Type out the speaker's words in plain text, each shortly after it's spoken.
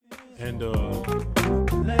And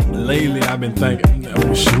lately I've been thinking,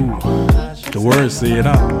 oh shoot, the word said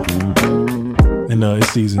out. And it's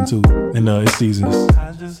season 2. And it's season.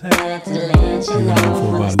 I just had to let you know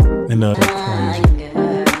for about and crazy.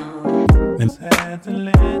 And had to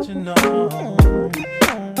let you know.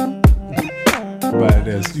 Everybody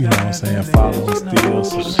that's, you know what I'm saying, following still,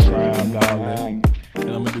 subscribed, all that. And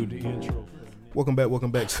I'm gonna do the intro. Welcome back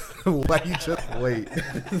to why you just wait.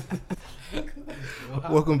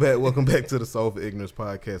 Welcome back to the Soul for Ignorance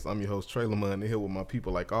podcast. I'm your host Trey Lamont, and here with my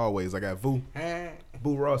people like always. I got Vu,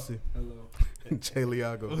 Boo Rossi, hello, Jay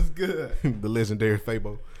Liago, what's good? The legendary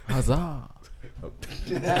Fabo. Huzzah!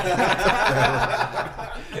 That's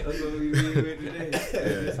what we read with today.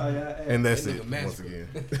 That's how y'all act. And that's it once again.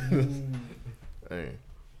 Hey,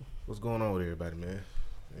 what's going on with everybody, man?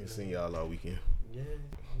 Ain't seen y'all all weekend. Yeah,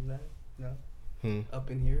 up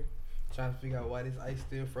in here, trying to figure out why this ice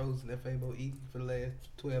still frozen that Fabo eating for the last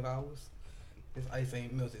 12 hours. This ice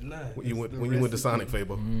ain't melted none. When you went to Sonic,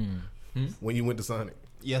 Fabo? When you went to Sonic?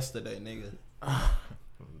 Yesterday, nigga.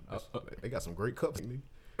 They got some great cups, nigga.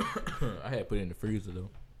 I had put it in the freezer though.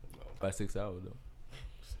 About 6 hours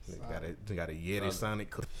though. They got a Yeti Sonic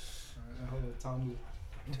cup. Tommy.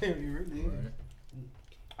 Damn, you really? Right.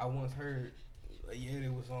 I once heard a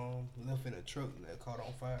Yeti was left in a truck that caught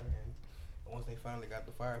on fire, and once they finally got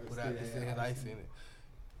the fire put out, they still had ice in it.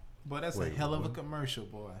 Boy, that's a hell of a commercial,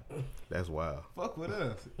 boy. That's wild. Fuck with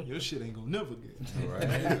us. Your shit ain't gonna never get. Right.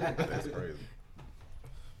 That's crazy.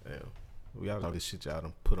 Damn. We all this shit y'all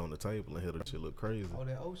done put on the table and here the shit look crazy. Oh,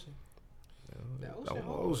 that ocean. Yeah, That I don't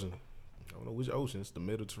know ocean. I don't know which ocean. It's the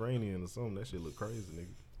Mediterranean or something. That shit look crazy, nigga.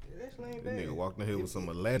 Yeah, that shit ain't That bad. nigga walked in here with some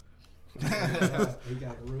Aladdin. He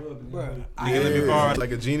got the rub. Bruh, Nigga, let me borrow.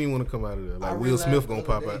 Like a genie wanna come out of there. Like Will Smith gonna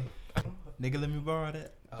pop out. Nigga, let me borrow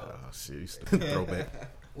that. Oh shit, you still throwback.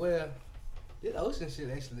 Well, this ocean shit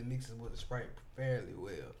actually mixes with the Sprite fairly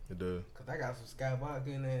well. It does. Cause I got some Sky Vodka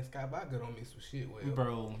in there, and Sky Vodka don't mix with shit well.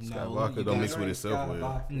 Bro, Sky no. Vodka you don't got- mix with itself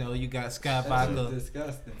well. No, you got Sky That's Vodka.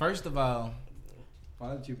 disgusting. First of all,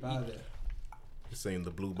 Why did you buy that? You seen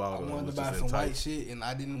the blue I bottle. wanted to buy some white shit, and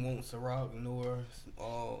I didn't want Ciroc nor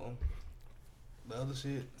the other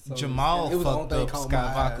shit. So Jamal it was the only fucked thing up caught Sky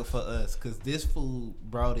my Vodka eyes. for us because this fool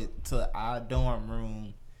brought it to our dorm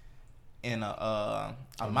room in a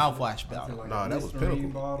mouthwash bottle. Like Nah, a that was Listerine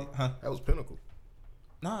Pinnacle. bottle. That was Pinnacle.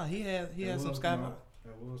 Nah, he had some was Sky not- Vodka.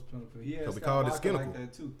 That was Pinnacle. He had So we Sky called it Vodka Skinnable. like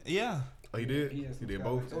that too. Yeah. Oh, he did? He had He some did Sky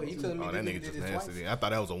both? Vodka Oh, he too. told me Oh, that nigga just nasty. Then. I thought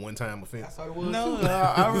that was a one-time offense. That's what it was. No, too.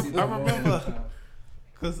 I He did remember one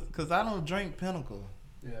because I don't drink Pinnacle.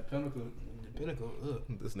 Yeah, Pinnacle. Pinnacle.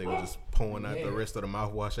 This nigga just pouring out the rest of the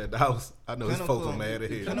mouthwash at the house. I know his folks are mad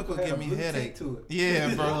at him. Pinnacle Had give a me blue headache. tick to it.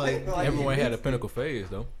 Yeah, bro. Like Everyone had a Pinnacle phase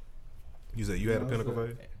though. You said you had a No, Pinnacle sir.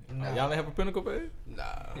 phase? Nah. Y'all didn't have a Pinnacle phase? Nah.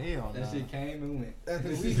 hell That nah. shit came and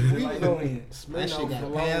went. We Like was on wind. Smirnoff That shit got for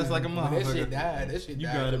long. passed like a When that motherfucker. shit died. That shit You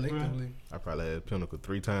died got it, bro. collectively. I probably had Pinnacle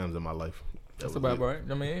 3 times in my life. That's was about it. right.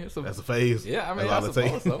 I mean, it's a, That's a phase. yeah. I mean, That's I all it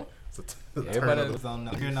takes. suppose so. It's a Everybody turn of was on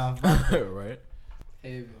the here now vodka. Right.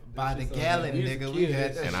 Hey, By the that shit's gallon, We used to nigga. kill We that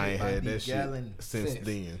had shit and I ain't by had the that shit gallon. since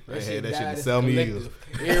then. I ain't shit had that shit died in as 7 years.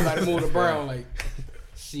 collective. Everybody moved to brown like,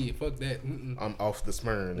 shit, fuck that. I'm off the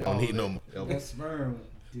Smyrn. I don't need no more. so- That sperm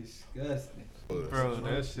was disgusting. Bro,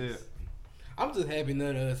 that shit. I'm just happy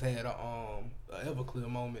none of us had a Everclear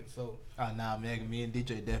moment, so Oh nah, man. Me and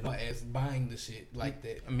DJ my definitely. ass buying the shit like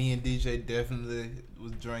that. Me and DJ definitely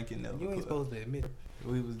was drinking that. You ain't supposed to admit it.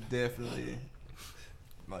 We was definitely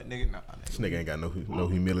like nigga. Nah, This nigga. nigga ain't got no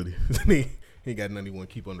humility. he ain't got nothing he want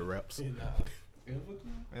to keep under wraps. Nah.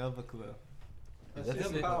 Everclear. That That's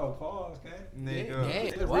shit it. power cars, okay?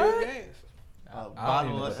 Nigga. Gas, What? real gas. A I don't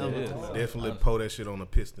bottle even of know what that is. Everclear. Definitely pour that shit on a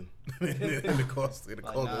piston. and the car Like,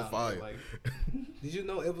 go nah, fire. like, Did you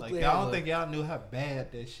know Everclear? like, I don't think y'all knew how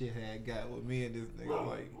bad that shit had got with me and this nigga.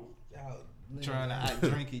 Like y'all trying to out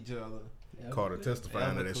drink each other. Carter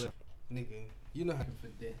testifying to that Everclear. shit. nigga. You know how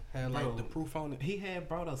had like Bro. the proof on it. He had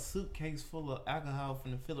brought a suitcase full of alcohol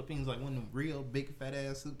from the Philippines, like one of them real big fat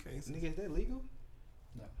ass suitcases. Nigga, is that legal?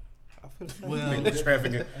 No. I feel Well, Nigga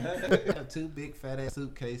trafficking. 2 big fat ass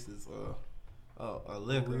suitcases of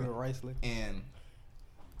liquor. real rice liquor. And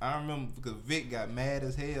I remember because Vic got mad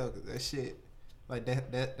as hell because that shit, like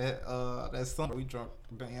that summer we drunk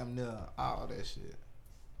damn near all that shit.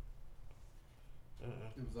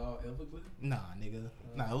 It was all Everclear. Nah, nigga.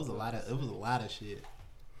 Nah, it was a lot of shit.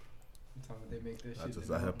 You talking about they make that shit. I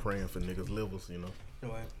just out here praying for niggas' livers, you know.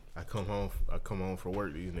 What? I come home from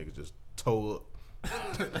work. These niggas just toe up.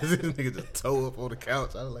 This nigga just toe up on the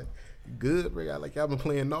couch. I was like, "You good, bro?" I like y'all been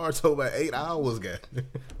playing Naruto about 8 hours, guy.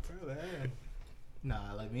 Probably.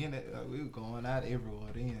 Nah, like me and that, we were going out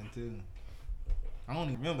everywhere then too. I don't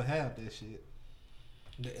even remember half that shit.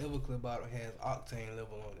 The Everclear bottle has octane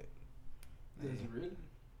level on it. Does it really?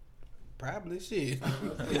 Probably shit.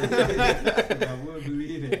 I would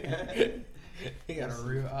believe it. He got a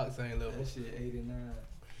real octane level. That shit 89.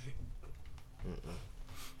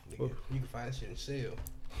 Nigga, you can find that shit in Shell.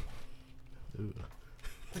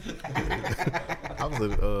 I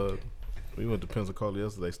was we went to Pensacola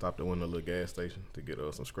yesterday. Stopped at one of the little gas station to get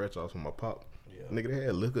some scratch offs from my pop. Yeah. Nigga, they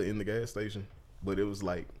had liquor in the gas station, but it was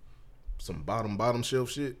like some bottom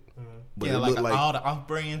shelf shit. But yeah, it like, looked like all the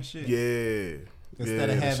off-brand shit. yeah. Instead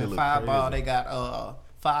yeah, of that shit having look Fireball, crazy. they got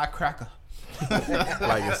Firecracker.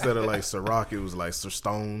 Like instead of like Ciroc, it was like Sir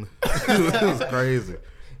Stone. It was crazy.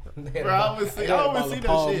 Bro, I always see that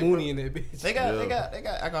Paul shit. Mooney Bro. in that bitch. They got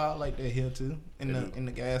Yeah. alcohol like that here too. In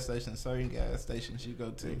the gas station, certain gas stations you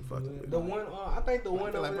go to. Ain't fucking with The it. one, I think the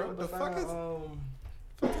one feel over like, there bro, the beside, fuck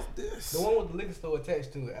is this? the one with the liquor store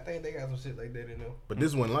attached to it. I think they got some shit like that in there. But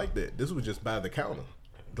this wasn't like that. This was just by the counter.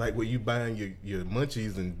 Like where you buying your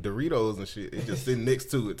munchies and Doritos and shit. It's just sitting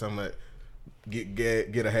next to it. Talking about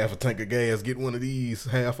get a half a tank of gas. Get one of these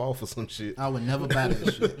half off or some shit. I would never buy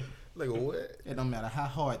that shit. Like what? It don't matter how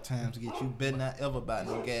hard times get, you better not ever buy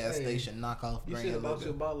no gas Hey, station knockoff You should brand have bought liquor. you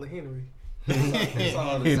a bottle of Henry. It's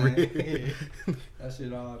all the Henry. same. That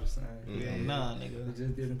shit all the same. Yeah, Mhm. nah, It nigga.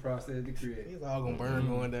 just didn't process to create. It's all gonna burn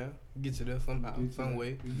going down. Get you there somehow, some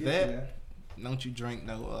way. That- Don't you drink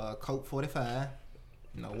no Coke 45,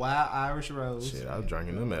 no Wild Irish Rose. Shit, I was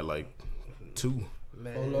drinking them at like 2.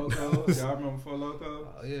 Man. Four Locos. Y'all remember Four Locos?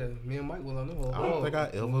 Oh yeah, me and Mike was on the whole. I don't think I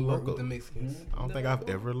ever when we worked with loco. the Mexicans. I don't think I've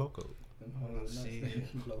ever loco. Oh, shit.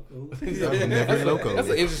 Locos. I've never loco. That's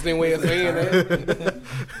an interesting way of saying that.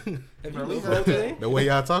 Have you looked at The way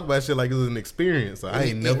y'all talk about shit like it was an experience. So I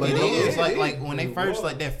ain't never It loco. is Yeah, like it when they first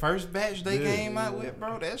that first batch they Yeah. came out with,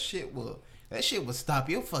 bro. That shit would stop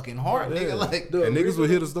your fucking heart, Yeah. nigga. Like, And niggas would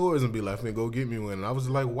hit the stores and be like, "Man, go get me one." And I was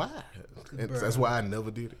like, "Why?" And Bruh. that's why I never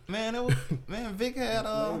did it. man, it was Vic had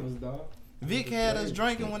Flavors, dog. Vic had us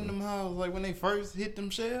drinking one of them hoes like when they first hit them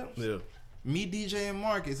shelves. Yeah. Me, DJ, and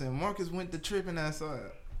Marcus went to tripping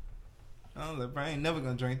outside. I was like, bro, I ain't never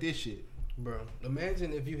gonna drink this shit. Bro,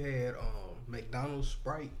 imagine if you had McDonald's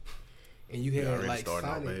Sprite and you Yeah, had already like starting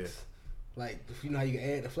off bad. Sonics. Like, if you know how you can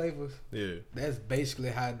add the flavors, Yeah. that's basically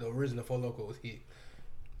how the original Four Loko was hit.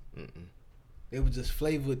 Mm-mm. They were just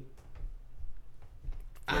flavored.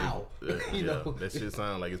 Ow. Yeah, You yeah. know? That shit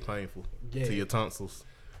sound like it's painful Yeah. to your tonsils.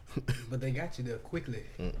 But they got you there quickly.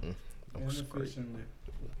 Mm-mm. I'm straight. Inefficiently.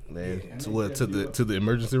 Man, Yeah. to what? To the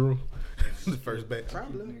emergency room. The first batch.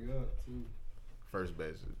 Probably. Nigga up, too. First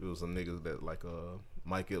batch. It was some niggas that like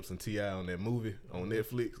Mike Epps and T.I. on that movie on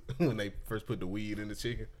Netflix when they first put the weed in the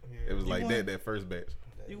chicken. It was You like want- that first batch.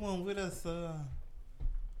 You weren't with us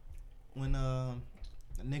when the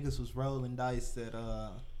niggas was rolling dice at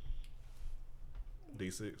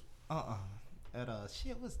D6. at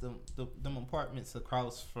shit, what's them apartments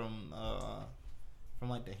across from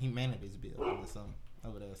like the Humanities building or something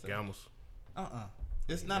over there. So. Gammas.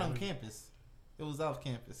 It's not on campus. It was off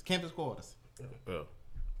campus. Campus quarters. Yeah.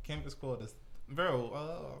 Campus quarters.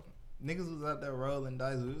 Bro, niggas was out there rolling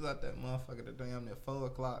dice. We was out that motherfucker at damn near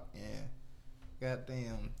 4:00 and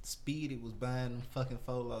goddamn Speedy was buying them fucking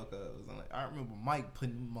Four Locos. And like, I remember Mike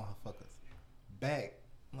putting them motherfuckers back.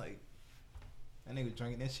 Like, that nigga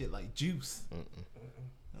drinking that shit like juice.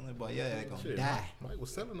 I'm like, boy, yeah, gonna Shit, die. Mike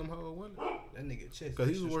was selling them hoes, wasn't he? That nigga chest. 'Cause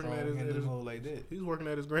he was extra working at strong, his- and at them his- hoe like that. He was working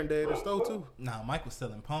at his granddad's store too. Nah, Mike was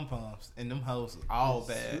selling pom poms, and them hoes was all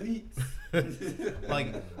bad. Sweets.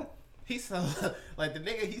 Like, he sold like the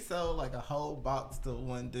nigga. He sold like a whole box to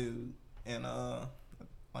one dude, and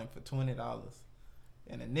like for $20.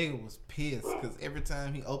 And the nigga was pissed because every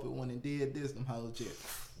time he opened one and did this, them hoes just.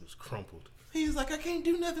 It was crumpled. He was like, I can't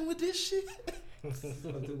do nothing with this shit. What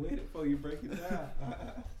to wait for you break it down.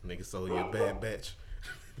 Nigga sold you a bad batch.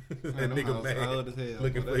 That Man, them nigga hoes mad. old as hell.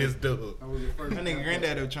 Looking for his dub. I was the first. My nigga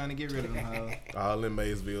granddad was trying to get rid of them hoes. All in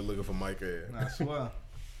Maysville looking for Mike ass. I swear.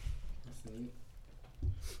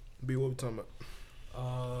 B, what we talking about?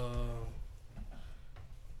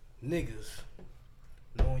 Niggas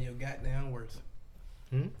knowing your goddamn worth.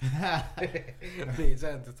 Hmm? I've been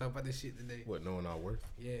trying to talk about this shit today. What, knowing our worth?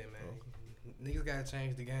 Yeah, man. Niggas gotta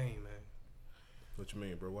change the game, man. What you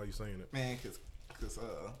mean, bro? Why you saying that? Man, cause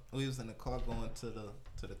we was in the car going to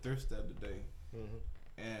the thrift store today.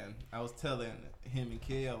 And I was telling him and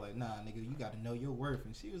Kel, like, nah, nigga, you gotta know your worth.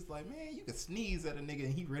 And she was like, man, you can sneeze at a nigga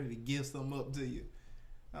and he ready to give something up to you.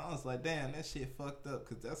 And I was like, damn, that shit fucked up.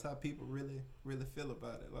 Because that's how people really, really feel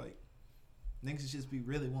about it. Like, niggas just be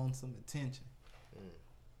really wanting some attention.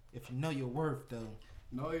 If you know your worth, though,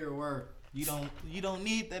 Know your worth. you don't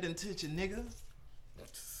need that attention, nigga.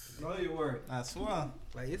 Know your worth. I swear.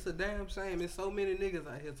 Like, it's a damn shame. There's so many niggas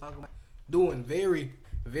out here talking about doing very,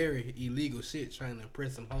 very illegal shit trying to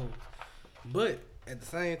impress some hoes. But at the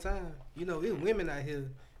same time, you know, there's women out here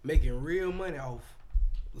making real money off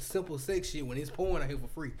simple sex shit when it's porn out here for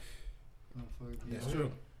free. That's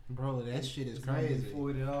true. Bro, that shit is crazy.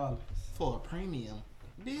 $40. For a premium.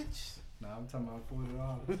 Bitch. Nah, I'm talking about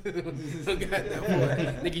 $40. Goddamn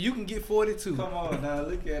boy. Nigga, you can get 42. Come on now,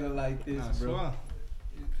 look at it like this, I bro. swear.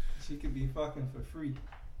 She could be fucking for free.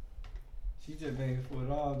 She just made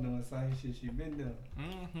 $40 doing the same shit she been doing.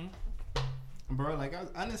 Mm-hmm. Bro, like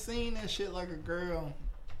I done seen that shit like a girl,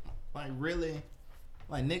 like really,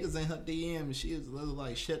 like niggas in her DM and she was literally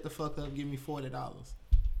like, shut the fuck up, give me $40.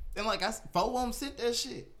 And like four of them sent that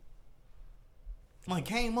shit. Like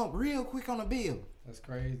came up real quick on the bill. That's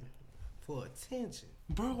crazy. For attention.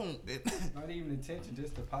 Bro, Not even attention,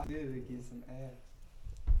 just to pop it to get some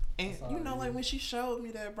ass. and That's all you know it like is. when she showed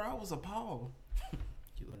me that, bro, I was appalled.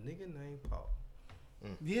 You a nigga named Paul.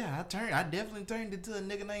 Yeah, I definitely turned into a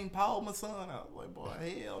nigga named Paul, my son. I was like, boy,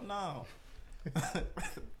 hell no.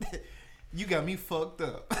 You got me fucked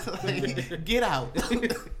up. Like, get out.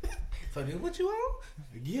 So then what you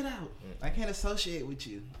on? Get out. I can't associate with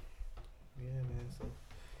you. Yeah, man. So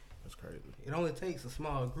That's crazy. it only takes a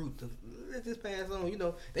small group to let's just pass on. You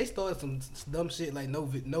know, they started some dumb shit like no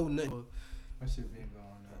nothing. That shit been going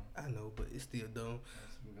on. I know, but it's still dumb.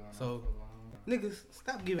 That's been going So- on for a long time. Niggas,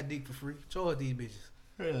 stop giving dick for free. Charge these bitches.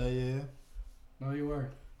 Hell yeah. Know your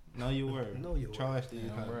worth. Know your word. Know your worth. Charge these.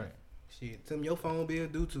 Yeah, hoes. right. Shit, tell me your phone bill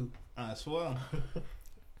due too. I swear.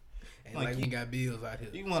 And Like like you- we got bills out here.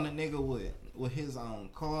 You want a nigga with his own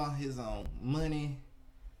car, his own money,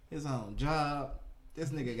 his own job. This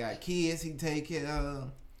nigga got kids he take care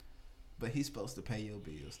of, but he's supposed to pay your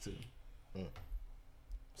bills too.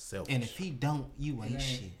 Selfish. And if he don't, you ain't ain't.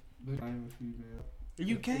 shit. But blame a female.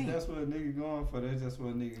 You If can't. that's what a nigga going for. That's just what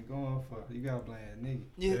a nigga going for. You gotta blame a nigga.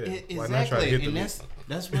 Yeah, Yeah. Why not try to exactly. hit the And lick?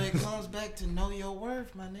 that's where it comes back to know your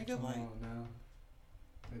worth, my nigga. Come Like on now.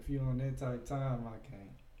 If you on that type time, I can't.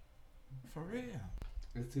 for real.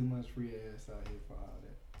 There's too much free ass out here for all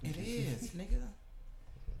that. It is, nigga.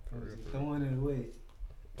 For real, Just for real. throwing it away.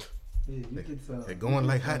 Yeah, you They- get some. They're going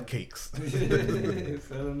like hotcakes.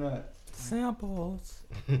 Sell or not. Samples.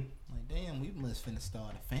 Like damn, we must finna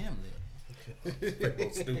start a family.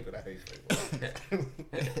 Fabo stupid. I hate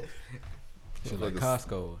Fabo. Shit like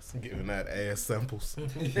Costco's. Giving out ass samples. Bro,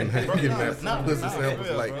 Giving no, out no, pussy no, samples for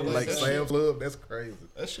real, like bro. like That Sam's Club. That's crazy.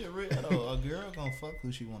 That shit real though. A girl gonna fuck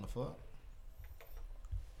who she wanna fuck.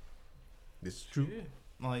 This is true.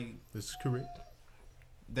 Like This is correct.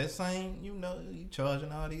 that same, you know, you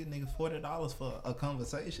charging all these niggas $40 for a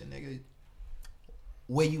conversation, nigga.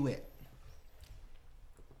 Where you at?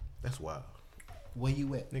 That's wild. Where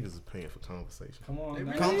you at? Niggas is paying for conversation. Come on, They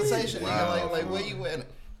now. Conversation, Wow. nigga. Like where you at?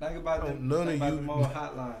 Think about Don't them. none Think of about you- them old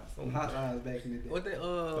hotlines. Some hotlines back in the day. What the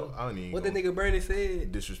So I don't even what go the nigga Bernie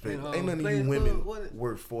said? disrespect. And, Ain't none of Players you women Club, what?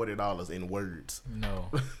 worth $40 in words. No.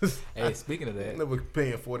 Hey, speaking of that, Never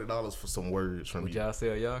paying $40 for some words from would you. y'all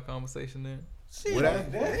sell y'all conversation then? Would I?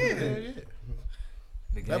 Like that? Yeah.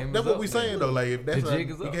 The game That's is what up, we man. saying though. Like if that's The how, jig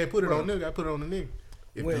is you up. can't put it Bro. on nigga, I put it on the nigga.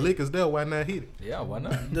 If When- the lick is there, why not hit it? Yeah, why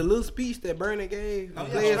not? The little speech that Bernie gave, Oh, the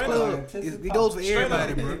yeah, Players straight Club, up. it goes for Straight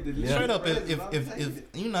everybody, up. bro. Yeah. Straight up, if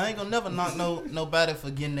you know, I ain't gonna never knock nobody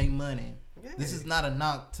for getting their money. This is not a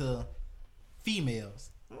knock to females.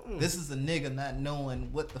 This is a nigga not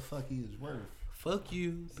knowing what the fuck he is worth. Fuck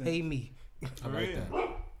you, pay me. I like that.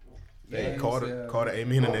 Hey, Yeah, Carter, yeah. Carter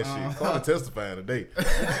amen in that shit. Carter testifying today.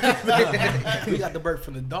 We got the birth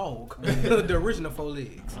from the dog, the original 4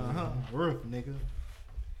 legs. Worth, nigga.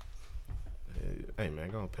 Hey man,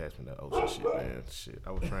 go on pass me that ocean shit, man. Shit,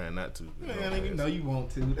 I was trying not to. but Man, don't you pass know it. you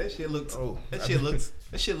want to. That shit looks. Oh, That I shit been- looks.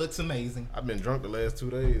 That shit looks amazing. I've been drunk the last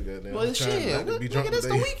 2 days. Goddamn. Well, I'm trying shit. not to be drunk Nigga, this the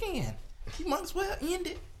today. weekend. You might as well end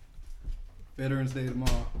it. Veterans Day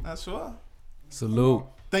tomorrow. That's right. Salute.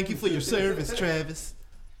 Thank you for your service, Travis.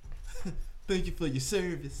 Thank you for your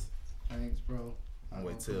service. Thanks, bro. I'm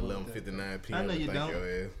wait till 11:59 p.m. I know to you thank don't.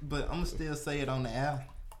 your ass. But I'm gonna still say it on the air.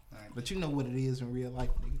 Thanks. But you know what it is in real life,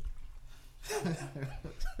 nigga.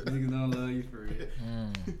 Niggas don't love you for real.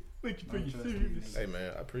 Thank you Don't trust these niggas. Hey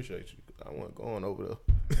man, I appreciate you. I wasn't going over there.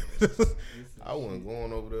 It's some I wasn't shit.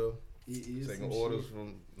 going over there It is taking some orders shit.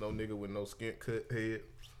 from no nigga with no skin cut head.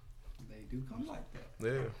 They do come like that.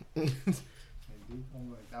 Yeah. They do come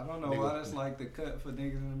like that. I don't know why that's like the cut for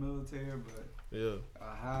niggas in the military, but Yeah.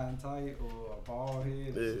 a high and tight or a bald head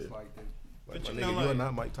Yeah. is just like the. Like, But my you nigga, know, you're like-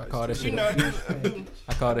 not Mike Tyson. call that You shit know,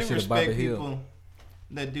 I call that shit a Bobby Hill. people.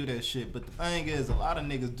 that do that shit. But the thing is, a lot of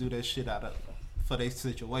niggas do that shit for their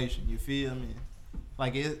situation. You feel me?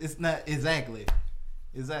 Like it's not exactly.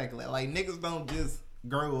 Like niggas don't just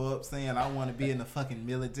grow up saying I want to be in the fucking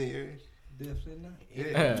military. Definitely not.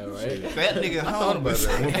 Yeah, right. That nigga homeless.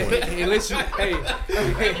 Unless you, hey,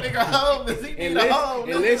 That nigga homeless. He need a home.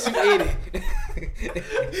 unless you eat it.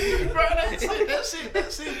 Bro, that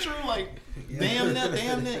shit true. Like,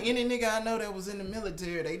 damn near any nigga I know that was in the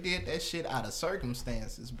military, they did that shit out of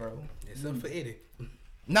circumstances, bro. Except for Eddie.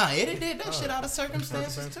 Nah, Eddie did that shit out of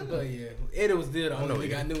circumstances But too. yeah, Eddie was still the only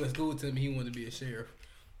nigga I knew in school tell me he wanted to be a sheriff.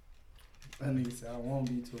 That nigga said I won't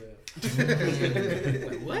be 12.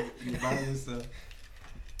 Like, what? You by yourself.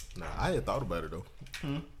 Nah, I had thought about it though.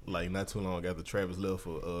 Like not too long after Travis left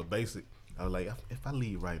for basic, I was like, if I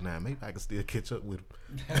leave right now, maybe I can still catch up with him.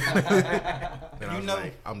 And I was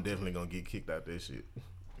like, I'm definitely gonna get kicked out that shit.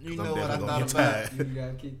 You 'Cause know I'm what I definitely thought gonna about? get You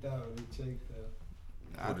got kicked out of the check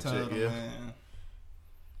though. I With a told check, him, yeah. man,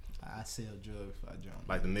 I sell drugs if I jump.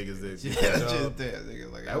 Like the niggas that Yeah, get a just job. that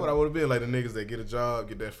nigga. Like, That's what I would have been like. The niggas that get a job,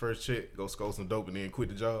 get that first check, go score some dope, and then quit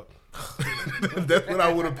the job. That's what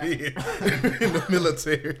I would have been in the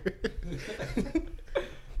military.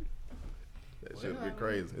 That shit would be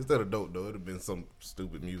crazy. Instead of dope though, it'd have been some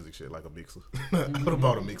stupid music shit like a mixer. I would have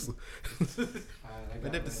bought a mixer.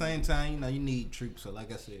 But at the same time, you know, you need troops. So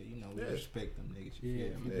like I said, you know, we Yeah. respect them niggas. You Yeah,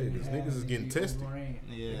 feel me? Yeah, because niggas is getting tested.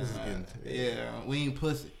 Yeah, Niggas is getting- yeah, we ain't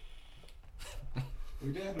pussy.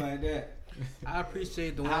 We just like that. I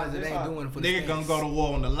appreciate the ones that ain't doing it for the Nigga gonna stance. go to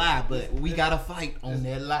war on the lie, but we gotta fight on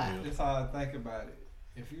that lie. That's how I think about it.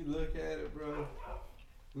 If you look at it, bro,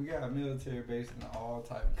 we got a military base in all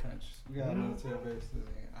type of countries. We got military bases in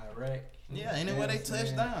Iraq. Yeah, anywhere they touch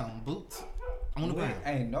Afghanistan. down, boots on the We ground.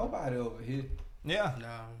 ain't nobody over here. Yeah,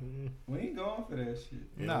 Nah. We ain't going for that shit.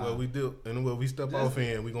 Anywhere we do, anywhere we step off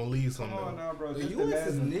in, we gonna leave Come something. on now, bro. The Just US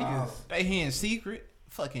is imagine niggas. power. they here in secret,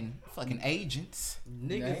 fucking agents.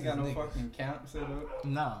 They Niggas ain't got no is niggas. fucking camp set up.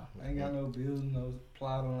 Nah, They ain't got no building, no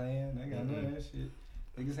plot of land. They ain't got none of that shit.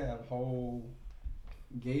 They just have whole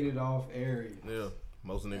gated off area. Yeah,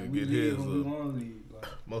 most niggas And we get leave his. when we want to leave. Like,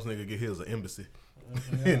 Most niggas get his an embassy,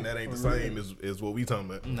 yeah, and that ain't the for same real. as what we talking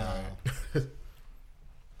about. nah. That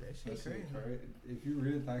That shit shit crazy. crazy. If you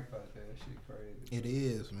really think about that, shit crazy. It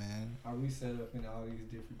is, man, How we set up in all these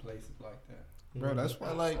different places like that. bro. That's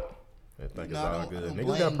why, like, I think it's No, I all don't- I good. don't Niggas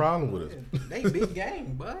blame- got problem with us. They big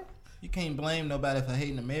game, but you can't blame nobody for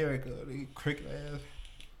hating America. They cricket ass.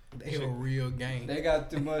 they a real game. They got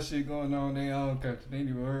too much shit going on in their own country. They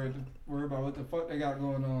need to worry about what the fuck they got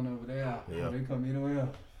going on over there. Yeah. When they come anywhere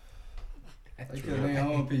else. They kill their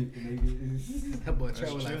own people, nigga. That boy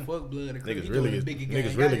travel true. like fuck blood.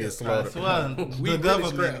 Niggas really get slaughtered. Well, We the really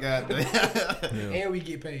government scrapped. got that. Yeah. And we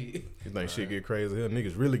get paid. You think shit get crazy here?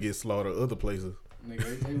 Niggas really get slaughtered other places.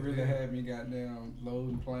 Nigga, they really had me goddamn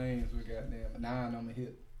loading planes with goddamn 9 on my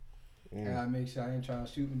hip. And I make sure I ain't trying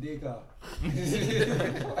to shoot my dick off.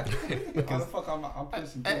 How the fuck I'm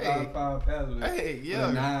pushing 2,000 pound passengers Hey, with yeah.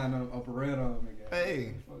 a 9 of a Beretta on me, guys.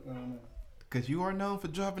 Hey. What the fuck going on? Cause you are known for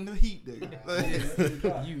dropping the heat,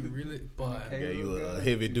 nigga. You really, boy. Okay. Yeah, you a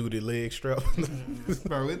heavy duty leg strap.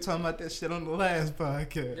 Bro, we talking about that shit on the last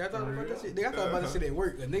podcast. Y'all talking about that shit? Nigga, I thought about this shit at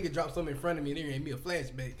work. A nigga dropped something in front of me and it gave me a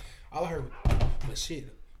flashback. All I heard was, but shit.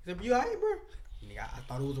 He said, you alright, bro? Nigga, I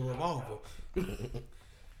thought it was a revolver.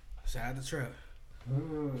 Shout out to Trap.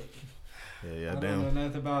 Yeah, I don't know damn.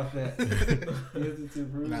 nothing about that. Here's the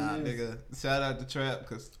prove Nah, it is. nigga. Shout out to Trap,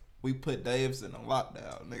 cause we put Davidson on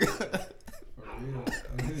lockdown, nigga. For real.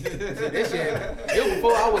 That shit, it was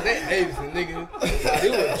before I was at Davidson, nigga.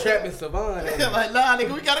 It was Trap and Savon. like, nah,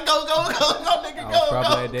 nigga, we gotta go, nigga, I was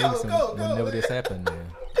probably at Davidson whenever this happened. Man.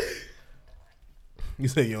 You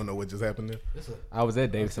say you don't know what just happened there? I was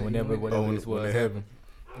at Davidson whenever when this it was happened.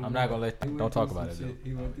 I'm not gonna let. He went Don't talk through about it some though. shit.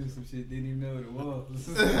 He went through some shit, didn't even know what it was.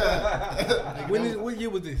 What year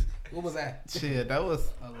was this? What was that? Shit, that was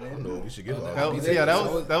I don't know. We should give that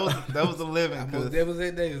all. was 11. I most 'cause definitely was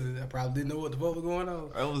at Davidson. I probably didn't know what the fuck was going on.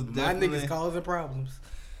 that was My definitely. niggas causing problems.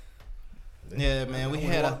 Yeah, man, we When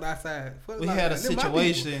had walked a outside. Fuck we like had a that. Them my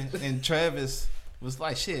situation, and Travis was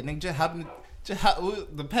like, "Shit, nigga,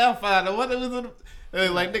 the Pathfinder, what it was,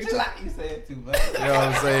 like nigga, you said too much." You know what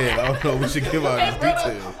I'm saying? I don't know. We should give out these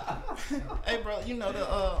details. Hey, bro, you know the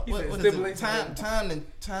He what said is it? stipulation. Time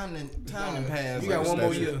and pass. You got one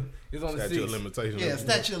more year. It's on the Statute of 6th. limitations. Yeah,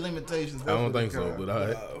 statute of limitations. I don't think so, but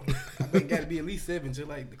alright. I think it got to be at least 7, just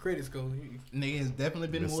like the credit score. Nigga, it's definitely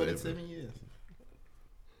been Been more than 7. 7 years.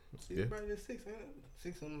 Yeah. Probably just 6, ain't it?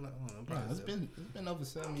 6 on like, Nah, probably it's seven. been over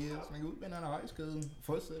 7 years. Nigga, we've been out of high school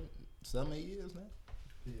for 7, 8 years now.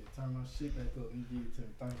 Yeah, turn my shit back up and give it to me.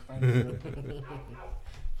 Thank you.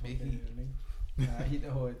 Big Okay, heat. nigga. Nah, I hit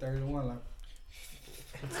that hoe at 31 like.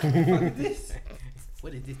 What the fuck is this?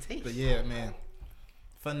 What did this take? But yeah, man.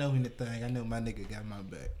 If I know anything, I know my nigga got my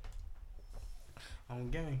back On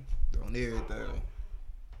game. on everything.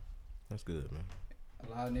 That's good, man. A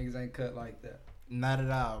lot of niggas ain't cut like that. Not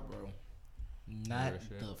at all, bro. Not Real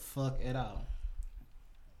shit. the fuck at all.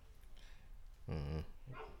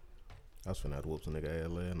 I was finna have to whoop some nigga ass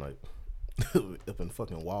last night. Up in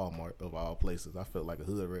fucking Walmart of all places. I felt like a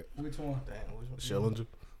hood rat. Which one? Damn, which one? Schillinger.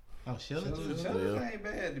 Oh, Shilling? Shillings ain't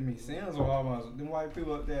bad to me. Sam's were almost. Them white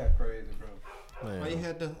people up there are crazy, bro. Man, Why you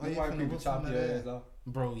had to? Why Them you white finna people whoop chop some your of ass that? off.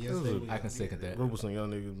 Bro, yes, It was they a- will. I can second that. group of some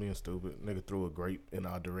young niggas being stupid. Nigga threw a grape in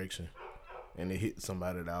our direction, and it hit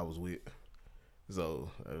somebody that I was with. So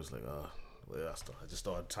I was like, well, I just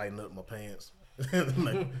started tightening up my pants.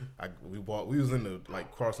 Like, we was in the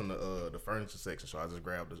crossing the furniture section, so I just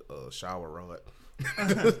grabbed a shower rod.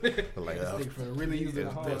 Like, Really use it.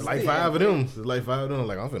 like five of them. It's like five of them.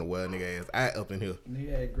 Like, I'm finna wear a nigga ass out up in here.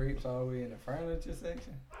 Nigga had grapes all the way in the furniture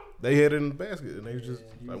section. They had it in the basket, and they was just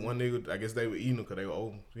Yeah, like one nigga. I guess they were eating them because they were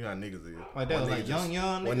old. You know how niggas is. Like that One was nigga like just-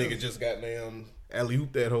 young One niggas. nigga just got damn alley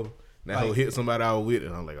oop that hoe. That hoe Like- hit somebody I was with,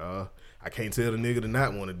 and I'm like, I can't tell the nigga to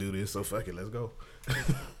not want to do this, so fuck it, let's go.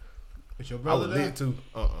 But your I brother was there? lit too.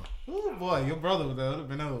 Oh boy, your brother was there. Would have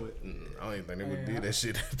been over it. I don't even think they would Man, did that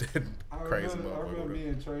shit. That I crazy remember motherfucker. me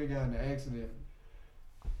and Trey got in an accident,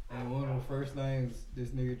 and one of the first things this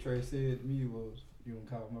nigga Trey said to me was, "You gonna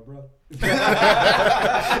call my brother?"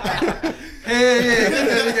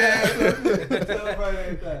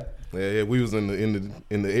 Yeah, we was in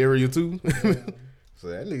the area too. So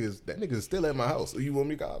that nigga's still at my house. So you want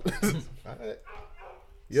me to call? All right.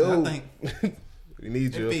 Yo, So I think we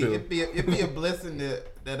need you up here. it'd be a blessing that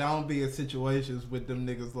I don't be in situations with them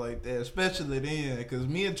niggas like that, especially then, because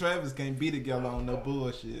me and Travis can't be together on no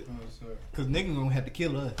bullshit. Oh, sorry. Because niggas gonna have to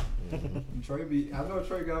kill us. I know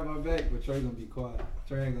Trey got my back, but Trey gonna be quiet.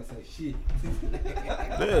 Trey ain't gonna say shit.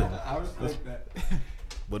 Yeah. I respect that.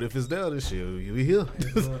 But if it's there, this shit, we here.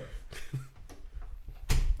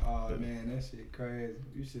 Oh man, that shit crazy.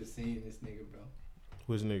 You should have seen this nigga, bro.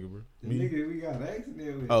 Which nigga, bro? The Me? nigga we got an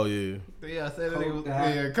accident with. Oh yeah. Yeah, I said that nigga was Coked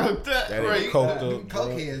out. coked up. That Bro, nigga you coked got- up, Coke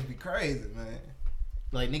bro. heads be crazy, man.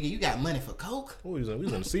 Like, nigga, you got money for coke? What was we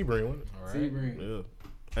was in the Sebring, wasn't it? All right. Sebring. Yeah.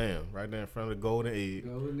 Damn, right there in front of the Golden Egg.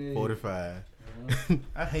 Go in there. 45.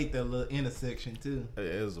 I hate that little intersection too.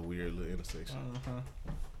 It was a weird little intersection.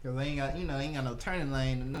 Cause they ain't got, ain't got no turning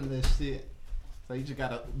lane and none of that shit. So you just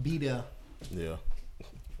gotta be there. Yeah.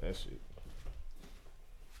 That shit.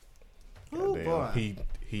 Ooh, Goddamn, boy.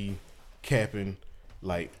 he capping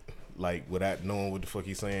like without knowing what the fuck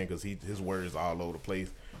he's saying because his words all over the place.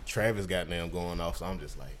 Travis goddamn going off, so I'm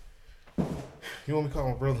just like, you want me to call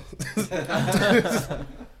my brother?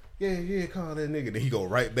 Yeah, call that nigga. Then he go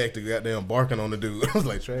right back to goddamn barking on the dude. I was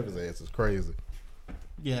like, Travis ass is crazy.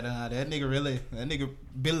 Yeah, nah, that nigga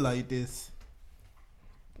been like this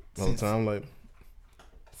All the time, like,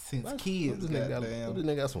 since what kids. this nigga Goddamn. this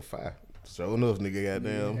nigga got some fire. Sure enough, nigga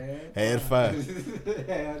goddamn Yeah, had fire.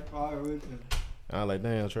 had fire with him. I was like,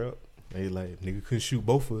 damn, Trap. And he like, nigga couldn't shoot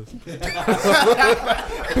both of us.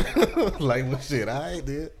 Like, well, shit, I ain't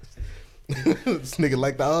did. This nigga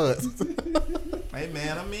like the odds. Hey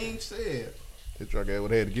man, I mean shit. The truck guy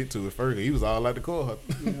would have had to get to it first. He was all out the car.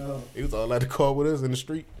 You know, He was all out the car with us in the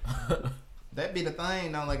street. That be the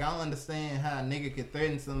thing though. Like I don't understand how a nigga could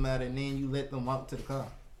threaten somebody and then you let them walk to the car.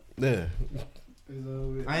 Yeah. it's over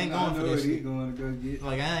with. I ain't know going for what this he shit. going to go get.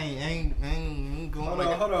 Like I ain't going. Hold Like,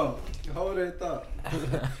 on, hold that thought.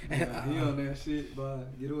 Nah, he on that shit, boy.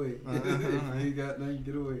 Get away. If you got nothing,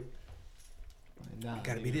 get away. nah,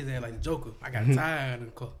 Gotta nigga. be this ass like the Joker. I got tired in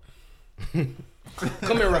the car.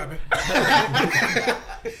 Come here, Robin.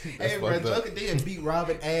 Hey, bro, fucked up. Joker did beat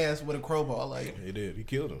Robin ass with a crowbar. Like, He did. He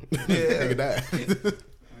killed him. Yeah. Nigga died. I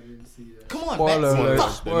didn't see that. come on, Spoiler back. alert.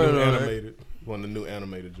 Fuck. Spoiler The new alert. animated. One of the new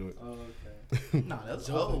animated joints. Oh, okay. Nah, that's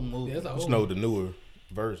a whole movie. That's a Just whole know the newer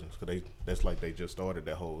versions. Cause that's like they just started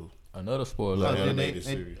that whole. Another spoiler. Like, did animated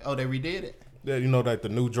series. they redid it? Yeah, you know, like the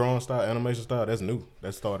new drawing style, animation style, that's new.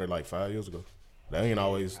 That started like 5 years ago. They ain't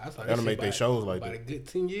always I saw that animate shit their about- shows like about that. a good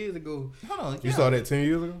 10 years ago. Hold on. You saw that 10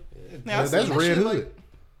 years ago? Yeah, I That's seen that Red shit, Hood.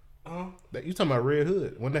 like- You talking about Red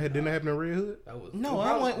Hood? When that didn't that happen in Red Hood? That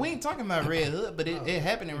was we ain't talking about Red Hood, but it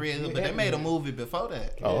happened in Red Hood. But they made a movie before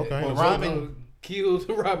that. Oh, okay. Well, So- Robin- kills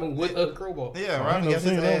Robin with a crowbar. Yeah, I Robin ain't got his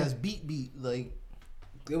never seen that. ass beat. Like,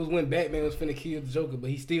 It was when Batman was finna kill the Joker, but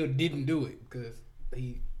he still didn't do it because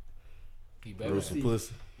he He back. Bruce and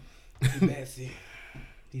Pussy. messy.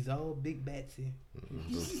 He's all big batsy.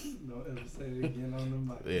 Don't ever say it again on the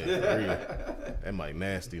mic. Yeah, for real. That mic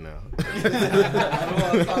nasty now. I don't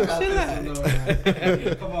want to talk about this one,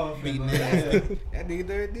 though. Come on, Be fam. nasty. That nigga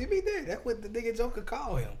there did be there. That's what the nigga Joker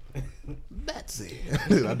call him. Batsy.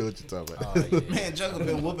 I know what you're talking about. Oh, yeah. Man, Joker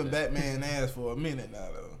been whooping Batman ass for a minute now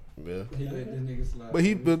though. Yeah. He let this nigga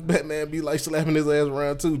slide. But Batman be like slapping his ass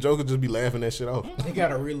around too. Joker just be laughing that shit off. He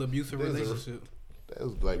got a real abusive There's a- relationship.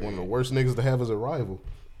 That's like one of the worst niggas to have as a rival.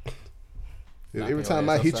 Knock Every your time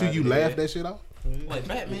ass I hit you, upside you the laugh head. that shit off. Like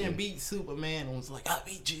Batman beat Superman and was like, I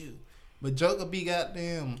beat you. But Joker be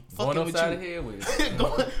goddamn Going fucking with upside you. the head with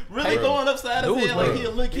it. Really Bro. going upside his Dude, head like bro. he a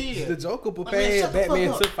little The kid. Joker Man, prepared shut the Batman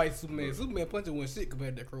fuck to up. fight Superman. Superman punching one shit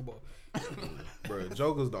compared to that crowbar. Bro,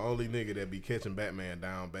 Joker's the only nigga that be catching Batman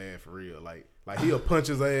down bad for real. Like he'll punch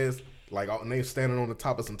his ass. Like and they standing on the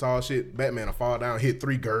top of some tall shit. Batman will fall down, hit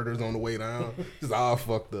 3 girders on the way down. Just all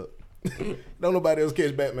fucked up. Don't nobody else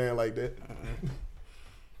catch Batman like that.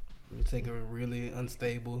 You take a really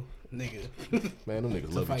unstable nigga Man, them niggas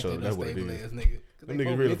to love fight each other. that That's what it unstable is. ass nigga. 'Cause Them they niggas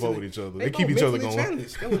both really fuck mentally- with each other. They They keep both each other mentally going.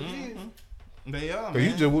 challenged. That's what it is. They are, Cause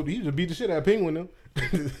man. you just beat the shit out of Penguin them.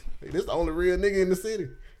 This the only real nigga in the city.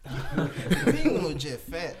 Penguin was just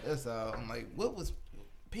fat. That's all. I'm like, what was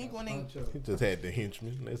Penguin? Ain't He just had the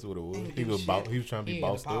henchman. That's what it was. Ain't He do was shit. he was trying to He be had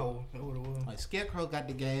the bossed up. power. That's what it was. like Scarecrow got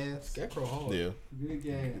the gas. Scarecrow hard. Yeah, Good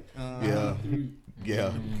game. yeah, 3.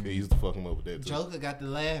 yeah. He used to fuck him up with that too. Joker got the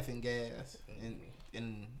laughing gas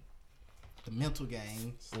and the mental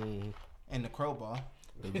games Mm. and the crowbar.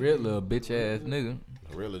 The real little bitch ass nigga.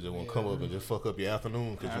 Gorilla just won't come up and just fuck up your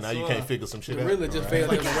afternoon because I now you swear. can't figure some shit It out. really just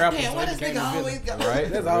failed as a rapper. Damn, so why he this became nigga a always villain. got Right?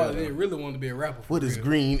 That's all. They really wanted to be a rapper. For What is real.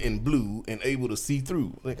 green and blue and able to see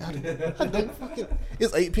through? Like, I don't fucking.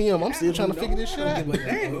 It's 8 p.m. I'm still trying to figure this shit out. Like,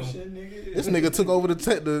 damn. This nigga took over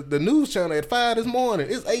the news channel at 5 this morning.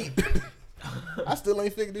 It's 8. I still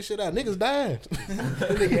ain't figured this shit out. Niggas dying. This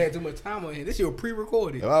nigga had too much time on him. This shit was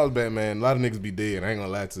pre-recorded. If I was Batman, a lot of niggas be dead. I ain't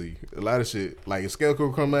gonna lie to you. A lot of shit. Like if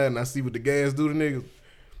Scarecrow come out and I see what the gas do to niggas.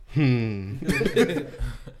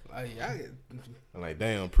 Like, I'm like,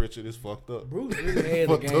 damn, Pritchard is fucked up. Bruce really had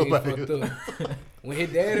the Fucked game up, fucked up. When his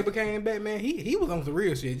daddy became Batman, he was on some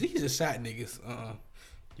real shit. He just shot niggas.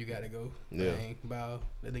 You gotta go. Yeah. Bang, bow.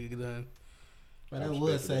 That nigga done. But I I would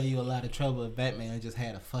respect save you a lot of trouble if Batman just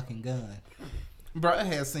had a fucking gun. Bro, I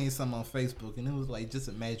had seen something on Facebook and it was like, just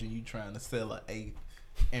imagine you trying to sell an eighth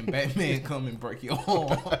and Batman come and break your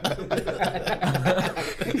arm.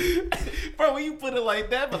 Bro, when you put it like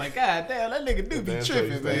that, but like, god damn, that nigga do be Damn, so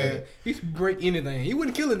tripping, used to man. He should break anything. He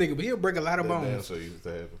wouldn't kill a nigga, but he'll break a lot of That damn bones. shit used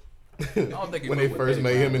to happen. I don't think he When they fuck with first that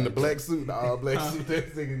made him crime in the like black suit, the all black suit,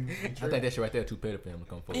 that nigga. I think that shit right there too petty for him to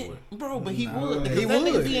come forward. Bro, but he Nah, would. he He That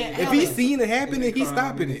nigga would. be in If he Alex. seen it happening, he's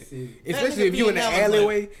stopping it. Especially if you in the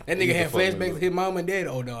alleyway, that nigga He had the fuck flashbacks with of his mom and dad.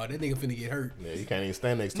 Oh no, that nigga finna get hurt. Yeah, you can't even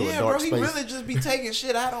stand next to a Yeah, dark bro, he space. really just be taking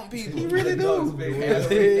shit out on people. He really do.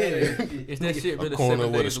 It's that shit A really corner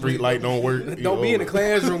 7 where the days a street week. light don't work. Don't be in the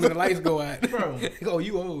classroom and the lights go out. Bro. Oh,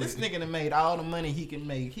 you old. This nigga done made all the money he can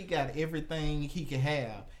make. He got everything he can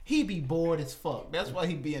have. He be bored as fuck. That's why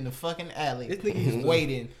he be in the fucking alley This nigga used to-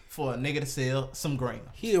 waiting for a nigga to sell some grams.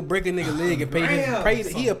 He'll break a nigga leg and pay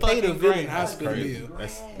Some he'll pay the fucking villain grams. hospital Crazy. bill.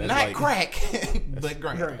 That's Not like, crack, but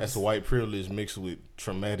grams. That's white privilege mixed with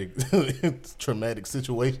traumatic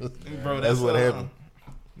situations. Bro, That's what happened.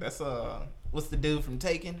 That's what's the dude from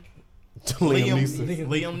Taken? Liam Neeson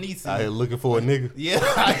Liam Neeson. out here looking for a nigga. Yeah,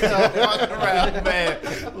 I am walking around,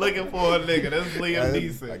 man, looking for a nigga. That's Liam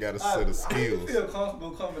Neeson. I got a set of I skills. feel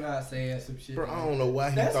comfortable coming out saying some shit. Bro, I man. don't know why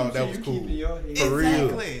he That's thought some that shit was you cool. keep in your head. For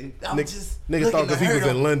real. Exactly. I'm just Niggas looking thought because to he was hurt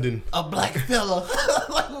in London. a black fella.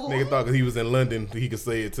 Like, Nigga thought because he was in London, he could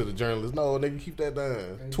say it to the journalist. No, nigga, keep that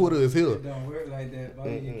down. It Twitter is here. It don't work like that, buddy.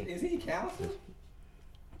 Mm-mm. Is he counseled?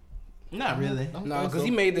 Not really. No, because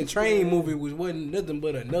he made the train movie, which wasn't nothing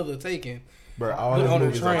but another Taken. Bro, all But his on the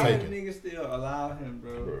movies are train. taken. Niggas still allow him,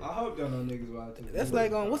 bro. I hope don't no niggas watching. That's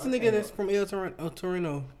like what's the nigga that's from El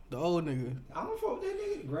Torino, the old nigga. I don't fuck with that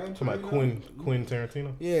nigga. Grand Talking about Quentin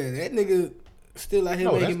Tarantino? Yeah, that nigga still out here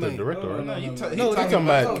No, that's making the money. director, No, right? no, You no, ta- no. No, You they talking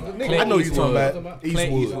about? the nigga- I know you talking Eastwood. about Clint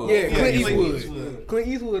Eastwood. Eastwood. Yeah, Clint Clint Eastwood. Eastwood. Clint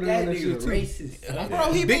Eastwood That on that shit nigga too. racist.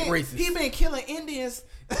 Bro, he Big been racist. he been killing Indians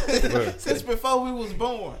since before we was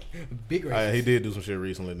born. Big racist. He did do some shit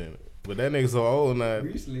recently, didn't it? But that nigga so old now.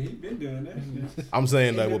 Recently, he been doing that shit. I'm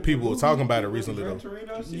saying like what people were talking about it recently Gran though.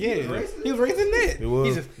 Torino shit, Yeah, he was racist? he was racing that. It was.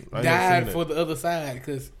 He just I ain't never died seen for that. the other side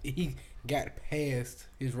because he got past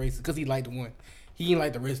his race because he liked one. He didn't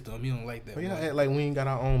like the rest of them. He don't like that. But y'all one. act like we ain't got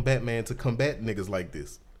our own Batman to combat niggas like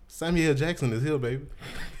this. Samuel L. Jackson is here, baby.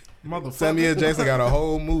 Motherfucker. Samuel Jackson got a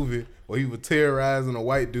whole movie where he was terrorizing a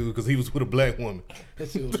white dude because he was with a black woman. That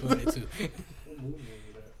shit was funny too.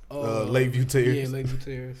 Lakeview Terrace. Yeah, Lakeview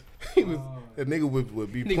Terrace. He was that nigga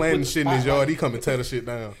would be Nigga planting put the shit in his spotlight. yard. He come and tear the shit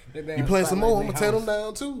down. That You damn playing some more? I'm gonna spotlight tear in them their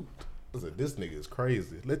down too. I said, this nigga is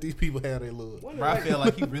crazy. Let these people have their little. house. Bro, I feel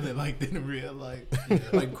like he really liked it in real life.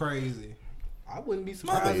 Like crazy. I wouldn't be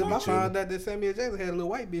surprised if I found out that Samuel Jackson had a little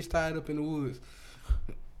white bitch tied up in the woods.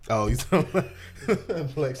 Oh, you talking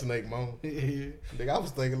about Black Snake Moan? Yeah. Nigga, I was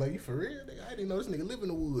thinking like, you for real? Nigga, I didn't know this nigga live in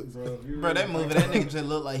the woods. Bro, if you Bro, that really movie, think that nigga just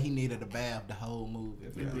looked like he needed a bath the whole movie.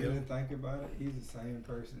 If you really think about it, he's the same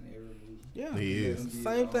person every movie. Yeah. He Let is. him be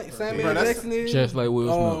Same his thing. own Samuel Bro, that's Jackson is. Just like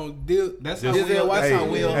Will Smith. That's Just- how Will. That's hey, how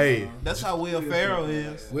Will. hey. That's how Will Ferrell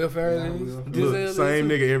is. Will Ferrell Yeah, is. Will. Look, Denzel same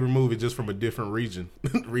is too. nigga every movie, just from a different region,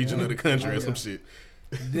 region of the country Oh, or some yeah. shit.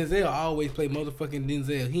 Denzel always play motherfucking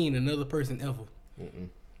Denzel. He ain't another person ever. Mm-mm.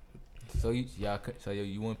 So you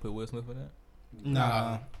wouldn't put Will Smith in that?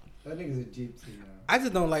 Nah. That nigga's a gypsy now. I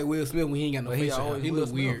just don't like Will Smith when he ain't got no But he face. always He Will look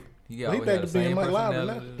Smith. weird. He Well, he always back had to the being same Mike Lowry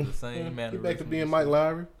personality, the same manner. He back to being Mike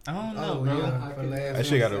Lowry. I don't know, Oh, bro. yeah. I can That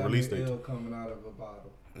shit got a release date. Samuel coming out of a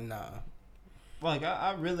bottle. Nah. Like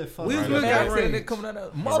I really fuck. Will with Smith that. got Man, range. that coming out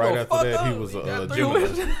of Right after that, he was Got a three Gemini.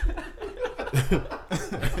 wishes.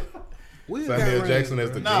 Will Samuel got Jackson range,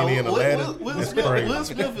 as the bro. Nah, genie in Aladdin. Will That's Smith. crazy. Will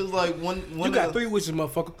Smith is like one You got of 3 wishes,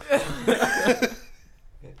 motherfucker.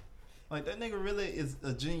 like that nigga really is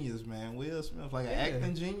a genius, man. Will Smith, like an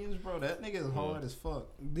acting genius, bro. That nigga is hard as fuck.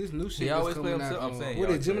 This new shit He that's always play coming out. himself. I'm saying he What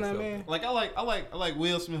is always play Gemini himself. Man? Like I like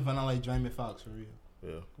Will Smith and I like Jamie Foxx for real.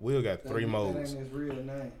 Yeah, Will got 3 modes. That ain't his real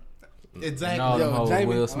name. Exactly. No, Yo, them hoes Jamie-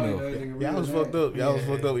 Will Oh, Smith. that nigga Y'all real was name. fucked up. Y'all was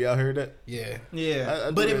fucked up. Y'all heard that? Yeah. Yeah,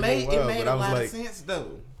 I but do it that made for a while, it made but a I was lot like- of sense though.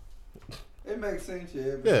 It makes sense,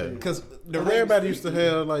 yeah. Yeah. Because Everybody used to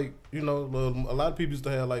have like, you know, a lot of people used to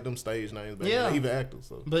have like them stage names back Yeah. then, even actors.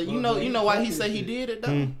 So But you know why he said he did it though.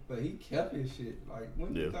 Mm. But he kept his shit. Like,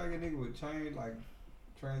 when you Yeah. think a nigga would change, like,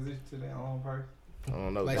 transition to their own person? I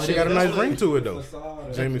don't know. Like, That shit, shit got a that's nice what- ring to it though.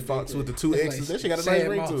 Facade, Jamie that's Foxx with the ridiculous. 2 It's X's. like That shit got a nice Sad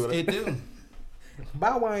ring Moss. to it. It do.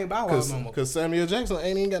 Bow Wow ain't Bow Wow no more. Cause Samuel Jackson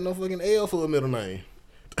ain't even got no fucking L for a middle name.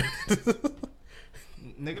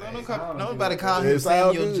 Nigga, Hey, don't sound nobody good. call him It's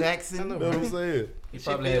all Samuel good. Jackson. You know what I'm saying? He Shit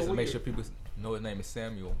probably feel has to make weird. sure people know his name is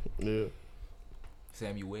Samuel. Yeah.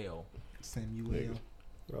 Samuel. Samuel. Nigga.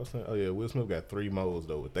 I was saying, oh yeah, Will Smith got 3 modes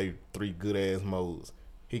though. They 3 good ass modes.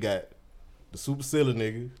 He got the super silly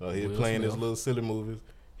nigga. He Will playing his Smith. little silly movies.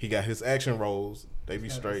 He got his action roles. They be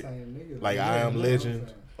It's not straight. the same nigga. Like Yeah, I Am you know what I'm Legend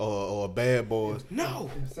saying? or Bad Boys.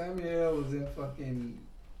 No. If Samuel was in fucking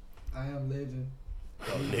I Am Legend,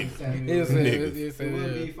 Oh, he would be nigga. Samuel. Nigga. It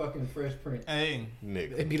would be fucking Fresh Prince. Hey,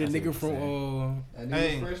 Nigga. It be the That's nigga what from I'm That nigga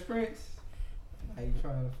Hey. Fresh Prince. Now you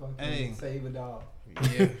trying to fucking Hey. save a dog.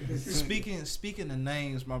 yeah. speaking of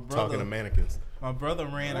names, my saying. Talking to brother mannequins. ran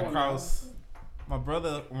Come on, across my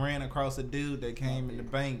brother ran across a dude that came in the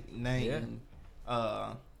bank named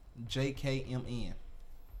JKMN.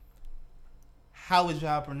 How would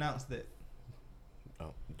y'all pronounce that?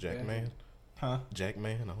 Oh, Jack Yeah. Man. Huh? Jack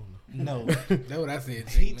Man. I don't know. No. That's what I said.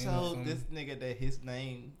 He Chick, man, or told something. this nigga that his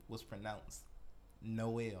name was pronounced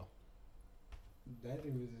Noel. That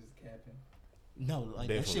dude was just capping. No, like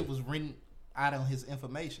that Definitely. shit was written out on his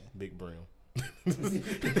information. Big Brim.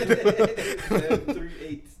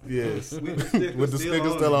 738. Yes. With the sticker, With the sticker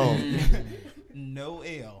still on.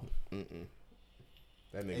 Noel. Mm-mm.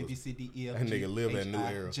 That A nigga. B C D E F that G nigga live at New H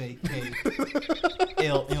I Era. J K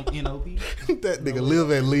L M N O P. That nigga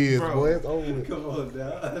live at Liz, Bro. boy. It's over with. Come on,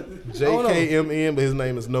 dog. JKMN, but his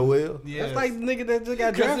name is Noel. Yeah, That's like the nigga that just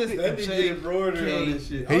got Because drafted. That nigga embroidered on this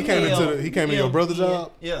shit. He came in your brother's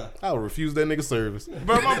job. Yeah, I would refuse that nigga service.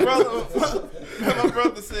 bro. My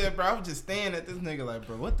brother said, bro, I was just staring at this nigga like,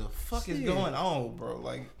 bro, what the fuck is Shit. going on, bro?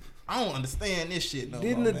 Like, I don't understand this shit no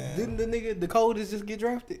Didn't more, the man. didn't the nigga the coldest just get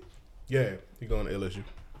drafted? Yeah, he going to LSU.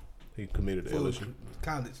 He committed to For LSU.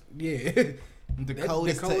 college. Yeah. the the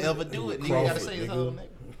coldest to coldest- ever do it. Nigga, you Crawford, gotta say his nigga. whole name.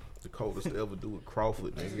 The coldest to ever do it.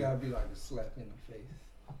 Crawford, It's nigga. gotta be like a slap in the face.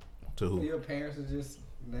 To who? Your parents would just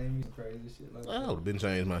name you crazy shit like I that. would have been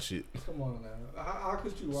changed my shit. Come on now. How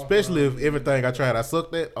could you walk Especially around if with- everything I tried I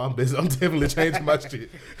sucked at. I'm definitely changing my shit.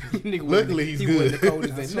 Nigga Luckily, he's he good. wasn't the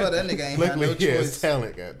coldest I at swear nothing. that nigga ain't had Luckily, no he has choice.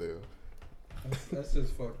 talent, goddamn. That's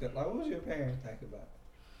just fucked up. Like, what was your parents think about?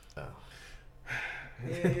 Oh.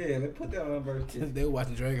 Yeah, they put that on birth certificate. They were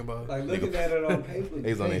watching Dragon Ball. Like, looking at it on paper. They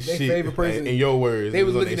was on that They shit. favorite person- In your words, they they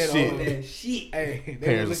was was on looking that at shit. all that shit. Hey, they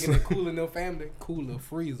Parents- were looking at Cooler and their family. Cooler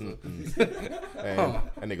Freezer. Mm-mm. Huh.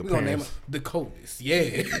 That nigga We gonna name parents, it the coldest. Yeah.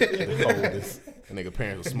 the coldest. That nigga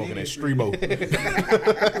parents was smoking that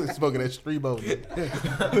Strebo. Smoking that Strebo.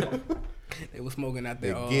 They was smoking out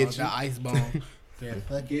They there, get you. the ice bomb.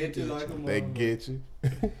 Get you like a They motherfucker. get you.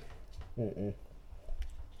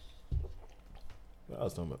 What I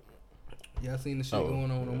was talking about? Y'all seen the shit going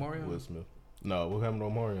on with Omarion? Will Smith. No, what happened to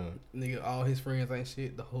Omarion? Nigga, all his friends ain't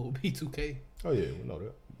shit. The whole B2K. Oh yeah, we know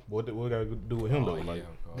that. What got to do with him though? Like,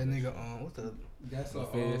 That nigga, what's the That's a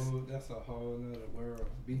Fizz. whole nother world.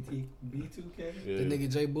 B2K? yeah. the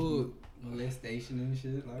nigga J Boog? Molestation and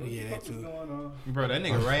shit. Like, what Yeah, the that fuck is too. going on? Bro, that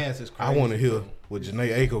nigga Raz is crazy. I want to hear bro. what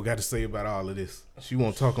Janae Aiko got to say about all of this. She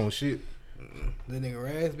won't talk on shit. The nigga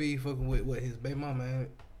Raz be fucking with what his baby mama had.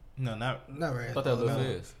 No, not Not Raz. I thought that was no. Lil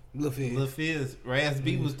Fizz. Lil Fizz. Lil Fizz. Raz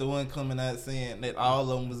B was the one coming out saying that all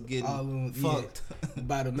of them was getting All of them, fucked.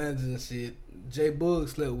 By the managers and shit. J Boog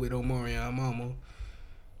slept with Omarion mama.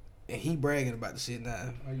 And he bragging about the shit now.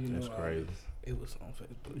 How you That's know crazy. It was on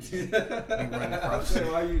Facebook. Running across shit.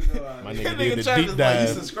 Why you know My I nigga did the deep You dive.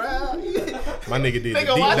 subscribe? My nigga did the Nigga,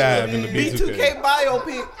 deep watch dive the in the B2K. B2K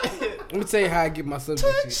biopic. Let me tell you how I get my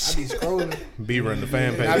subject shit. I be scrolling. B run the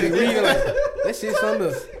fan I be page. reading like, that shit something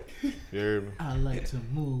else. You heard me? I like to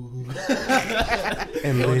move.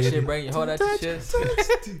 And You know the then shit bring your heart out your chest.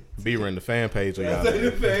 B run the fan page on y'all. That's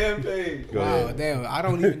the fan page. Go Wow, ahead. damn. I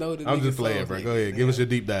don't even know the I'm nigga just playing, songs. bro. Go ahead. Give us your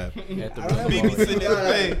deep dive. At the BB sitting in the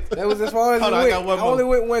face. That was as far as Hold it on, I went. got one I more. only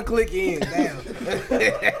went one click in. Damn.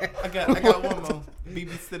 I got one more.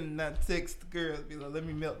 BB sitting that text the girls be like, let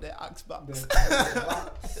me melt that ox box.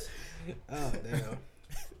 Oh, damn.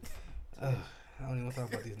 I don't even want to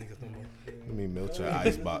talk about these niggas no more. Let me melt your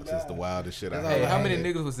ice box. It's the wildest shit I That's Hey, heard. how many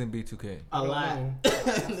niggas was in B2K? A lot.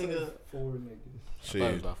 Nigga. 4 niggas. I thought it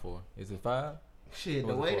was Shit. about 4. Is it 5? Shit, the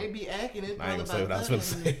What was way it they be acting, it I ain't probably gonna say what I was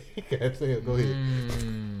about gonna say. Go ahead.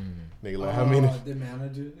 Nigga, like, how Oh, many? The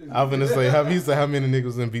manager. I was gonna say, how many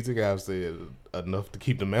niggas in B2K I've said enough to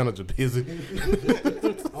keep the manager busy.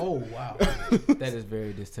 Oh, wow. That is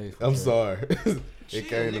very distasteful. I'm bro. sorry. It Shit,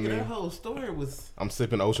 came to nigga, me. that whole story was. I'm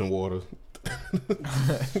sipping ocean water.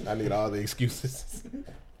 I need all the excuses.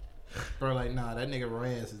 Bro, like, nah, that nigga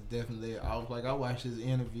Raz is definitely off. Like, I watched his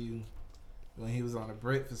interview when he was on the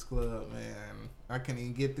Breakfast Club, man. I couldn't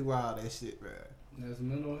even get through all that shit, man. That's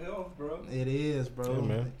mental health, bro. It is, bro. Yeah,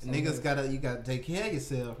 man. Niggas you gotta take care of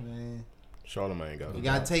yourself, man. Charlamagne got You it.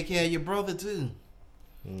 gotta take care of your brother, too.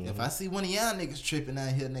 Mhm. If I see one of y'all niggas tripping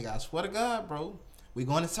out here, nigga, I swear to God, bro, we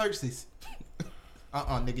going to search this.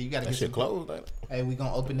 Nigga, you gotta That get shit some. closed, ain't it? Hey, we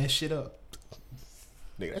gonna open that shit up.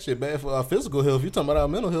 Nigga, that shit bad for our physical health. You talking about our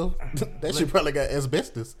mental health? That shit probably got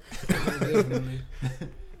asbestos. Definitely.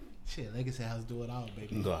 Shit, Legacy House do it all,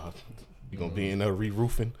 baby. Nah, you gonna be in there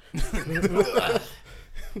re-roofing?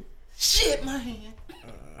 Shit, man.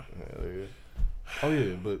 Hell yeah. Oh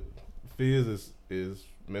yeah, but Fizz is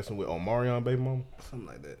messing with Omarion baby mama. Something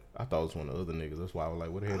like that. I thought it was one of the other niggas. That's why I was like,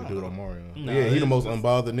 what the hell to do with Omarion? Nah, Yeah, he the it's most just-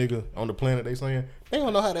 unbothered nigga on the planet. They saying they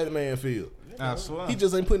don't know how that man feel. I swear. He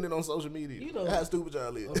just ain't putting it on social media. You know- How stupid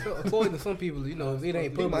y'all is. According to some people, you know, if it ain't He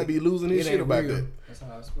public, might be losing his it shit ain't about real. that. That's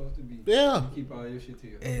how it's supposed to be. Yeah. You keep all your shit to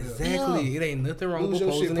yourself. Exactly. Yeah. It ain't nothing wrong Lose with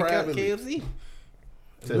your shit proposing to privately. KFC.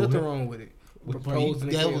 Say Nothing what? wrong with it. Bro, Proposing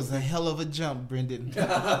to that KFC. was a hell of a jump, Brendan.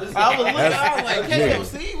 I was like,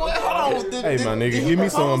 KFC? What? Hold on. Hey, my nigga, give me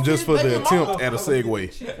some just for the attempt at a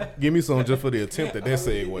segue. Give me some just for the attempt at that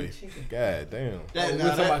segue. God damn. That, We nah,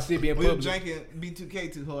 talking about shit being we were public. drinking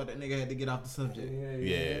B2K too hard. That nigga had to get off the subject.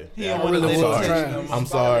 Yeah. He I don't wanna really let was it trying. touch him. I'm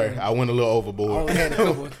sorry. I went a little I overboard. only had a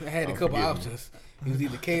couple. I had a Oh, couple forgive me. options. It was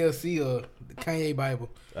either KFC or the Kanye Bible.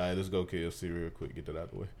 All right, let's go KFC real quick. Get that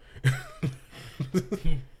out the way.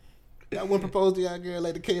 Y'all wouldn't propose to y'all girl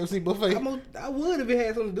like the KFC buffet? I would if it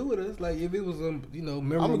had something to do with us. Like if it was a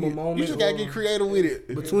memorable moment. You just gotta or get creative with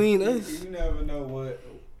it. between us. You never know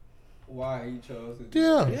why he chose to do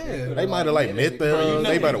Yeah. it. Yeah. They might have like met there. Bro, you know-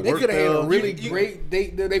 they might have They worked could have had a there. really You- great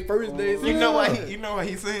date. Their first day. You You know why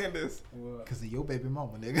he's saying this? What? Because of your baby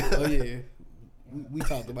mama, nigga. Oh yeah, we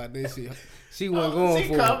talked about that shit. She wasn't going she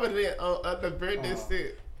for it. commented on the Brendan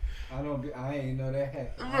shit. I ain't know that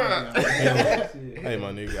happened. Bruh. Hey,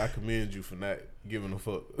 my nigga, I commend you for not giving a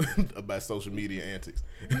fuck about social media antics.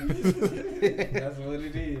 That's what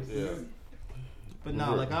it is. Yeah. But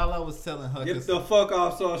nah, like all I was telling her. Get 'cause- the fuck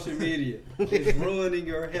off social media. It's ruining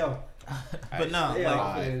your health. but nah, Stay like,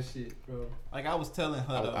 off that shit, bro. like I was telling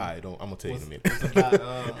her All though. right, I'm gonna tell you in a minute. was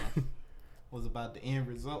about was about the end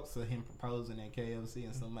results of him proposing at KFC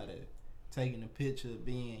and somebody taking a picture of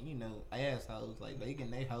being, you know, assholes. Like they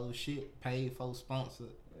getting their whole shit paid for, sponsored,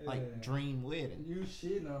 Yeah. like dream wedding. You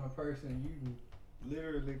shitting on a person you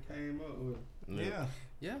literally came up with. Yeah.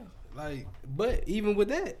 Yeah, like, but even with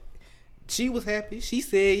that, she was happy. She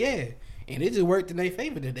said yeah, And it just worked in their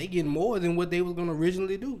favor that they getting more than what they was gonna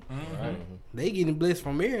originally do. Right. They getting blessed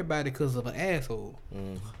from everybody because of an asshole.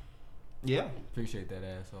 Yeah. Appreciate that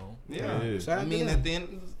asshole. Yeah. Yeah. Shout I out mean, to at them. the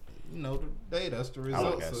end, the day, that's the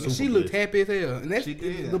result. got So super She looked blessed. happy as hell, and that's She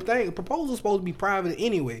did. the thing. Proposal's supposed to be private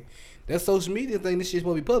anyway. That social media thing, this shit's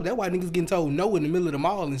supposed to be public. That's why niggas getting told no in the middle of the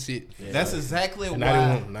mall and shit. that's exactly And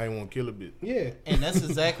why. now they want to kill a bit. Yeah, And that's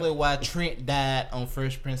exactly why Trent died on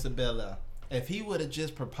Fresh Prince of Bel-Air. If he would have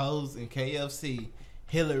just proposed in KFC,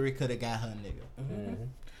 Hillary could have got her nigga.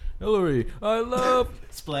 Hillary, I love.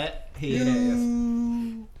 Splat, head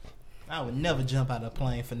ass. I would never jump out of a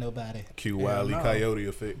plane for nobody. Q Wiley no. Coyote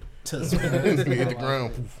effect. To Hit the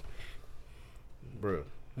ground. Poof. Bruh.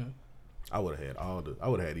 I would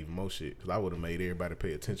have had even more shit because I would have made everybody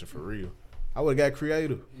pay attention for real. I would have got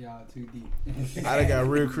creative. Y'all too deep. I'd have got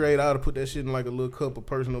real creative. I would have put that shit in like a little cup of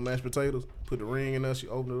personal mashed potatoes. Put the ring in there. She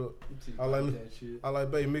opened it up. I like that shit. I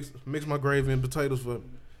like, babe, mix my gravy and potatoes for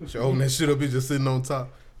me. She opened that shit up. It's just sitting on top.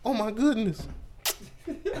 Oh my goodness.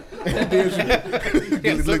 And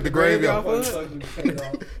then she lick the gravy off.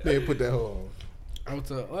 Then put that whole on.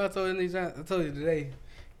 I told you today,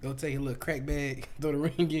 go take a little crack bag, throw the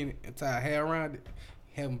ring in it, and tie a hair around it,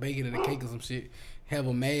 have them bake it in a cake or some shit. Have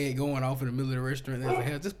a mag going off in the middle of the restaurant. That's a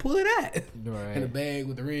hell. Just pull it out. Right. In the bag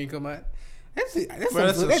with the ring come out. That's it. That's Bro,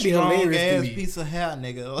 that's something a that'd be strong hilarious to ass me. piece of hair,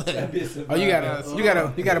 nigga. Oh,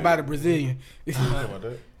 you gotta buy the Brazilian. About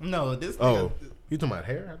that? No, this nigga. Oh, you talking about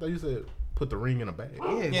hair? I thought you said put the ring in a bag.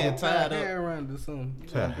 Yeah, tie it up. hair around or something.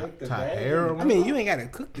 Tie hair around. I mean, you ain't gotta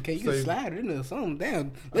cook the cake. You can Say- slide it in there or something.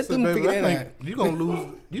 Damn, I let said, them baby, figure I that out. think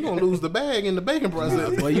you gonna lose the bag in the baking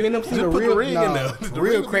process. Well, you end up seeing Just a put the real, ring in nah, there. The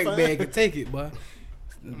real ring will crack be fine. bag can take it, boy.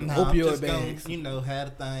 Nah, I'm Opioid just gonna, bags.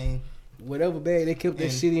 have the thing. Whatever bag they kept that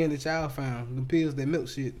And- shit in that y'all found. The pills, that milk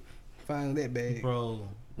shit. Find that bag. Bro,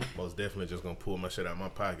 Most definitely just gonna pull my shit out of my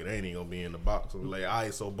pocket. It ain't even gonna be in the box. I'm like,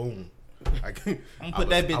 alright, so boom. I can't. I'm gonna put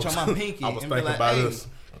that bitch on my pinky I was and be thinking like, about hey. us.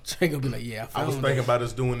 They gonna be like, yeah, I I was found thinking that. about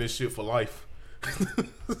us doing this shit for life.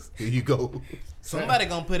 Here you go. Somebody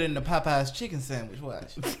gonna put it in the Popeyes chicken sandwich.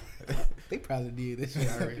 Watch. They probably did that shit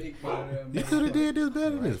already. You could have did this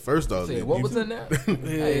better than this. First off, Said, what was in there?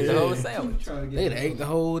 Hey, the whole sandwich. They'd ate the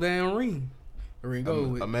whole damn ring. The ring go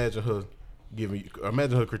with. Imagine her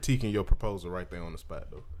critiquing your proposal right there on the spot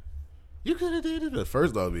though. You could have did it.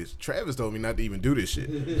 First off, bitch, Travis told me not to even do this shit.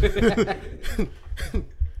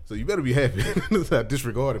 So you better be happy. I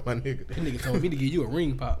disregarded my nigga. That nigga told me to give you a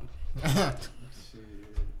ring pop.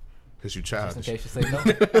 Cause you Just in childish. case you say no.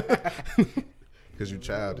 Cause you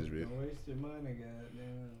childish, bitch. Don't waste your money,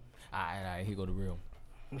 goddamn. Alright, here go the real.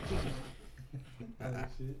 Other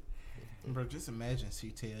shit. Bro, just imagine she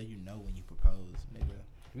tell you no when you propose, nigga.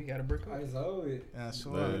 We got to break up. I saw it. Yeah, Man.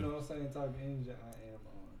 sure. You know what I'm saying? Type of energy I am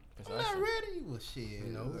on. I'm not ready. Well, shit.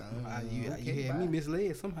 You know, Okay, you had bye. me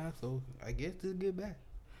misled somehow, so I guess this is goodbye.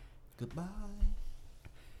 Goodbye.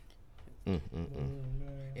 And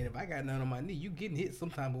if I got none on my knee, you getting hit some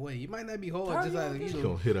type of way. You might not be hard, How just you like gonna you She know.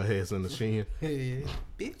 gonna hit her ass in the shin. Hey,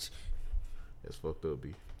 bitch. That's fucked up,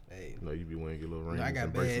 B. Hey, You know you be wearing your little you rings know, I got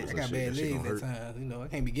and bad, bracelets I and got shit. bad That shit legs gonna at hurt. times. You know, I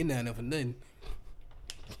can't be getting down there for nothing.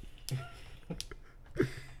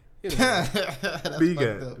 You know, That's B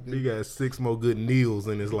fucked up, B got 6 more good kneels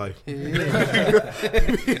in his life. I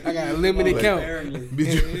got a limited count.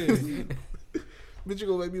 Bitch, you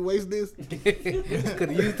gonna make me waste this? Could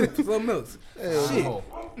have used it for something else. Shit. Oh,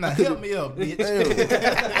 Now help me up, bitch.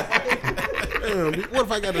 Damn, what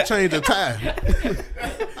if I got to change a tie?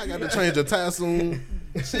 I got to change a tie soon.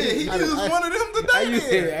 Shit, he I- used I- one of them I today.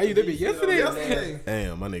 used that bitch yesterday. Yesterday.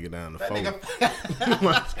 Damn, my nigga down the phone. Nigga,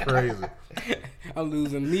 That's crazy. I'm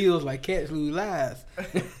losing meals like cats lose lives.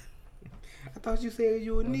 I thought you said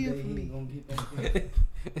you would kneel for me.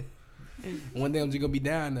 One day I'm just gonna be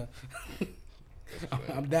down there.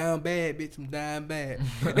 I'm down bad, bitch. I'm down bad.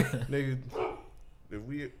 Nigga, if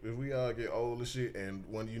we all get old and shit and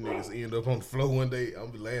one of you niggas end up on the floor one day, I'm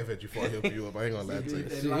gonna be laughing at you for helping you up. I ain't gonna lie to you.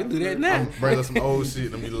 Shit, you do that now. Bring us some old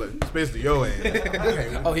shit and be like, especially your ass.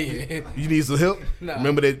 Hey, Oh yeah. you need some help? Nah.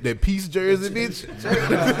 Remember that peace jersey, bitch?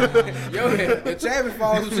 Yo, if Travis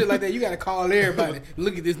falls and shit like that, you gotta call everybody.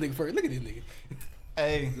 Look at this nigga first. Look at this nigga.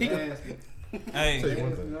 hey, Tell you hey.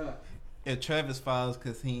 one thing. If Travis falls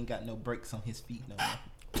because he ain't got no brakes on his feet no more.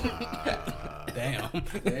 Damn.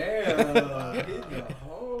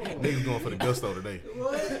 Niggas going for the gusto today.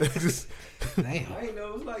 What? Just, Damn. I ain't know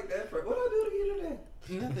it was like that. What I do to you today?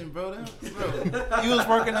 Nothing, bro. Bro, you was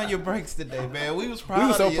working on your brakes today, man. We was proud. We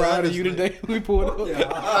were so of you, proud of you honestly. today. We pulled up.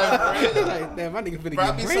 Like, damn, my nigga finna Bro,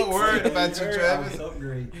 I be get so brakes. worried about you, Travis.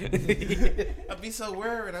 Upgrade. I'd be so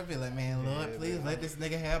worried. I'd be like, man, Lord, please let this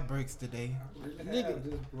nigga have brakes today. Nigga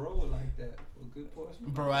just roll like that for a good portion.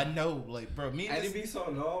 Bro, I know, like, bro, me and And this, it be so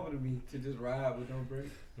normal to me to just ride with no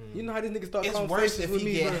brakes. You know how this nigga start it's worse conversations if with he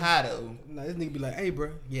me, get bro? high though. Nah, this nigga be like, hey,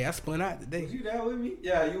 bro, yeah, I spun out Was today. you there with me?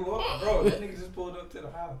 Yeah, you were. Bro, that nigga just pulled up to the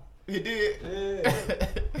house. He did, Yeah.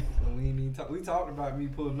 So we ain't even talk. We talked about me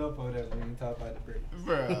pulling up or whatever. We ain't talk about the brakes.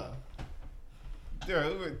 bro. Dude,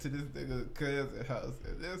 we went to this nigga's cousin's house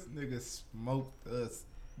and this nigga smoked us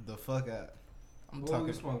the fuck out. I'm What talking.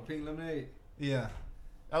 we smoke? Pink lemonade. Yeah.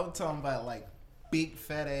 I was talking about like big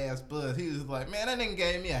fat ass buzz. He was like, man, that nigga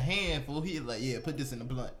gave me a handful. He was like, yeah, put this in the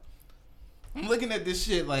blunt. I'm looking at this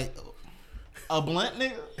shit like, a blunt,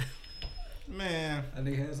 nigga? Man. I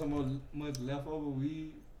nigga had so much leftover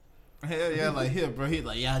weed. Hell yeah, like, here, bro. He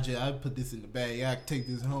like, yeah, I put this in the bag. Yeah, I can take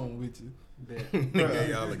this home with you. Bet. Nigga,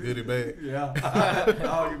 y'all a goodie bag. Yeah.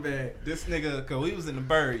 All your bag. This nigga, cause we was in the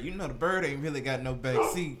Bird. You know the Bird ain't really got no back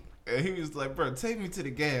seat. And he was like, bro, take me to the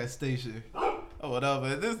gas station or whatever.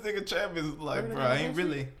 And this nigga Travis is like, bro, I ain't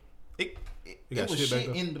really. It You got was shit back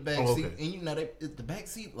shit there? in the back Oh, seat, okay. and you know that the back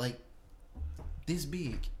seat like this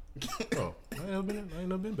big. Oh, I ain't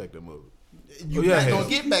never been back that mother. You Oh, yeah, not hell. gonna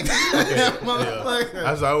get back to that motherfucker. Yeah.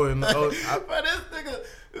 I just always know. But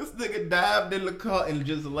this nigga dived in the car and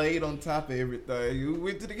just laid on top of everything. We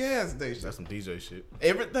went to the gas station. That's some DJ shit.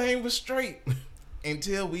 Everything was straight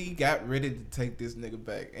until we got ready to take this nigga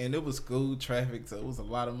back. And it was school traffic, so it was a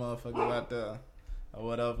lot of motherfuckers out there or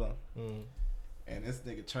whatever. Mm. And this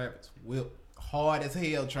nigga Travis whipped hard as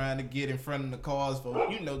hell trying to get in front of the cars for,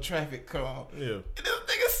 you know, traffic calm. Yeah. And this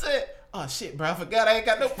nigga said, oh shit, bro, I forgot I ain't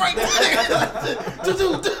got no brakes.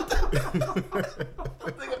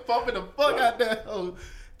 Nigga pumping the fuck out that hoe,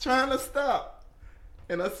 trying to stop.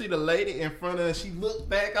 And I see the lady in front of her, she looked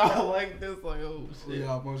back all like this, like, oh We shit.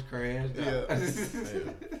 almost crashed. Yeah.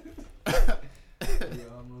 We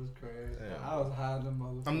almost crashed. Yeah. I was hiding them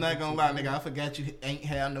motherfuckers. I'm not gonna lie, nigga, I forgot you ain't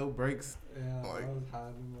have no brakes. Yeah, Like- I was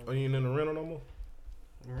hiding them Oh, you ain't in the rental no more?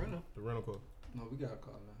 Rental. The rental car. No, we got a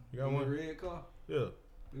car now. You got The one? red car? Yeah.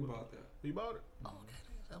 We bought that. You bought it? Oh, okay,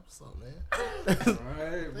 that's what's up, man.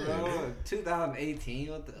 Alright, bro. 2018,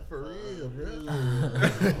 what the For real,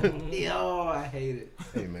 bro. Yo, I hate it.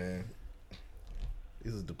 Hey, man.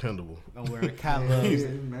 This is dependable. Don't worry, Kyle Yeah, loves it's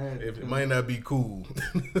it. mad. If it might not be cool.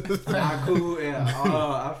 Not cool, yeah.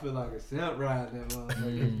 Oh, I feel like a simp riding that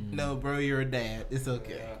motherfucker. No, bro, you're a dad. It's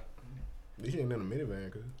okay. Yeah. You ain't in a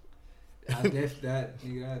minivan, cuz. I def that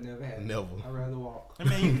nigga. I never had. Never. I'd rather walk. I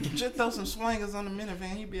mean, you just throw some swingers on the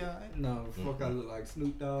minivan, you be alright. No, fuck. I look like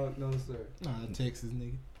Snoop Dogg. No sir. Nah, Texas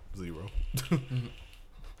nigga. 0.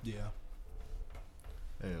 Yeah.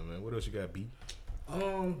 Damn, man. What else you got, B?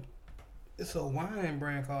 It's a wine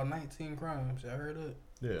brand called 19 Crimes. Y'all heard of it?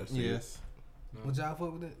 Yeah. I see it. Yes. Would y'all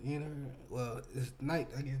fuck with it? You know, well, it's I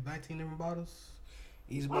guess 19 different bottles.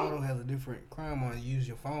 Each bottle has a different crime on it. You use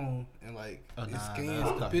your phone and like it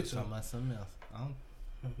scans the picture. About something else.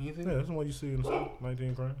 You see? Yeah, that's the one you see in the store.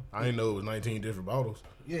 19 crimes. I didn't know it was 19 different bottles.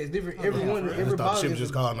 Yeah, it's different. Oh, Every yeah, one, for real? I every just thought the bottle shit is was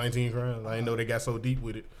just called 19 crimes. I didn't know they got so deep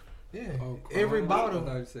with it. Yeah, Oh, every Crown? I bottle.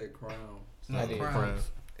 thought you said crown. No, I did. crimes.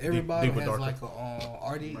 Crimes. Every Deep- bottle deeper, has darker. like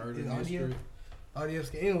a RD, Murder audio mystery.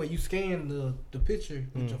 scan. Anyway, you scan the picture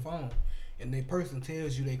with your Mm. phone, and the person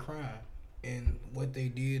tells you they crime and what they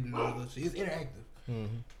did and all that shit. It's interactive.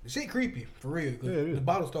 Mm-hmm. The shit creepy for real. 'Cause Yeah, it is. the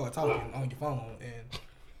bottle start talking on your phone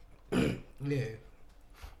and yeah,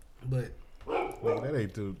 but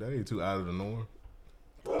Nigga, that ain't too out of the norm.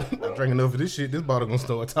 I drank enough of this shit. This bottle gonna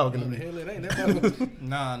start talking to what the me. hell it ain't that bottle.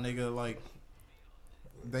 Nah, nigga, like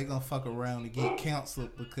they gonna fuck around and get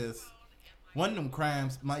counseled because one of them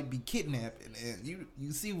crimes might be kidnapping, and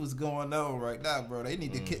you see what's going on right now, bro. They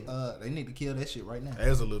need to they need to kill that shit right now.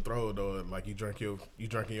 As a little throw though, like you drinking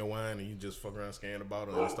your wine and you just fuck around, scan the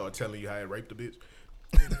bottle, and it start telling you how it raped the bitch.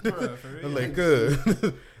 Bruh, for real. I'm like,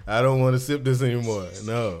 good. I don't want to sip this anymore.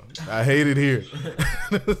 No, I hate it here.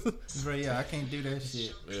 Bro, yeah, I can't do that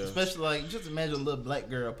shit. Yeah. Especially like, just imagine a little black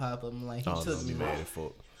girl pop up and like, he Oh, took no, me. be mad as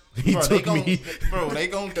fuck. He Bro, they took gon' me. bro, they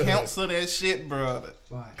gonna cancel that shit, bro.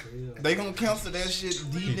 Why? They gonna cancel that shit.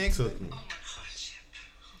 D He next. took me.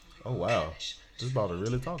 Oh wow, this bottle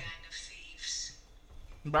really talking.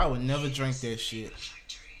 Bro, I would never drink that shit.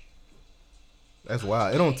 That's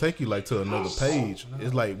wild. It don't take you like to another page.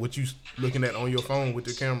 It's like what you looking at on your phone with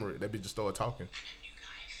your camera. That bitch just start talking.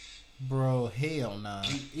 Bro, hell nah.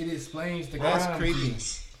 It explains the That's crime. creepy.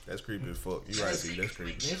 That's creepy as fuck. You right, C. That's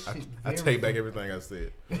creepy. That shit I very take back everything I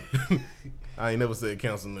said. I ain't never said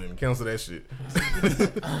cancel nothing. Cancel that shit.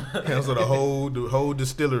 Cancel the whole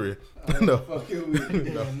distillery. No. Fucking with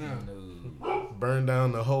it. Yeah, no. Burn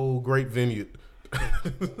down the whole grape vineyard.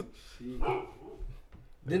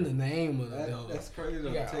 Then the name of it, though. That's crazy. You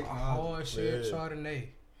though, got a technology. hard shit Yeah. Chardonnay.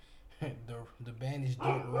 the banished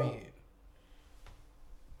dark red.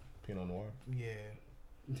 Pinot Noir. Yeah.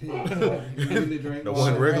 You really drink The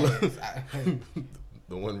water. one regular. I-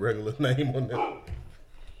 The one regular name on that.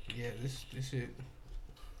 yeah, this shit.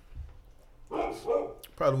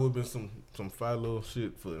 Probably would have been some fire little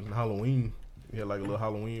shit for Halloween. You had like a little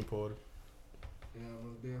Halloween party. Yeah,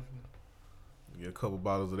 most definitely. Get a couple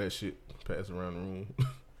bottles of that shit, pass around the room.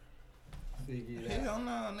 Figure it out. Hell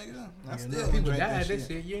no, nigga. I You still know, would people drink died. that That shit.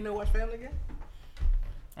 shit. You ain't know watch Family Guy?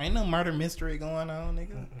 Ain't no murder mystery going on,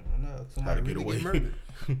 nigga. No, somebody Gotta get really away. get murdered.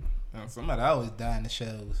 Somebody always die in the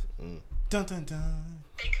shows. Mm. Dun dun dun.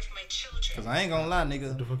 Think of my children. Cause I ain't gonna lie, What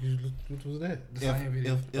nigga. the fuck what was that? The same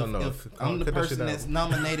video. If Oh, no. if I'm the Cut that shit person out. that's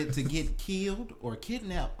nominated to get killed or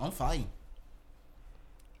kidnapped, I'm fighting.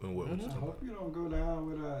 And what was I it? hope you don't go down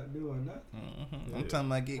without doing nothing. I'm talking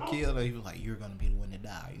about get killed, or he was like, "You're gonna be the one to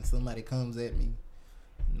die." And somebody comes at me,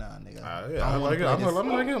 nah, nigga. Yeah, I like it. I'm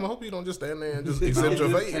like him. I hope you don't just stand there and just accept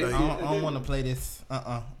your fate. I Like, don't want to play this.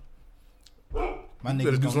 My You better niggas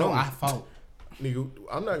do don't know something. I fought. nigga,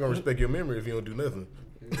 I'm not gonna respect your memory if you don't do nothing.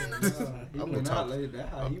 He I'm went gonna out like that.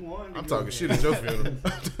 How he wanted to I'm go. talking shit at your funeral.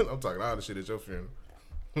 I'm talking all the shit at your funeral.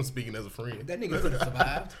 I'm speaking as a friend. That nigga could have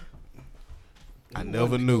survived. I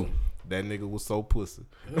never knew that nigga was so pussy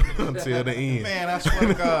until the end. Man, I swear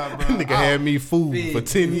to God, bro. Nigga had me fooled for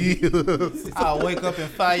 10 years. I'll wake up and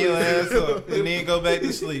fire your ass up and then go back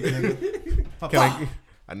to sleep, nigga. Can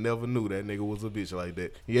I never knew that nigga was a bitch like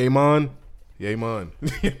that. Yay, man. Yay, man.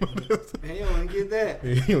 He don't get that.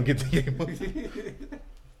 You don't get the yay, man.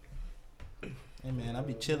 Hey, man, I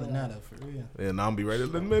be chilling now, though, for real. And I'm be ready.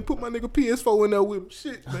 Man, put my nigga PS4 in there with him.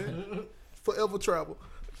 Shit, man. Forever travel.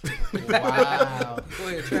 Wow. Go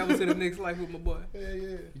ahead, travel to the next life with my boy. Yeah, yeah.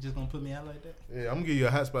 You just gonna put me out like that? Yeah, I'm gonna give you a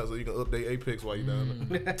hotspot so you can update Apex while you down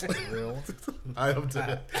there. Real? I am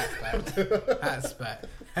today. Hot spot.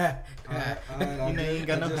 You know you ain't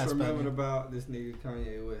got no I just hotspot, remembered man. about this nigga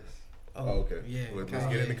Kanye West. Oh, okay. Yeah. Let's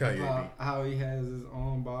get into Kanye. About how he has his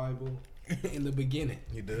own Bible. In the beginning,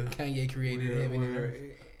 He does. Kanye created Where, heaven and where earth.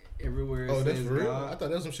 everywhere it Oh, that's says for real? God. I thought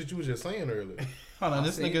that was some shit you was just saying earlier. Hold on, I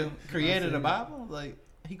this seen nigga it. created I a seen Bible? Like,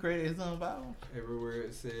 he created his own Bible? Everywhere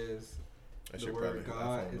it says That the shit word probably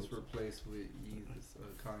God iPhone is notes. replaced with Jesus or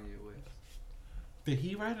Kanye West. Did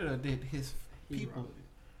he write it or did his He people? wrote it.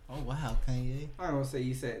 Oh, wow, Kanye. I don't say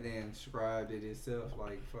he sat there and scribed it himself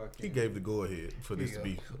like fucking. He gave the go ahead for this to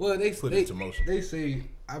be Well, they put they, into motion. they say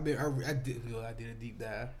I did a deep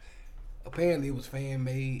dive. Apparently, it was fan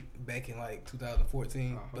made back in like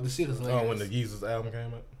 2014, but the shit is hilarious. Oh, when the Yeezus album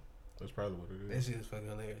came out? That's probably what it That is. shit is fucking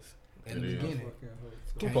hilarious. In It the is. beginning, Fucking hope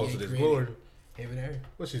Who so. posted Kanye this? created Glory? heaven and earth.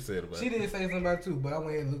 What she said about She it? did say something about it too, but I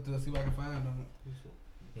went and looked to see what I can find on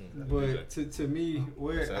it. But to me,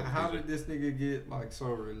 That's how DJ. did this nigga get like so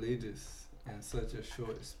religious in such a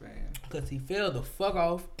short span? Because he fell the fuck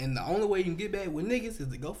off, and the only way you can get back with niggas is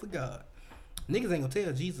to go for God. Niggas ain't gonna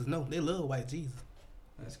tell Jesus no. They love white Jesus.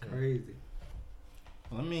 That's crazy.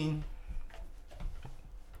 Well, I mean,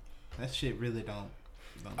 that shit really don't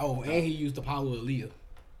Oh, and he used the power of Leah.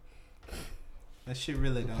 that shit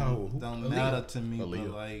really Power who? don't Aaliyah. matter to me. Aaliyah.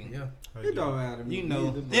 But like, Yeah. It don't matter to me. you know,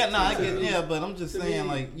 neither, but yeah, no, I to get, me- yeah, but I'm just to saying, me,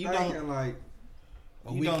 like, you I don't, can, like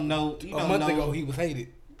you don't know, you A don't month know ago, he was hated.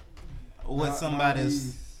 what not somebody's,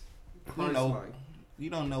 these you know, Christ-like. you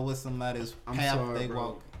don't know what somebody's I'm path sorry, they bro.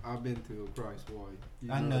 walk. I've been through a Christ war.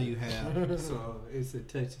 I know you have. So it's a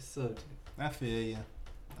touchy subject. I feel you.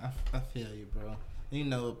 I feel you, bro. You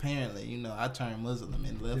know, apparently, you know, I turned Muslim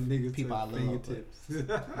and The left niggas people I took love. But,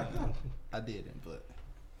 fingertips. I didn't, but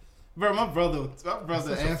bro, my brother That's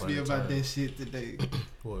such a asked me funny about term. that shit today.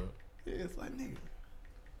 What? It's like, nigga,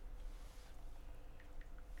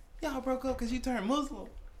 y'all broke up because you turned Muslim.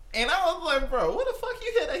 And I was like, bro, what the fuck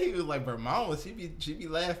you hear that? He was like, bro, mama, she be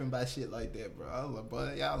laughing about shit like that, bro. I was like,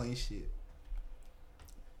 boy, y'all ain't shit.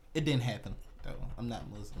 It didn't happen though. I'm not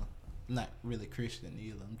Muslim. I'm not really Christian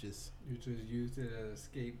either. I'm just You just used it as a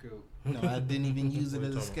scapegoat. no. I didn't even use it What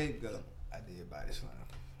as you a talking scapegoat. I did body slam.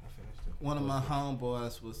 I finished it. One of my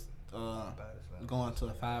homeboys was Body slam. going to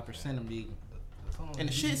a 5% meeting. Hold on, And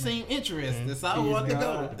the shit man. seemed interesting, Mhm. so I wanted to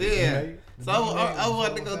go. He's Yeah, Right? so I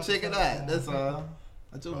wanted to go check it out. That's all.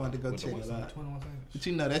 I just wanted to go With the check what's it out. 21 seconds. But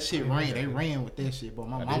you know that shit ran. They ran with that shit, but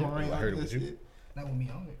my I mama did. ran I heard it with with that you. shit. Not with me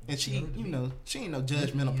on it. And she, you know, she ain't no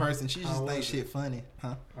judgmental person. She just How think was shit funny,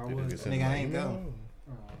 huh? I Nigga was. gets in Nigga, the I mic. ain't go.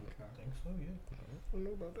 Oh, okay. I think so, yeah. I don't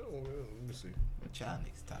know about that one. Let me see. What y'all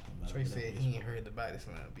niggas talking about? Trey said he ain't heard the body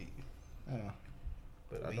slam beat.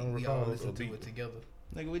 But I we, don't we recall all a listen to beat. it together.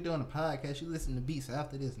 Nigga, we doing a podcast. You listen to beats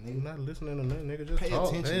after this, You're nigga. not listening to nothing, nigga. Just Pay talk.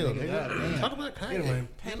 attention, Damn, nigga. nigga. Goddamn. Talk about Kanye. Anyway,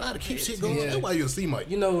 Pay a lot to keep shit attention. going. Yeah. That's why you see Mike.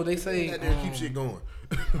 You know, they say Goddamn, keep shit going.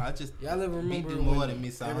 I just y'all ever Beat remember do more when than me,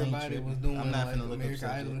 so I ain't everybody tripping. was doing I'm not like finna look up American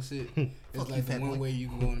subject. Idol and shit? Fuck It's you, like the fat one boy. way you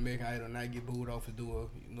can go on American Idol and not get booed off to do a,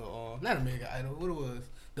 you know, not American Idol. What it was?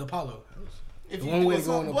 The Apollo. If The you one do way to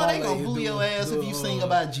go on something, the boy, they parlay gonna is boo do- your ass do if you a, sing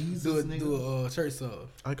about Jesus, Do nigga. a church song.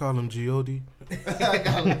 I call him G.O.D. I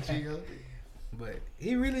got what you got. But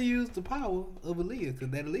he really used the power of Aaliyah because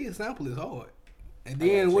that Aaliyah sample is hard. And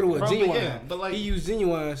then what it was, Bro, but Genuine. yeah, but like- he used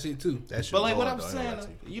Genuine shit too. That shit But like what hard, I'm though, I ain't saying, gonna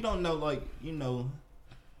lie to you don't know, like, you know,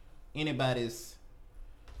 anybody's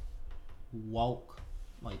walk,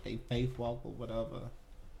 like they faith walk or whatever.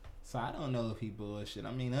 So I don't know if he bullshit.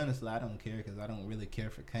 I mean, honestly, I don't care because I don't really care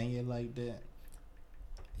for Kanye like that.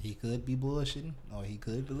 He could be bullshitting, or he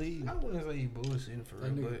could believe. I wouldn't say he bullshitting for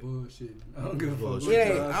That real, nigga but bullshit. I don't give a fuck. Bullshit. what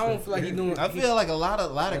yeah, y'all I don't say. feel like he doing. I feel like a lot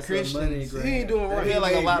of That's a money Christians. grab. He ain't doing I right. feel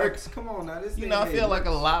like a Hey, lot of, Rex, come on now, this you nigga know, I made feel like a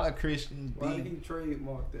Rex. lot of Christians Why did he be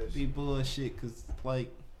trademark that shit? bullshit because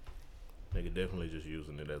like. Nigga definitely just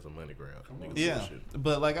using it as a money grab. Come on. Niggas Yeah, bullshit.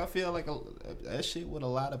 but like I feel like that shit with a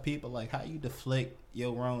lot of people, like how you deflect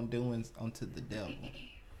your wrongdoings onto the devil.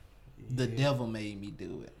 The devil made me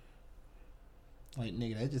do it. Like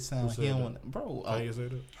nigga, that just sounds Who like he said don't that? want, bro. Kanye say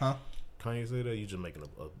that? Huh? Kanye say that? You just making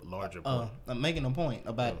a larger point. I'm making a point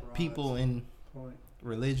about Right. people in Point.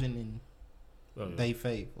 religion and Oh, yeah. they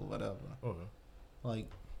faith or whatever. Okay. Like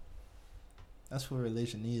that's what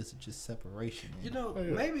religion is. It's just separation. You know, Oh,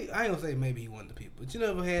 yeah. maybe I ain't gonna say maybe he one of the people, but you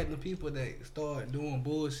never had the people that start doing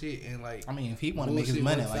bullshit and like. I mean, if he want to make his Bullshit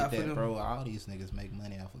money works like out for that, them. bro, all these niggas make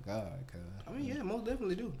money off of God. Cause, I mean, yeah, most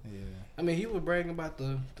definitely do. yeah. I mean, he was bragging about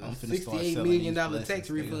the I'm finna start $68 selling million these tax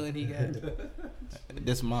blessings, refund he got.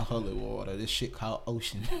 This my holy water. This shit called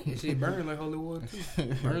ocean. That shit burn like holy water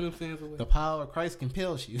too. Burn them sins away. The power of Christ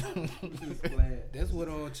compels you. He's glad. That's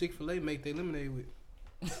what Chick-fil-A make their lemonade with.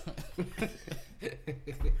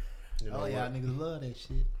 You know Oh what? y'all niggas love that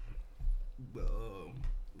shit. But,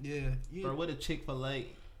 yeah, you, Bro, what if Chick-fil-A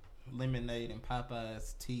lemonade and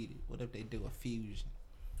Popeyes tea? What if they do a fusion?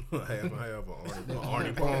 I have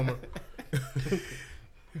Arnie Palmer.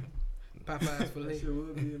 Popeyes That filet. shit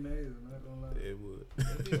would be amazing. Not gonna lie. It would.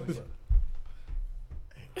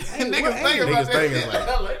 Hey, Niggas what- hey, thinking about niggas that thinking shit. like-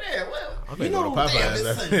 Well, I'm gonna know, go to damn, Popeyes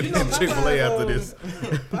this- and you know, Chick-fil-A Popeyes, after this.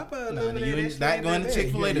 Popeyes Nah, lemonade. you that ain't shit not ain't going that to bad.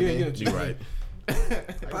 Chick-fil-A Yeah, today. yeah, You right.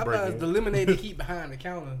 Popeyes, the lemonade they keep behind the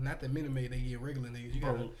counter, not the Minute Maid they get regular niggas. You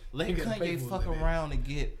gotta, bro, let you gotta pay Kanye for fuck it, man. around and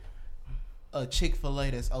get a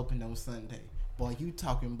Chick-fil-A that's open on Sunday. Boy, you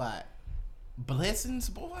talking about blessings,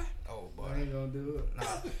 boy? Oh I boy, ain't gonna do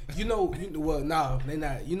it. nah. Well, nah, they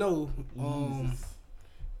not. You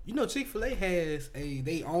know, Chick-fil-A has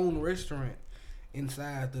they own restaurant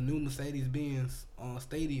inside the new Mercedes-Benz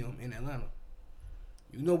stadium in Atlanta.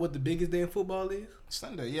 You know what the biggest damn football is?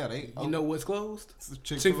 Sunday, yeah, they. You know what's closed?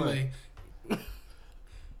 Chick-fil-A. Chick-fil-A.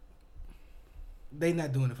 They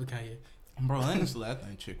not doing it for Kanye. Bro, honestly, I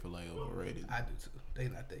think Chick-fil-A overrated. I do too. They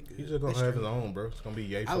not that good. He's just gonna They have straight. his own, bro. It's gonna be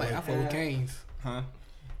yay. I fuck with Cane's. Huh?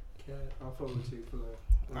 Cat, I fuck with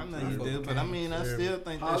Chick-fil-A. I know I you fuck do, with but I Cane's. mean, I Yeah. still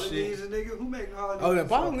think that Holidays, shit. nigga. Who making holidays? Oh, that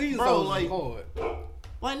Polynesian Bro, sauce like- is hard.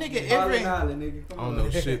 Like, nigga, Every every. nigga. Come I on. don't know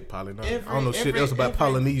shit Polynesia. I don't know shit every- else about every-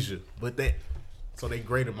 Polynesia, but that. So they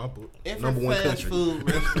great in my book. Every Number one fast country. food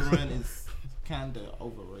restaurant is kind of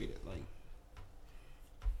overrated. Like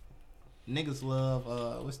niggas love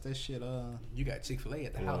what's that shit? You got Chick-fil-A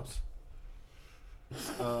at the Yeah. house.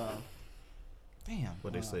 Damn.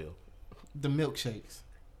 What they sell? The milkshakes.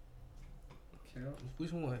 Count.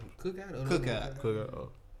 Which one? Cookout or Cookout.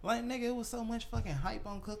 Cook Like nigga, it was so much fucking hype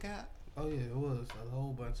on Cookout. Oh yeah, it was a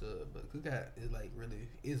whole bunch of. But Cookout is like really,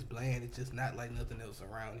 it's bland. It's just not like nothing else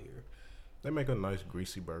around here. They make a nice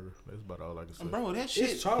greasy burger. That's about all I can say. Bro, that shit.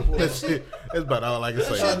 It's charcoal. That's about all I can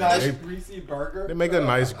say. shit Nice They, greasy burger. they make a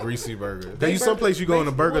nice greasy burger. They They some place you go in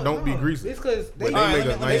a burger don't be greasy. It's because But they, they Alright, make a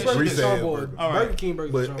let me nice break greasy this ass charcoal. burger. Alright. Burger King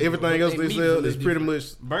burgers. But charcoal. everything else they meat sell really is pretty different.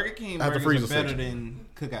 much Burger King At the burgers freezer are better section.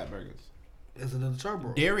 than Cookout burgers. That's another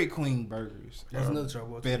charbroil. Dairy Queen burgers That's are another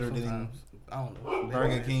charbroil. better than sometimes. I don't know. They Burger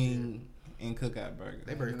burger- King and Cookout burgers.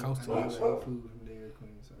 They burger cost too I much. ain't food from Dairy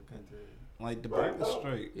Queen, so I can't tell you. Like the burger's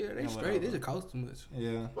straight. Yeah, they and straight. They whatever. just cost too much.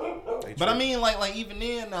 Yeah. they But I treat- mean, like even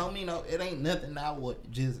then, I mean, it ain't nothing I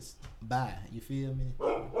would just buy. You feel me?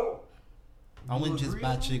 I wouldn't just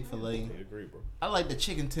buy Chick-fil-A. I agree, bro. I like the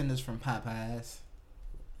chicken tenders from Popeyes.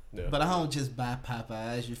 Yeah. But I don't just buy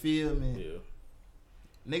Popeyes, you feel me? Yeah.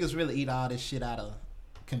 Niggas really eat all this shit out of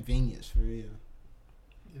convenience, for real.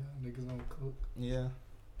 Yeah, niggas don't cook. Yeah.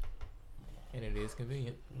 And it is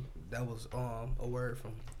convenient. That was a word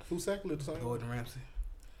from Fusacla the same. Gordon Ramsay.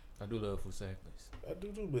 I do love food samples. I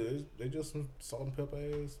do too, but they just some salt and pepper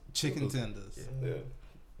ass Chicken tenders. tenders.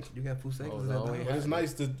 Yeah. You got food Oh, seconds no, that wait. But it's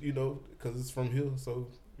nice to, because it's from here, so,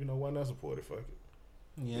 why not support it? Fuck it.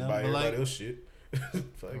 Yeah, Buy but everybody like, else shit.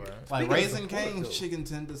 Fuck it. like Speaking of Raising support, Cane's though. chicken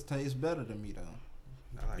tenders taste better to me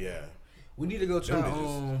though. Yeah. We need to go try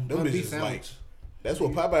Them bun beef bitches sandwich. That's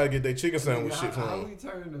what Popeye get their chicken sandwich shit How from. we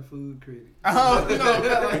turn the food critic? Oh We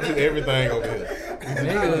do everything over here.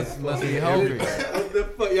 Niggas must be hungry. What the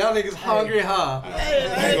fuck? Y'all niggas hungry, huh?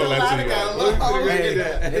 I ain't gonna lie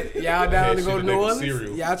to you. Y'all I down had to go shit to to New make with Orleans?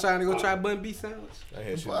 cereal. Y'all trying to go try bun beef sandwich? I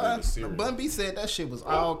had shit to do with cereal. Bun B said that shit was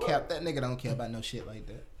all cap. That nigga don't care about no shit like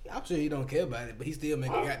that. I'm sure he don't care about it, but he still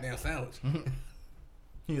make a goddamn sandwich.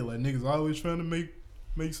 He like niggas always trying to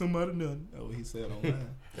make somebody nothing. Oh, he said online.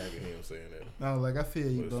 I can hear him saying that. I was like, I feel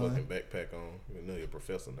you, With his bun. fucking backpack on. You know you're a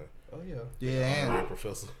professor now. Oh yeah. Yeah, You're a and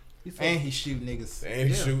professor. he shoot niggas. And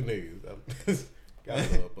he Yeah. shoot niggas. Gotta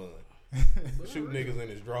love Bun. Shoot niggas in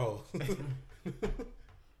his drawers.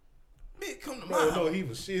 Bitch, come to No, he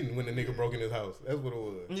was shitting when the nigga broke in his house. That's what it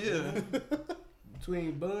was. Yeah.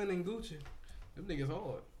 Between Bun and Gucci, them niggas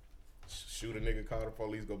hard. Shoot a nigga, call the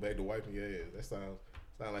police, go back to wiping your ass. That sounds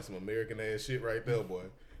like some American ass shit right there, boy.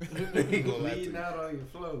 Ain't gonna lie to Bleeding you. out on your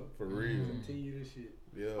flow. For real. Continue this shit.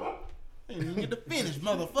 Yeah. Ain't even get to finish,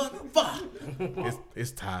 motherfucker. Fuck.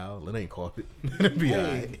 It's tile. It ain't carpet. It'll be Hey,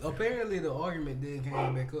 alright. apparently the argument then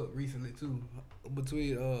came back up recently too,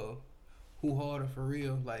 between who harder for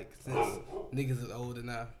real, like since niggas is older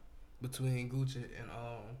now, between Gucci and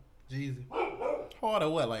Jeezy. Harder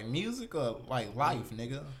what? Like music or like life,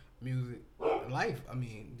 nigga? Music, life. I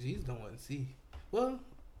mean, Jeezy don't want to see. Well,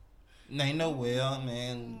 Ain't no well,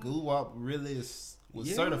 man. Goo-Wop really was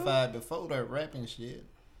Yeah. certified before that rapping shit.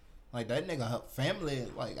 Like that nigga, her family,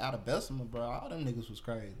 like out of Bessemer, bro. All them niggas was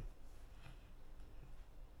crazy.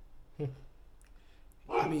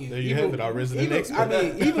 I mean, There you have it, our resident expert. I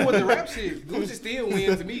mean, even with the rap shit, Gucci still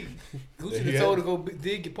wins to me. Gucci Yeah. just told her to go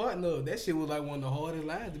dig your partner up. That shit was like one of the hardest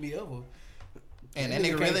lines to me ever. And that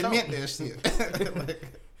nigga can't really talk. meant that shit.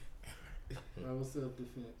 That was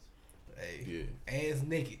self-defense. Hey, Yeah. ass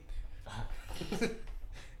naked.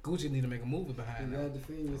 Gucci need to make a movie behind You that. gotta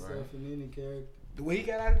defend yourself in any character. The way he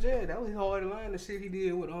got out of jail, that was his hard line. The shit he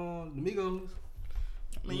did with the Migos.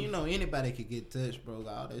 I mean, you know, anybody could get touched, bro.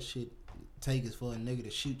 All that shit take is for a nigga to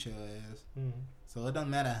shoot your ass. So it don't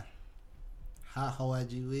matter how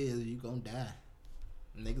hard you is, you gonna die.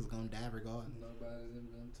 Niggas gonna die regardless. Nobody's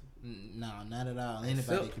invincible. No, not at all. Anybody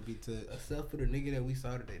Except- could be touched. Except for the nigga that we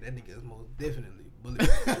saw today. That nigga is most definitely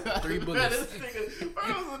bulletproof. 3 bullets. Bro, this was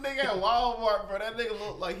a nigga at Walmart, bro. That nigga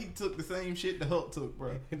looked like he took the same shit the Hulk took,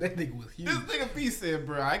 bro. That nigga was huge. This nigga P said,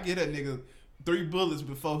 bro, I get that nigga 3 bullets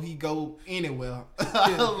before he go anywhere.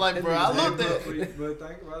 I was like, bro, I looked at But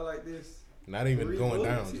think about it like this. Not even 3 going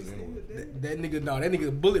down. bullets, Just he's anyway. still dead. That nigga, no, that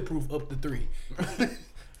nigga bulletproof up to 3.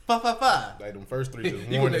 555. Like them first 3 just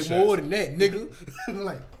You warning gonna shots. make more than that, nigga. I'm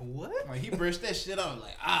like, what? Like he brushed that shit off,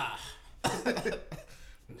 like, ah.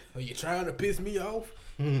 Are you trying to piss me off?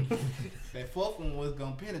 That fourth one was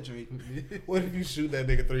gonna penetrate. What if you shoot that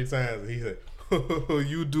nigga 3 times and he said,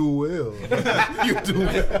 you do well. You do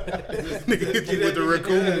well. Nigga hit you with the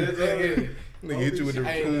raccoon. Nigga hit you with the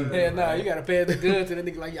Hey, raccoon. hell nah, you gotta pass the gun to that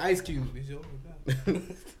nigga like your Ice Cube. Bitch.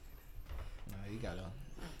 Nah, you gotta.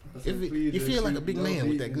 You feel like a big man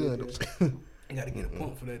with that gun. You gotta get a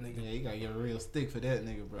pump for that nigga. Yeah, you gotta get a real stick for that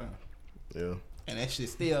nigga, bro. Yeah. And that shit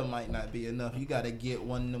still might not be enough. You gotta get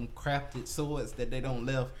one of them crafted swords that they don't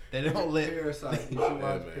let. Parasite. You should watch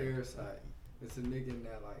man. Parasite. It's a nigga in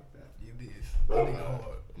there like that. It is. That nigga hard.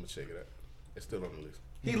 I'm gonna check it out. It's still on the list.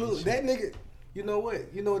 He look that nigga. You know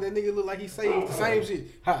what? You know what that nigga look like? He saying the same shit.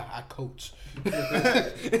 Ha! I coach.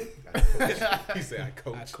 He said, I I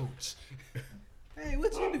coach. coach. Hey,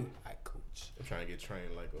 what you do? I coach. I'm trying to get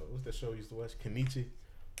trained like, what's that show I used to watch? Kenichi?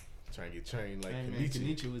 Trying to get trained like Hey, man,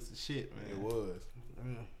 Kenichi. Kenichi was the shit, man. It was.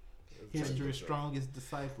 History's strongest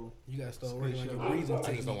disciple. You gotta start It's working on good your show. breathing I just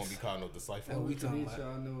techniques. don't want to be called no disciple. That's what we talking Kenichi,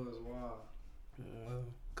 about. I know is wild.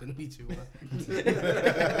 Couldn't meet you.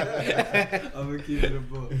 I'm gonna keep it a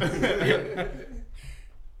book.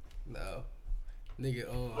 No,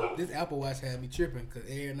 nigga. This Apple Watch had me tripping because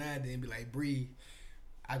every night then be like, breathe.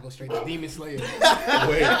 I go straight to Demon Slayer.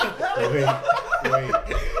 Wait. Hold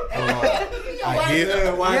on.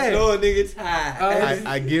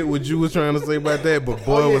 I get what you was trying to say about that, but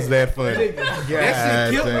boy, was that funny. That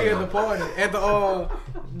shit killed me at the party. At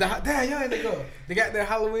damn, y'all ain't go. They got that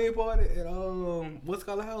Halloween party at what's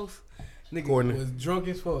called the house? Nigga Courtney. was drunk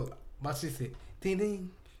as fuck. My shit said, ding ding.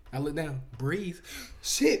 I look down, breeze.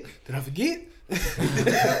 Shit, did I forget?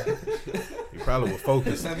 He probably was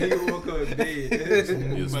focused. That nigga woke up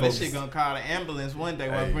dead. He was But that focused. shit gonna call the ambulance one day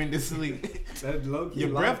while Hey. Brenda sleep. That low-key Your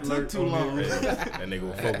breath life took too alert on long. there. That nigga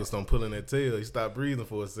was focused on pulling that tail. He stopped breathing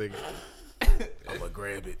for a second. I'm gonna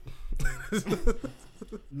grab it.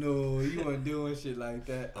 No, you weren't doing shit like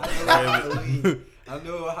that. I'm gonna grab it. I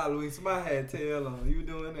know Halloween. Somebody had tail on. You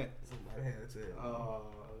doing that? Somebody had to tell. Oh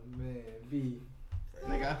man, B.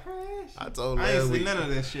 Nigga, I told him I ain't last seen week. none of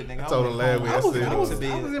that shit, nigga. I told him last week. I was said,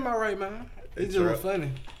 in my right mind. Hey, It just was Trap.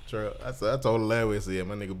 funny. I told him last week. I said, yeah,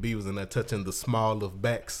 my nigga B was in there touching the small of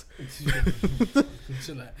backs.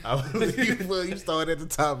 Chill out. I was, you started at the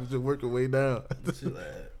top and just work your way down. Chill out.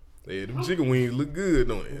 Yeah, them chicken wings look good,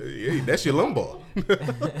 don't it? Hey, that's your lumbar.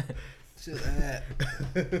 Chill out.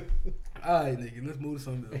 Alright, nigga, let's move to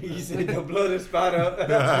something else. You said don't blow the spot up. My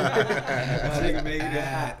nigga make it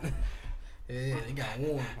hot. Yeah, it got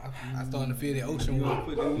warm. I starting to feel the ocean You gonna warm.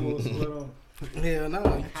 put that wool sweat on? Hell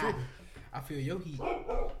no, you tripping. I feel your heat.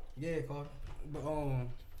 Yeah, Carter. But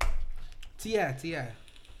T.I.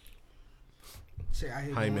 Check out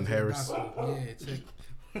here. Hyman going to the Harris. gospel. Yeah, check.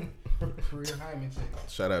 Real Hyman check.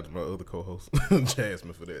 Shout out to my other co-host,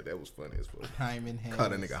 Jasmine, for that. That was funny as fuck. Hyman Harris.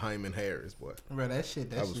 Caught that nigga Hyman Harris, boy. Bro, that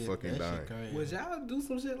shit. I was fucking dying. Crazy. Would y'all do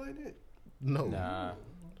some shit like that? No. Nah,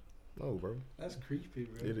 No, bro. That's creepy,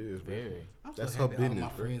 bro. It is, bro. very. I'm That's so her happy all business, my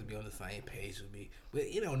bro. friends be on the same page with me, but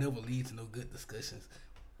it don't never lead to no good discussions.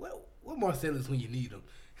 What Marcellus when you need them?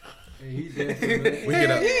 Hey, he definitely. We could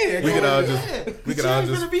all, we could all just, we could all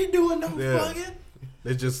just, be doing no yeah. fucking.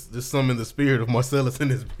 There's just some in the spirit of Marcellus in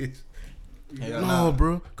this bitch. Hell No, nah.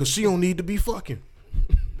 bro, cause she don't need to be fucking.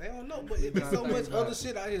 They don't know, but it be so much other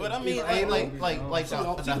shit out here. But I mean, People ain't like she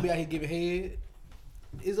could be out here giving head.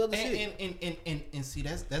 It's other shit. And see,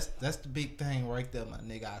 that's the big thing right there, my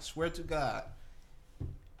nigga. I swear to God,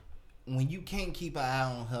 when you can't keep an eye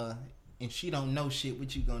on her and she don't know shit,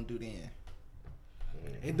 what you gonna do then?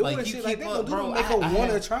 And doing Like, that you shit like keep that up, gonna bro. make her I want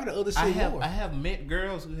to have- try the other shit I more. have met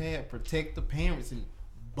girls who had protective parents and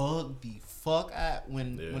bugged the fuck out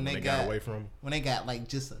when they got away from him. when they got like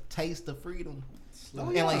just a taste of freedom. Oh,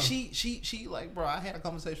 And yeah. like she like, bro, I had a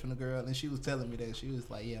conversation with a girl and she was telling me that she was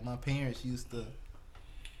like, yeah, my parents used to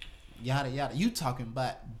yada yada. You talking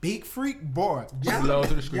about big freak boy? Slow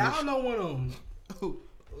through the Y'all screech. know one of them.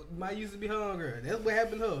 Might used to be hungry. That's what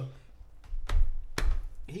happened to her.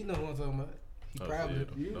 He know what I'm talking about. He Oh, probably. yeah.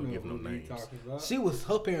 You Don't know give no who we names. talking about. She was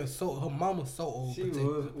her parents her mama so old. She was.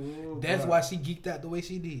 Ooh, That's boy. why she geeked out the way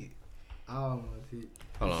she did. I almost hit.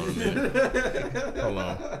 Hold on a minute. Hold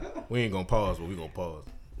on. We ain't gonna pause, but we gonna pause.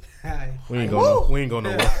 Hi. We ain't gonna. We ain't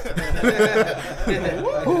gonna.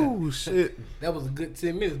 Ooh, shit. That was a good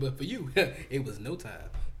 10 minutes, but for you, it was no time.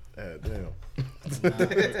 God damn.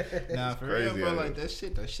 Nah, for crazy real, bro. out Like here. that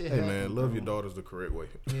shit Hey happen, man, love bro. your daughters the correct way.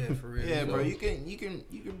 Yeah, for real. Yeah, bro. You can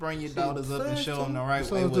bring your daughters up and sons show too. them the right way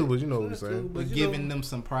Sons too, with, but you know what I'm Sons too, saying. but with you giving know, them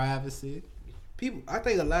some privacy. people. I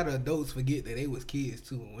think a lot of adults forget that they was kids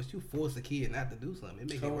too. And once you force a kid not to do something, it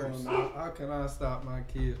make it Come worse. on, now. How can I stop my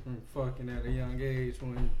kids from fucking at a young age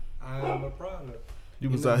when I am a product? You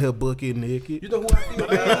was out here bucket naked. You know who I feel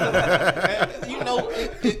bad? You know,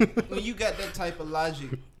 when you got that type of logic,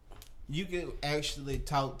 you can actually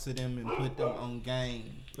talk to them and put them on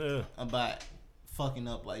game Yeah. about fucking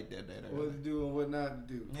up like that. What to do and what not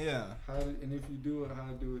to do. Yeah, And if you do it, how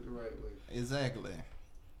to do it the right way. exactly.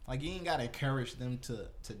 Like you ain't gotta encourage them to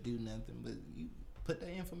do nothing, but you put that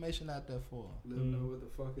information out there for them Let them know what the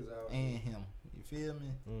fuck is out. and him. You feel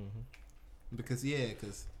me? Mm-hmm. Because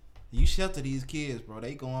you shelter these kids, bro.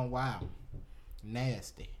 They going wild,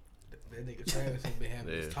 nasty. That nigga Travis has been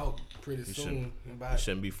having Yeah. this talk pretty You soon You about.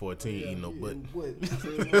 shouldn't be 14 eating no butt. What? I'm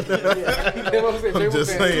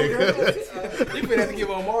just saying. You finna have to give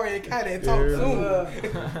Omari and Kai that talk Yeah. soon.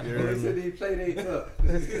 You heard They said me? they play they tough.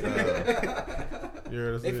 You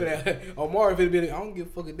heard us They say? finna Omari finna be like, I don't give a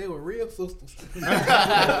fuck if they were real sisters.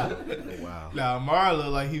 Wow. Nah, Mara look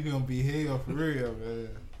like he gonna be hell for real, man.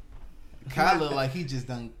 Kyle look like he just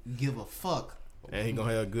don't give a fuck. And he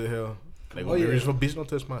gonna have good hair. They Oh, gonna be yeah. rich for bitch. Don't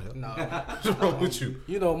touch my hair. No. What's wrong with you?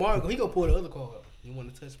 You know, Omari, he gonna pull the other card. You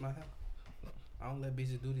wanna touch my hair? I don't let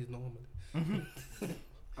bitches do this normally. I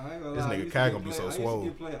ain't gonna This lie. I nigga used Kai to gonna be get so play- I swole.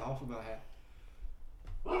 used to get played off about half.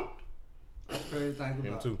 That's crazy thing Him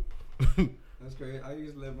about. too. That's crazy. I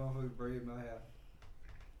used to let motherfuckers braid my hair.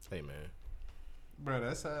 Hey man, Bro,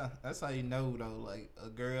 that's how you know though. Like a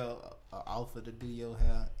girl offer to do your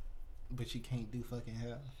hair, but she can't do fucking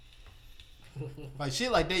hair. Like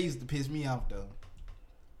shit like that used to piss me off though.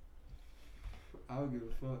 I don't give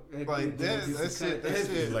a fuck. Like that's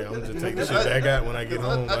it. like I'm just taking the shit back out when I get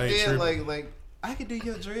home. I ain't did tripping. like I could do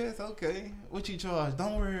your dress, okay. What you charge?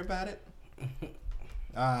 Don't worry about it.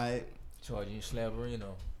 Alright. Charging you Slaverino.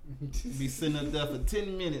 Be sitting up there for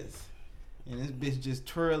 10 minutes and this bitch just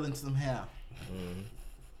twirling some hair.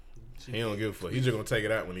 He don't give a fuck. He just gonna take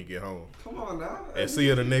it out when he get home. Come on now. And see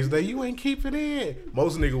her the next day. You ain't keep it in.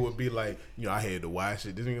 Most nigga would be like, you know, I had to wash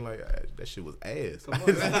it. This nigga like, that shit was ass. Come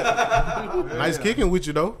on now. Nice kicking with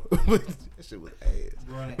you though. But that shit was ass.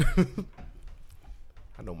 Right.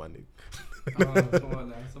 I know my nigga. Come on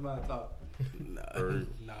now. Somebody talk. Nah, Bird.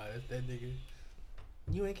 nah, that's that nigga.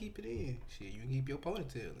 You ain't keep it in. Shit, you keep your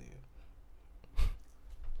ponytail in.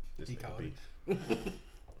 This He nigga called be- it.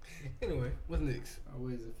 Anyway, what's next?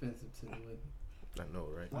 Always offensive to the women. I know,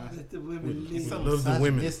 right? Why let the women He leave? so- love the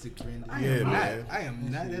women. misogynistic, Brandon. I Yeah, am not. man. I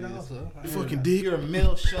am not at all, sir. I am Fucking not. dick. You're a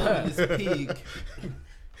male chauvinist pig.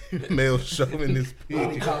 Male shoving this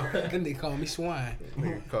Then pig. they call me swine.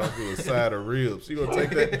 Nigga called you a side of ribs. You gonna take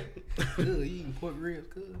that? Good, you eating pork ribs,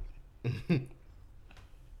 good.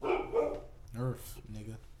 Earth,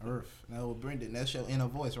 nigga. Earth. No, Brendan, that's your inner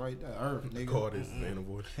voice right there. Earth, nigga. Call this inner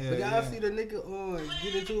voice. Hell But y'all yeah. see the nigga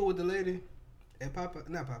get into it with the lady at Popeye?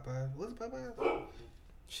 Not Popeye. What's it, Popeye?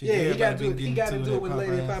 Shit, Yeah, he everybody got been to. He getting got to into it with the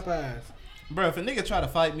lady at Popeyes. Popeyes. Bro, if a nigga try to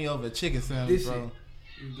fight me over a chicken sandwich, This bro.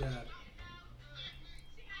 You got it.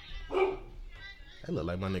 That look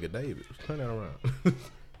like my nigga David. Turn that around.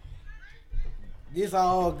 This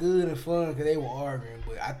all good and fun because they were arguing,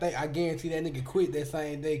 but I guarantee that nigga quit that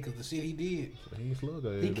same day because the shit he did. He ain't slug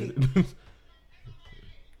her. He ass, keep- did it?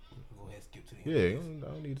 Go ahead, skip to the Yeah, end.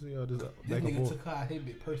 I don't need to see all this This back and nigga forth. took her hit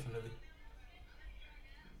bit personally.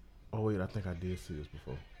 Oh wait, I think I did see this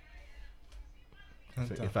before. I'm If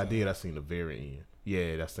talking I did, I seen the very end.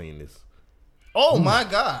 Yeah, I seen this. Oh my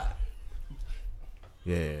god.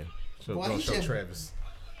 Yeah. So Boy, don't he show should- Travis.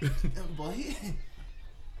 Boy,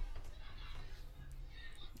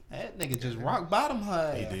 that nigga just rock bottom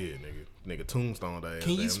her. He did, nigga. Nigga tombstone that ass.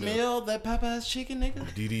 Can you damn smell that Popeye's chicken, nigga? near.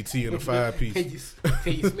 DDT in a 5-piece.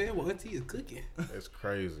 Can you smell what auntie is cooking? That's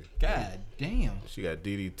crazy. God damn. She got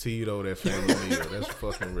DDT though, that family meal. That's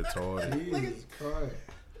fucking retarded. Jesus Christ.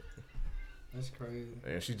 That's crazy.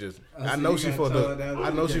 And she just, I I see know you she got for told the, that I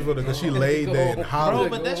know she weekend. for the, cause she laid there and Bro,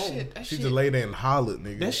 hollered. but that Go shit, She just laid there and hollered,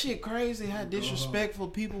 nigga. that shit crazy how disrespectful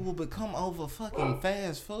people will become over fucking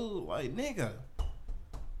fast food. Like, nigga.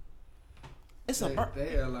 It's a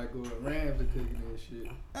They had like going Ramsey cooking that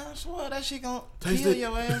shit. I swear that shit gonna Taste kill it.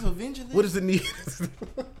 your ass eventually. What does it need?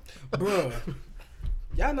 Bruh.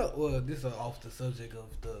 Y'all know, well, this is off the subject of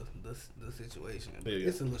the situation. Yeah, yeah.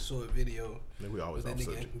 It's a little short video Nigga, we always with off that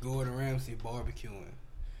subject. nigga Gordon Ramsay barbecuing.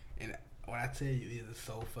 And when I tell you, it is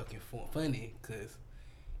so fucking funny because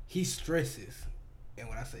he stresses. And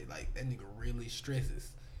when I say, like, that nigga really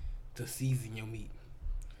stresses to season your meat.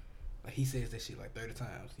 Like, he says that shit like 30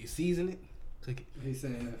 times. You season it, cook it. He's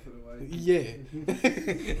saying that for the white. Yeah.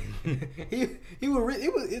 he was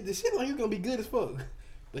the shit like he was gonna be good as fuck.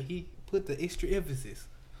 But he put the extra emphasis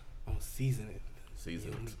on seasoning.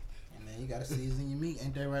 Season your it. meat. And then you gotta season your meat.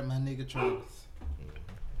 Ain't that right, my nigga Travis?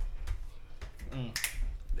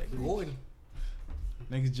 That Gordon.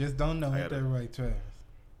 Niggas just don't know. I Ain't gotta- that right, Travis?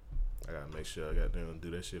 I gotta make sure I got them do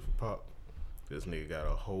that shit for Pop. This nigga got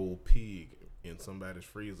a whole pig in somebody's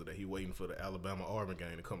freezer that he waiting for the Alabama Auburn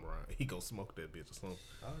game to come around. He gonna smoke that bitch or something.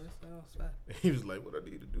 Oh, that sounds fine. He was like, "What I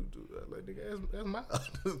need to do?" I was like, "Nigga, that's my."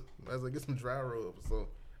 I was like, "Get some dry rub or something."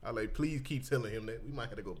 I like, please keep telling him that we might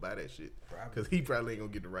have to go buy that shit because he probably ain't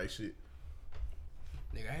gonna get the right shit.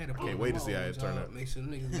 Nigga, I had to can't wait to see how it turn out. Make sure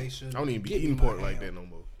niggas make sure. I don't even be get eating me my pork like ham. that no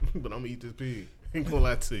more. But I'm gonna eat this pig. Ain't gonna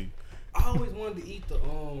lie to you. I always wanted to eat the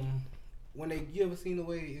when you ever seen the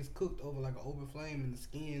way it's cooked over like an open flame and the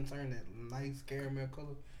skin turn that nice caramel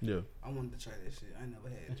color. Yeah. I wanted to try that shit. I never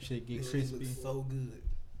had That it. shit get This crispy. Shit looks so good.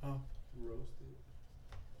 Huh? Roasted.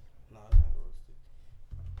 No, it's not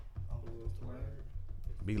roasted.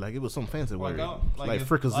 Be like it was some fancy word. Like if-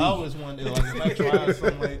 fricassee. I always wanted, like, if I tried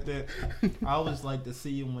something like that, I always like to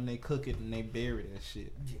see them when they cook it and they bury that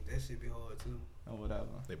shit Yeah, that shit be hard too. or whatever.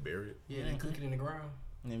 They bury it. Yeah, they cook it in the ground.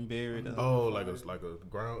 And then bury it up. Oh, like a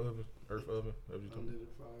ground oven, earth oven. Whatever you talking Under about.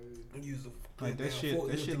 the fire. Use a Like that shit.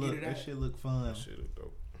 That shit look. That shit look fun. That shit look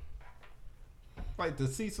dope. Like to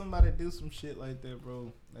see somebody do some shit like that,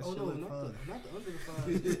 bro. That Oh shit no, look not fun. the under the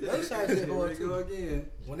fire. The other side shit Here hard we go too. again.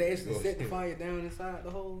 When they actually set the fire down inside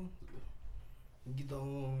the hole. Get the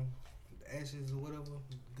ashes or whatever,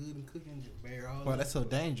 good and cooking, just bury all. Boy, that. that's so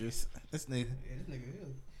dangerous. This nigga, Yeah, this nigga here.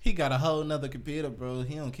 he got a whole nother computer, bro.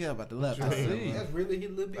 He don't care about the laptop. you no mean? more. That's really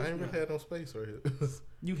his little bitch. I ain't now. really had no space right here.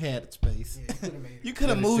 You had space. Yeah, he coulda made it. You could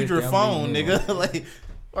have Let it moved sit your down, phone, lean nigga. Like,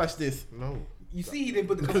 watch this. No, You see, he didn't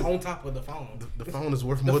put the cover on top of the phone. the phone is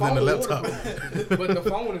worth The more than phone the is laptop. waterproof, but the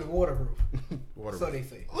phone is waterproof. Water. So they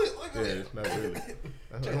say. Yeah, not really.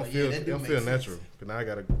 I don't Yeah, feel. that do I don't make feel sense. natural. Cause now I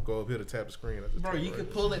gotta go up here to tap the screen. I just Bro, tap you right could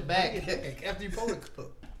here. pull it back. After you pull it,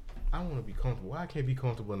 I want to be comfortable. Why I can't be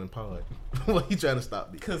comfortable in pod? Why you trying to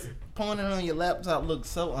stop me? Because pointing on your laptop looks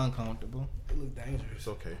so uncomfortable. it look dangerous. It's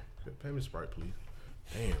okay. Pay me Sprite, please.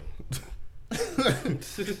 Damn.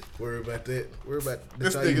 Worry about that. Worry about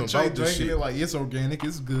This I even nigga Trey bought this drinking shit. it like it's organic.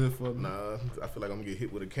 It's good for me. Nah, I feel like I'm gonna get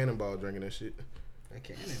hit with a cannonball drinking that shit. I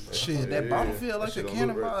can't. Shit, that Yeah, bottle yeah. feel like That a shit don't look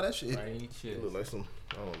cannonball. right. That shit. I ain't shit. It look like some.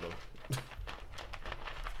 I don't know.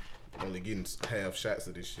 I'm only getting half shots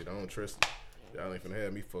of this shit. I don't trust it. Y'all ain't finna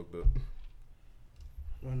have me fucked up.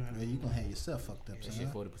 Yeah, you gonna have yourself fucked up, That son.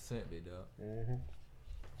 shit 40%, big dog.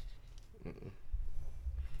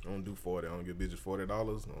 I don't do 40. I don't give bitches $40. I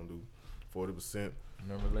don't do 40%.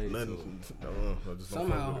 Never related to it. Nothing. I just don't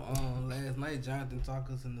fuck Somehow, with it. last night, Jonathan talked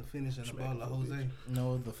us into finishing a bottle of Jose.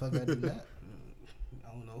 No, the fuck I did not.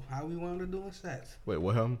 I don't know how we wound up doing shots. Wait,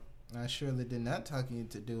 what happened? I surely did not talk you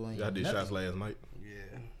into doing. Y'all did nothing. shots last night.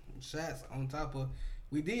 Yeah, shots on top of.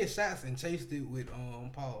 We did shots and chased it with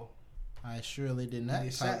Paul. I surely did We not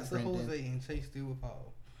did talk shots of Brendan. Jose and chased it with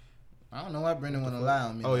Paul. I don't know why Brendan wouldn't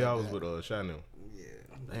allow me. Oh, like y'all was that. with Chanel. Yeah.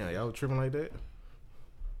 Damn, y'all was tripping like that?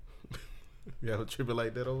 Y'all was tripping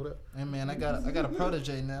like that over Hey man, I got a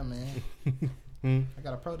protege now, man. there? I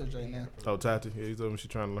got a protege now. Oh, Tati. Yeah, you told me she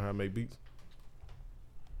trying to learn how to make beats.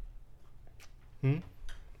 I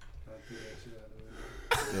threw that shit out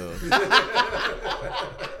the window.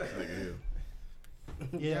 Yeah. Nigga here.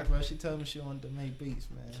 Yeah, bro. She told me she wanted to make beats,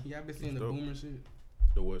 man. Y'all been seeing the Dope. boomer shit?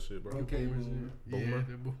 The what shit, bro? Okay, Boomer boomer. shit. Boomer?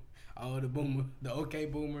 Yeah, the boomer. The okay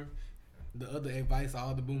boomer. The other advice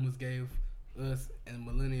all the boomers gave us and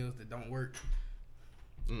millennials that don't work.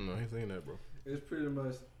 I ain't seen that, bro. It's pretty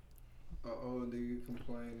much an old nigga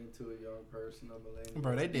complaining to a young person, a millennial.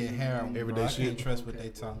 Bro, they did heroin. Everyday bro. I shit. can't trust what Okay,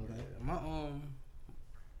 they bro. talking about.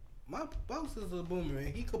 My boss is a boomer and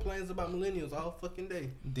he complains about millennials all fucking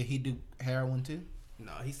day. Did he do heroin too?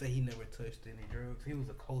 No, he said he never touched any drugs. He was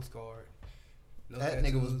a Coast Guard. No That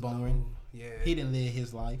nigga was tattoos, boring. Yeah, He didn't live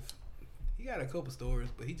his life. he got a couple stories,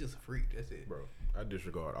 but he just a freak. That's it. Bro, I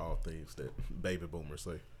disregard all things that baby boomers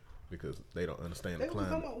say because they don't understand They the was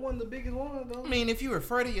talking climate. about one of the biggest ones though. I mean, if you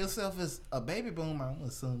refer to yourself as a baby boomer, I'm gonna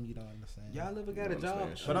assume you don't understand. Y'all ever got You a job?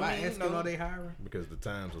 understand shit. But I Am mean, you asking know- are they hiring? Because the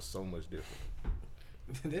times are so much different.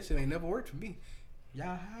 That shit ain't never worked for me.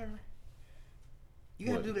 Y'all hiring? You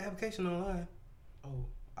gotta What? do the application online. Oh,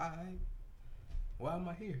 alright. Why am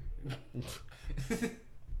I here?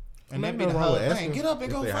 And that Ain't be the nothing wrong whole with thing. asking Get up and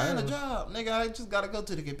if go they find a hiring. job, nigga. I just gotta go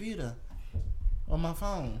to the computer on my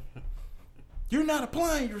phone. You're not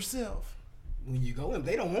applying yourself. When you go in,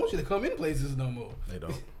 they don't want you to come in places no more. They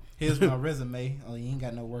don't. Here's my resume. Oh, you ain't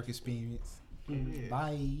got no work experience. Yeah.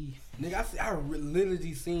 Bye. Nigga, I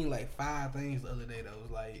literally seen like 5 things the other day that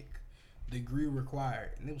was like degree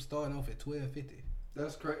required, and it was starting off at $12.50.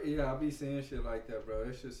 That's crazy. Yeah, I be saying shit like that, bro.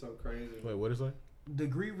 That shit's so crazy. Wait, what is that?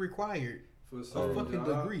 Degree required, For a certain fucking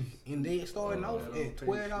jobs, degree, and they starting Oh, off they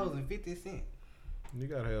don't at pay $12.50. You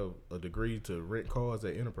gotta have a degree to rent cars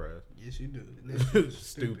at Enterprise. Yes, you do. That shit is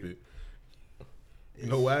Stupid. You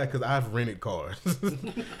know why? Because I've rented cars.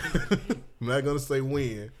 I'm not gonna say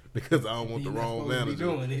when because I don't want the You're not wrong supposed to be manager.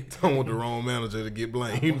 doing it. I don't want the wrong manager to get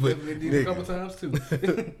blamed. I But definitely did it a couple nigga, times too.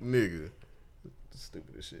 nigga,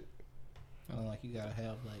 stupid as shit. Like you gotta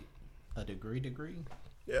have like a degree.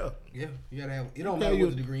 Yeah, Yeah, you gotta have. It don't yeah, matter you,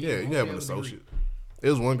 what the degree. yeah, is, you as long have an as you a degree. associate.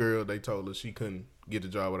 There was one girl they told her she couldn't get the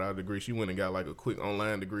job without a degree. She went and got like a quick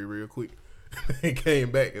online degree real quick, and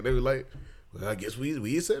came back and they were like, "Well, I guess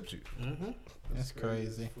we accept you." Mm-hmm. That's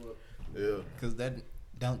crazy. as fuck. Yeah, Because that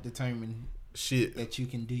don't determine shit. that you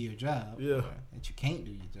can do your job. Yeah. or that you can't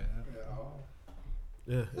do your job. At all.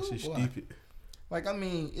 Yeah, that shit boy. stupid. Like I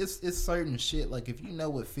mean, it's certain shit. Like if you know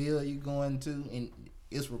what field you going to and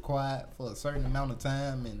it's required for a certain amount of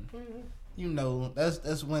time, and you know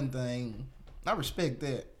that's one thing. I respect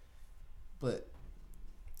that, but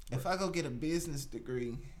if I go get a business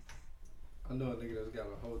degree, I know a nigga that's got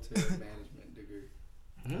a hotel management degree.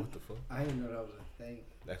 What the fuck? I didn't know that was a thing.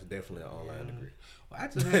 That's definitely an online degree. Well, I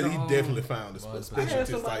just He had definitely found a Well, I had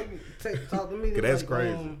specialty somebody site. talk to me. they That's like,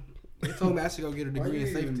 crazy. They told me I should go get a Why degree you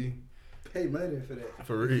in even- safety. Pay money for that.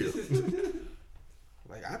 For real.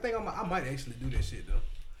 Like I think I might actually do that shit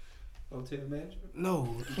though. Hotel management. No.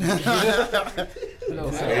 no.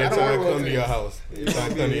 Every time I come to your house. Every time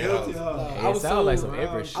I come to your house. I was sound like told, some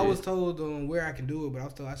Everett shit. I was told where I can do it, but I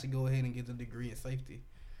was told I should go ahead and get the degree in safety,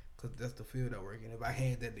 cause that's the field I work in. If I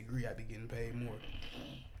had that degree, I'd be getting paid more.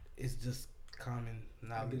 It's just common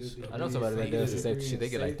knowledge. I know somebody that does the safety shit. They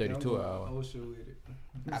get like 32 an hour. OSHA with it.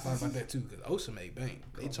 I thought about that too, cause OSHA make bank.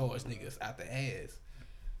 They charge niggas out the ass.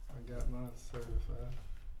 I got mine certified.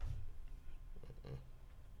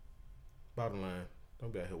 Bottom line,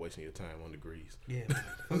 don't be out here wasting your time on degrees. Yeah,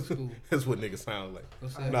 fuck school. That's what niggas sound like. Go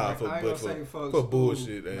sell, Nah, I ain't gonna say fuck for school.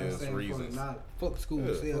 bullshit I'm ass saying reasons. fuck school.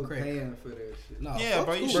 Yeah. Sell Fuck crack. paying for that shit. No, Yeah, fuck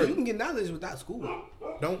bro, you school. should- You can get knowledge without school.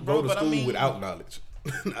 Don't Bro, go to but I school mean- without knowledge.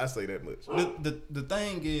 I say that much. The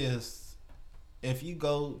thing is, if you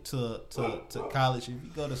go to college, if you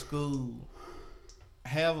go to school,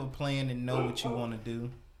 have a plan and know what you want to do,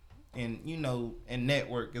 and and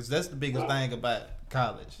network, because that's the biggest thing about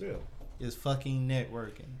college. Yeah. Is fucking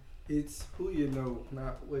networking. It's who you know,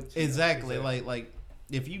 not what you Exactly. Like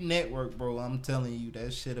if you network, bro, I'm telling you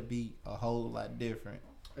that shit'll be a whole lot different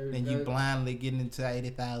than you blindly getting into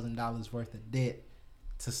 $80,000 worth of debt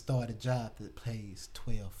to start a job that pays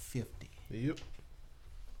 $12.50. Yep.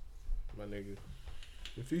 My nigga.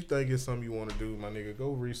 If you think it's something you want to do, my nigga,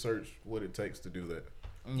 go research what it takes to do that.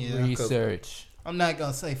 Yeah. Research. I'm not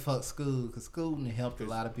gonna say fuck school, because school done helped a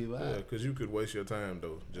lot of people Yeah, out. because you could waste your time,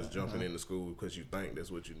 though, just jumping into school because you think that's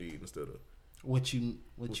what you need instead of... What you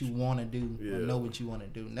want to do, or Yeah. know what you want to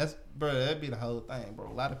do. And that's, bro, that'd be the whole thing, bro.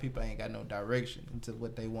 A lot of people ain't got no direction into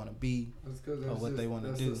what they want to be. That's or what they wanna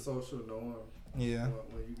that's do. the social norm. Yeah.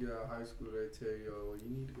 When you get out of high school, they tell you, oh, you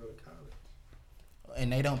need to go to college.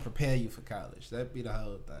 And they don't prepare you for college. That'd be the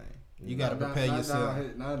whole thing. You gotta Not- prepare not yourself. down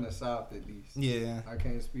here- not in the South, at least. Yeah. I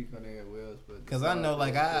can't speak on that Wells, but Cause I know,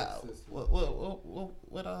 like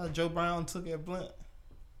what Joe Brown took at Blunt,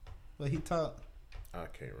 what he taught. I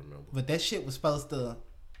can't remember. But that shit was supposed to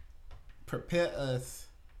prepare us,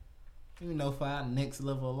 for our next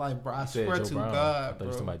level of life, bro. I You said swear Joe to Brown. I God, thought you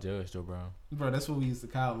was talking bro. about Judge Joe Brown. Bro, that's what we used to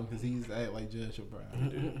call him, because he used to act like Judge Joe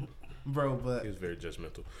Brown. Bro, but He was very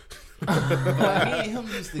judgmental. like, me and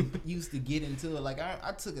him used to get into it. Like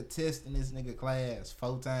I took a test in this nigga class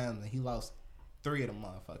 4 times and he lost 3 of them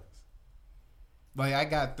motherfuckers. Like I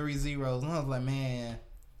got 3 zeros and I was like, man,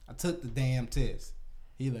 I took the damn test.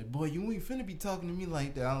 He like, boy, you ain't finna be talking to me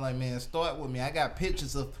like that. I'm like, man, start with me. I got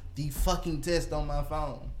pictures of the fucking test on my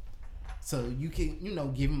phone, so you can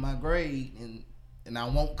give him my grade and I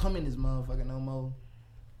won't come in this motherfucker no more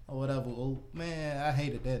or whatever. Oh man, I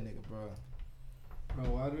hated that nigga, bro. Bro,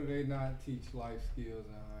 why do they not teach life skills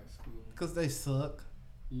in high school? Cause they suck.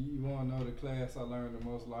 You want to know the class I learned the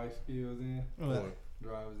most life skills in? What?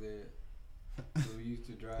 Driver's ed. So we used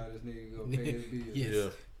to drive this nigga go pay his bills. Yes. Yeah.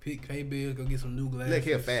 Pay bills, go get some new glasses. Look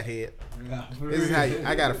here, fathead. Yeah, for This is real. how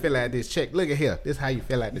I gotta fill out this check. Look at here. This is how you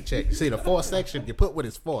fill out the check. See the 4th section. You put what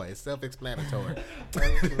it's for. It's self-explanatory.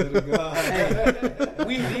 I swear to God. Hey,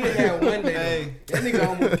 we did have one day. Hey. That nigga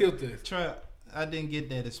almost killed us. Trap. I didn't get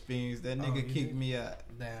that experience. That nigga you kicked did? me out.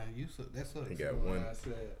 Damn, you suck. That sucks. He got What one I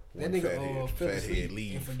said. That fathead, nigga fell fathead asleep and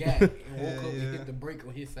leave. forgot and woke Yeah, up and yeah. hit the brake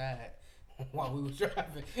on his side while we was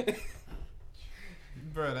driving.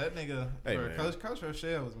 Bro, that nigga. Hey, bro, man. Coach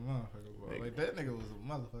Rochelle was a motherfucker, bro. Nigga. Like, that nigga was a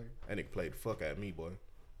motherfucker. That nigga played the fuck out of me, boy.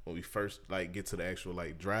 When we first get to the actual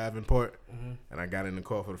driving part, and I got in the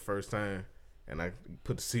car for the first time, and I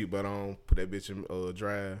put the seatbelt on, put that bitch in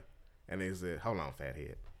drive, and they said, "Hold on,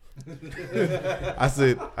 fathead." I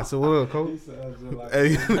said, "What up, He coach?" sounds just like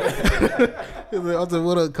Hey, I said,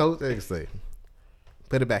 "What up, coach?" They say,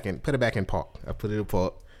 "Put it back in park." I put it in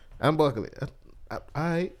park. Unbuckle it. All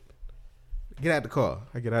right. Get out the car.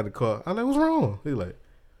 I get out the car. I'm like, "What's wrong?" He like,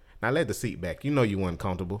 "Now let the seat back. You know you wasn't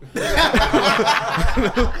comfortable."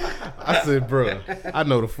 I said, "Bruh, I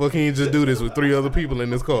know the fuck he ain't just do this with 3 other people in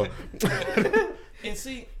this car." And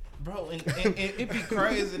see, bro, and it be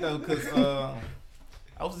crazy, though, because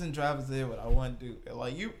I was in driver's ed, what I want to do.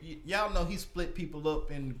 Like, y'all know he split people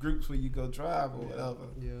up in groups where you go drive or whatever.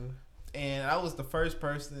 Yeah. And I was the first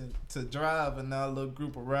person to drive in our little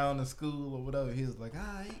group around the school or whatever. He was like, all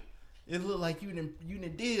right, it looked like you done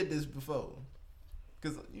did this before.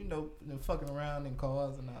 Because, fucking around in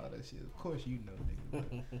cars and all that shit. Of course you know,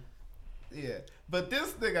 nigga. Yeah. But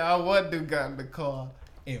this nigga, I wasn't dude got in the car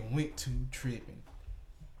and went to tripping.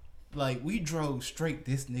 Like, we drove straight.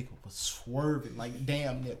 This nigga was swerving, like,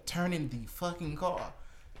 damn near turning the fucking car.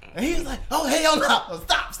 And he was like, oh, hell no.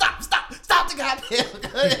 Stop the goddamn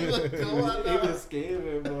car. he was scared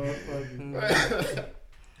of that motherfucker.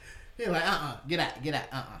 He was like,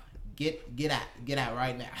 get out. Get out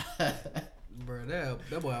right now. Bro,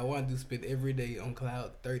 that boy I want to spend every day on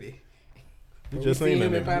cloud 30. We just seen seen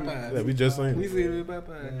him that in nigga. Popeyes. Yeah, we just seen We him. seen him in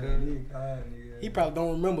Popeyes. He probably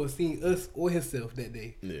don't remember seeing us or himself that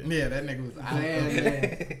day. Yeah. Yeah, that nigga was out.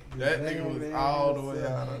 Man, That nigga was all the way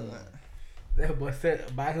out of that. that boy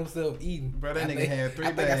sat by himself eating. Bro, that I nigga think- had 3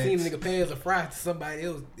 I think I seen bags. the nigga pass a fry to somebody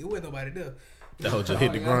else. It wasn't nobody there. That hoe just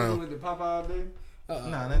hit the ground. With the Popeye day? Nah, it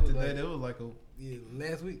not was today. like- That was like a Yeah,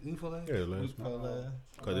 last week, week before last. Yeah, last week before last.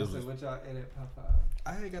 Cause this was, What y'all ate at Popeye?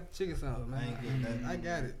 I ain't got the chicken sandwich, man. I ain't getting nothing. I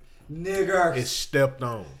got it. Nigga. it's stepped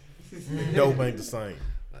on. Dope ain't the same.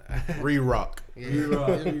 Re-rock. Yeah, Re-rock.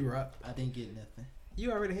 it's re-rock. I didn't get nothing.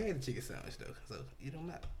 You already had the chicken sandwich though, so it don't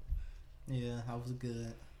matter. Yeah, I was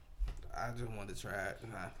good. I just wanted to try it.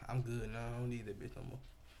 Nah, I'm good now. I don't need that bitch no more.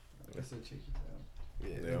 That's a chicken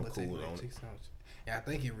sandwich. Yeah, I'm let's cool take on that it. chicken sandwich. Yeah, I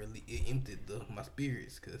think it emptied my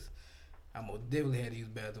spirits because I most definitely had to use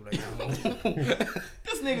the bathroom like that.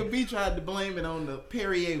 This nigga B tried to blame it on the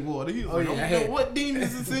Perrier water. He was Oh, like, yeah, I I don't had- know what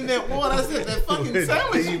demons is in that water. I said, that fucking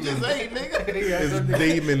sandwich you just ate, nigga. It's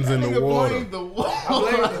demons in the Nigga water. blamed the water. I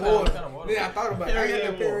blamed the water. kind of water? Then I thought about it. I got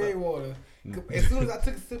Perrier that Perrier water. As soon as I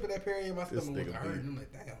took a sip of that Perrier, my This stomach was nigga hurting. B. I'm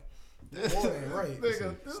like, damn. The water ain't right. This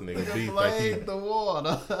This nigga nigga B think blamed he- the water.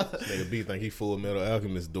 Nigga B think he Full Metal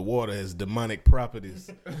Alchemist. The water has demonic properties.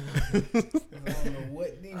 I don't know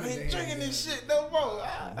what demon I they ain't had drinking in this there. shit no more.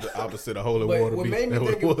 Ah. The opposite of holy But water. what B. made me That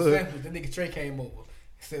think what it was was. sandwich, the nigga Trey came over.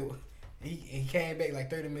 So he came back like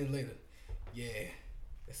 30 minutes later. Yeah,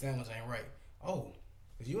 the sandwich ain't right. Oh,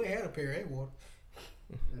 cause you ain't had a Perrier water.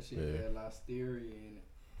 That shit Yeah. had listeria in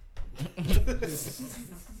it.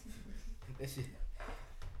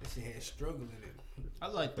 That shit had struggle in it. I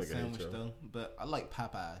like the Like I hate sandwich y'all. though, but I like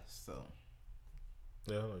Popeyes, so.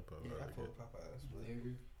 Yeah, I like Popeye. Yeah, I I like fuck it. Popeyes.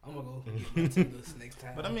 But I'm gonna go get my Timbers next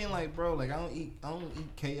time. But I mean, like, bro, like I don't eat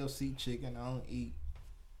KFC chicken. I don't eat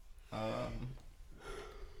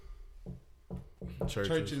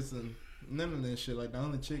churches and none of that shit. Like the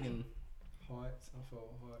only chicken Hearts. I fuck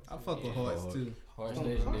with hearts. I fuck with Yeah, hearts too. Hearts Don't-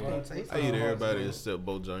 legendary. don't taste I eat it. everybody except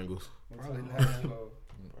Bojangles. Probably not.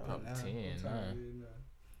 Top Nah, 10, 9.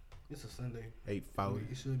 It's a Sunday. 840.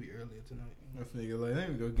 It should be earlier tonight. I figure like let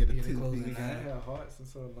me go get a Yeah, they close two at piece. I 9. ain't had hearts in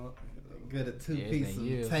so long. Get a two Yeah, it's piece been of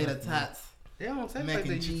years, tater man. tots, They don't taste mac like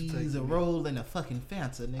they and used to cheese, taste. a roll, and a fucking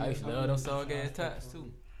Fanta, I used to nigga. love them song ass tots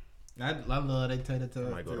too. I love that tater I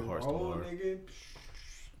tots. might go to too. Hearts Old tomorrow. nigga.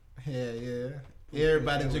 Hell yeah.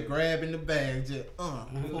 Everybody just grabbing the bag, just pull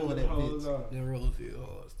that Hold bitch. on. Them rolls feel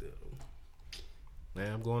hard still.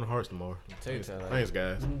 Man, I'm going to Hearts tomorrow. Tater tot, like Thanks,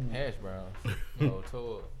 guys. hash browns. Oh,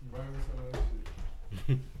 tour. Burn some of that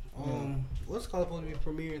shit. What's called supposed to be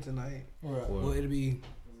premiering tonight? Right. Well, it'll be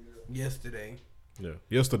yesterday. Yeah.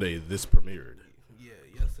 Yesterday, this premiered. Yeah,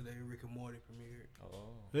 yesterday Rick and Morty premiered. Oh.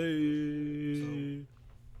 Hey.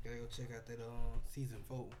 Gotta go check out that season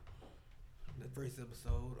 4. The first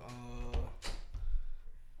episode.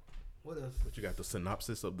 What else? But you got the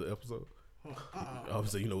synopsis of the episode? Uh-uh.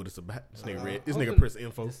 Obviously, you know what it's about. This nigga read. This I'm nigga finna- press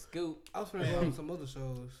info. The scoop. I was finna go on some other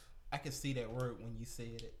shows. I can see that word when you said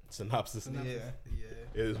it. Synopsis. Yeah.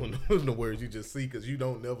 It is one of the words you just see because you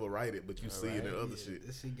don't never write it, but you see it in Alright. other shit.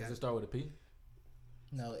 This shit Does got it start with a P?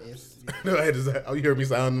 No, it's No, I had to say, oh, you heard me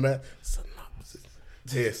sounding that? Synopsis.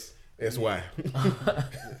 Yes. S-Y.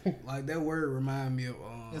 like that word remind me of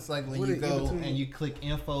it's like when what you it- go In Between- and you click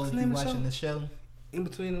info What's if the you name of the watching the show. In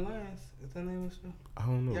Between the Lines. Is that the name of the show? I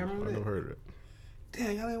don't know. Y'all remember I that? never heard of it.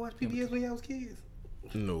 Damn, y'all ain't watch PBS when y'all was kids.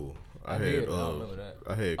 No. I did, had but I don't remember that.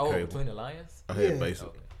 I had Oh, cable. Between the Lions? I had Yeah. basic.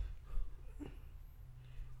 Okay.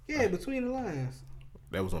 Yeah, Between the Lines.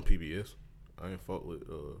 That was on PBS. I ain't fuck with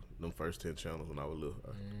them first 10 channels when I was little.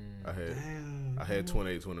 I had Damn. I had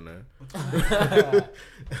 28, 29.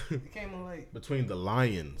 It came on like. Between the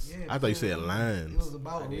Lions. Yeah, I thought you Between said the lions. It was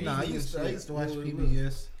about reading. Nah, I and used to shit. watch When we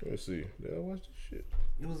PBS. Let's see. Did I watch this shit?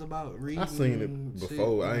 It was about reading. I seen it and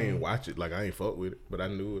before. shit, I you ain't know. watch it. Like I ain't fuck with it, but I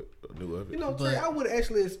knew it. Knew of it. You know, But- Trey, I would have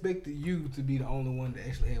actually expected you to be the only one that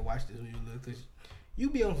actually had watched this when you were little, because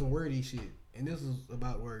you be on some wordy shit, and this is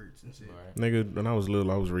about words and shit. Right. Nigga, when I was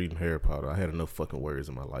little, I was reading Harry Potter. I had enough fucking words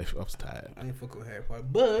in my life. I was tired. I ain't fuck with Harry Potter,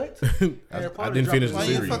 but I Harry Potter didn't dropped finish a the Why series.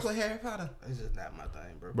 you series. fuck with Harry Potter? It's just not my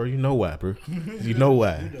thing, bro. Bro, you know why, bro. You know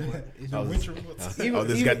why. You know what? It's I just- was- even- oh,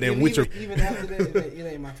 this even- goddamn even- Witcher. Even after that, it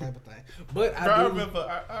ain't my type of thing. But Bro, I I do. remember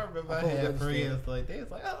I I had understand. friends like they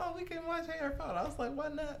was like, oh, we can watch Harry Potter. I was like, why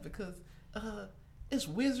not? Because it's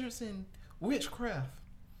wizards and witchcraft.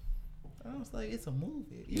 I was like, it's a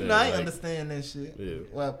movie. You Yeah, know, I like- understand that shit. Yeah.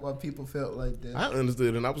 Why people felt like that. I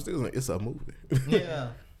understood, and I was still like, it's a movie. Yeah,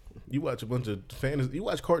 You watch a bunch of fantasy. You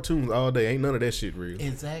watch cartoons all day. Ain't none of that shit real.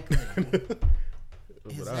 exactly.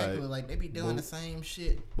 But Exactly. alright. Like they be doing Well- the same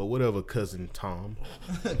shit. But whatever, cousin Tom.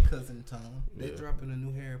 Cousin Tom. They Yeah. dropping a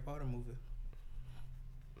new Harry Potter movie.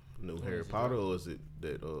 New Harry Potter, or is it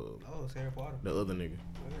that Oh, it's Harry Potter. the other nigga?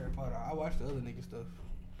 It's Harry Potter. I watched the other nigga stuff.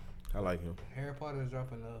 I like him. Harry Potter is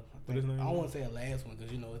dropping What his name I don't is? want to say a last one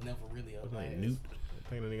because it's never really a What's his last. name? Newt. I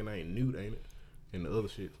think the nigga name Newt, ain't it? And the other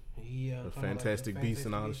shit, Yeah, the Fantastic Beasts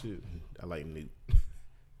and all the shit. I like Newt.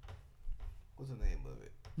 What's the name of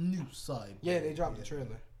it? New side. Yeah, they dropped the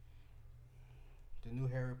trailer. The new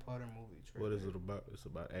Harry Potter movie trailer. What is it about? It's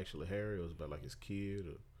about actually Harry, or it's about like his kid,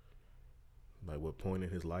 or like what point in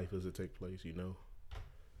his life does it take place? You know.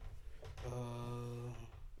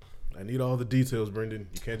 I need all the details, Brendan.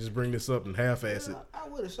 You can't just bring this up and half-ass it. I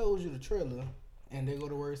would have showed you the trailer, and they go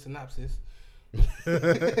to word synopsis.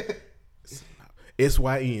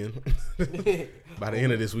 SYN. By the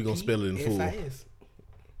end of this, we gonna spell it in full. SIS.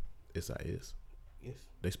 SIS. Yes.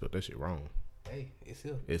 They spelled that shit wrong. Hey, it's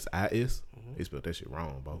here. SIS. Mm-hmm. They spelled that shit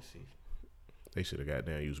wrong, bro. Let's see. They should have got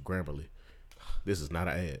down used Grammarly. This is not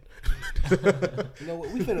an ad. You know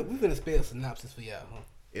what? We finna spell synopsis for y'all,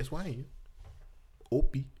 huh? SYN.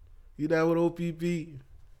 OP. You down with OPP?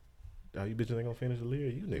 Oh, you bitches ain't gonna finish the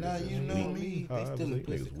lyric. You niggas. Nah, is you know weak. me. Oh, They I was still like,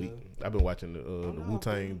 implicit, niggas weak. cuz. I've been watching the Oh, no, Wu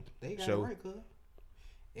Tang they got show. it right, cuz.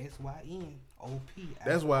 SYNOP.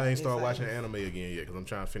 That's why I ain't started watching anime again yet, because I'm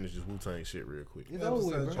trying to finish this Wu Tang shit real quick. It's over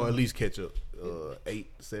with, Or bro. at least catch up.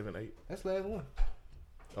 7, 8. That's the last one.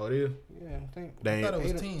 Oh, it is? Yeah, I think. They I thought ain't.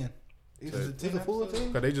 it was 10. It's, Okay. it's a full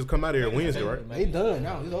team. Cause they just come out here Wednesday, right? They done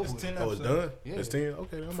now. It's over. It's with. 10 Oh, it's episodes. done? Yeah. It's 10?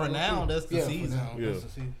 Okay. I'm For gonna now, see. that's the Yeah, season. for now. Yeah. That's the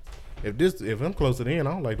season. If I'm close to the end,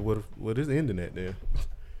 I don't like what is ending at then.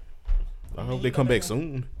 I hope they come back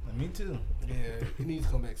soon. Me too. Yeah, it needs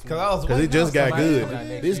to come back soon. Cause I was Cause it waiting just on got somebody good. to-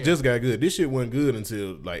 next This year. just got good. This shit wasn't good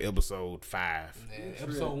until like episode 5. Yeah,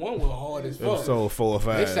 episode 1 was hard as fuck. Episode 4 or They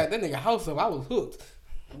 5. shot that nigga house up. I was hooked.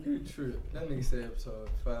 You trip. That nigga said episode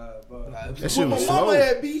 5. But Nah, That shit was Where my slow. mama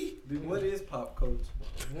at, B? dude, what is pop culture?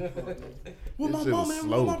 Where This my shit was mama and where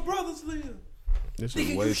slow. my brothers live? This shit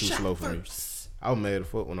was way too slow for me. I was mad as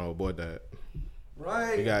fuck when our boy died.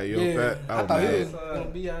 Right. He got yoked Yeah, out. I I was thought he mad. was gonna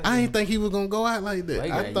be out. I ain't think he was gonna go out like that.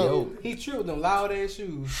 He I got thought yoked. He tripped them loud ass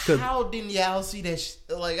shoes. How didn't y'all see that?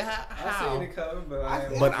 Like I how? seen it coming, but I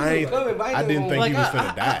ain't But I ain't. Coming, but I didn't think he was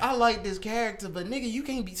finna die. I like this character, but nigga, you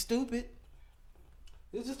can't be stupid.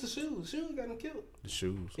 It's just the shoes. Shoes got him killed. The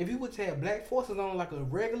shoes. If he would have black forces on like a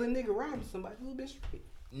regular nigga robbing somebody, he would have been straight.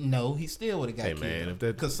 No, he still would have got Hey killed. man, if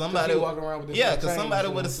that Cause somebody he walking around with this yeah, little cause chain somebody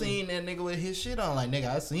and would have shit on, seen that nigga with his shit on. Like nigga,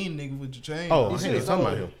 I seen nigga with your chain. oh, on. I shit ain't is talking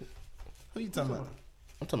about over. him. Who you talking about?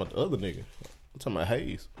 I'm talking about the other nigga. I'm talking about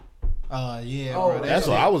Hayes. Yeah, Oh, bro. That's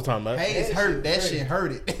what I was talking about. Hayes That hurt. shit That crazy. shit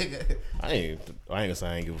hurt it. I ain't gonna say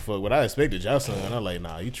I ain't give a fuck. But I expected y'all son. I'm like,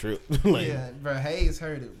 nah, you tripped. Like, yeah, bro. Hayes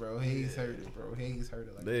hurt it, bro. Hayes hurt it, bro. Hayes hurt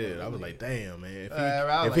it. Like yeah, I was like, damn, man. If he,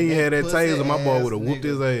 I was if he like, had that pussy taser, my boy ass would have whooped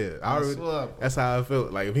his nigga. ass. I already, swear, bro. that's how I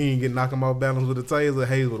felt. Like if he didn't get knock him off balance with the taser,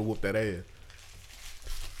 Hayes would have whooped that ass.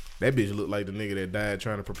 That bitch looked like the nigga that died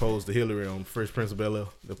trying to propose to Hillary on Fresh Prince of Bel-Air.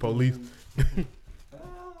 The police.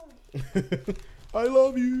 I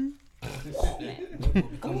love you.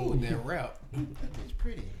 Come on with that rap. That bitch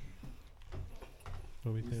pretty.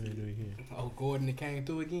 What we think they do here? Oh, Gordon, it came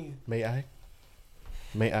through again. May I?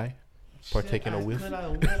 May I partake in a whiff? Could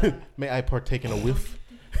I? May I partake in a whiff?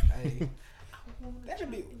 Hey, that'd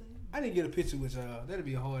be. I didn't get a picture with y'all. That'd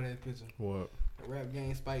be a hard ass picture. What? The rap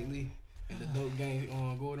game Spike Lee and the dope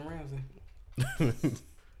game Gordon Ramsay.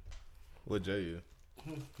 What Jay is?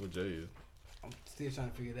 What Jay is? I'm still trying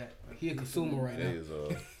to figure that. He a consumer right Jay now.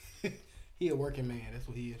 is He a working man. That's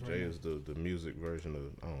what he is right Jay now. is the music version of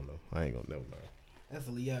I don't know. I ain't gonna never mind. That's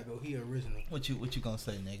a Liago. He original. What you gonna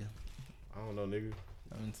say, nigga? I don't know, nigga.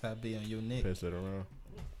 I'm gonna be on your neck. Pass that around.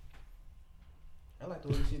 I like the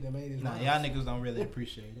way shit that made his Nah, rhymes. y'all niggas don't really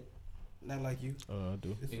appreciate it. Not like you. I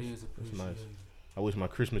do. It's It is That's appreciated. nice. I wish my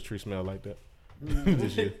Christmas tree smelled like that Mm-hmm.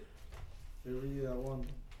 this year. Every year I wonder.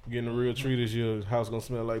 Getting a real tree this year. House gonna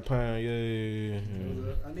smell like pine. Yeah.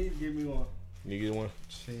 I need to give me one. You get one? I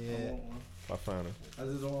Shit. want one. I find it. I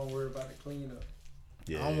just don't want to worry about the cleanup.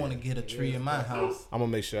 Yeah. I want to get a tree in my house. I'm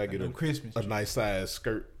gonna make sure I get A a Christmas a tree. nice size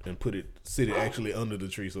skirt and sit it actually under the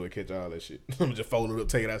tree so it catch all that shit. I'm gonna just fold it up,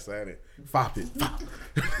 take it outside, and fop it. Fop.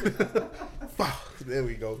 Fop. There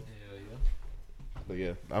we go. But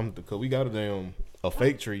yeah, cause we got a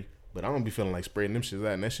fake tree, but I don't be feeling like spreading them shits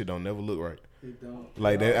out, and that shit don't never look right. It don't.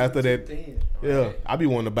 Like that after that. Thin. Yeah, I be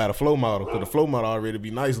wanting to buy the flow model because the flow model already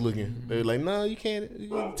be nice looking. They're like, no, you can't. You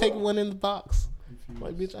can take one in the box. I'm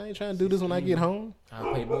like, bitch, I ain't trying to do this when I get home.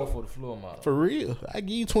 I pay more for the floor model. For real, I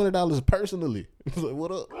give you $20 personally. Like,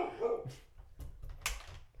 what up?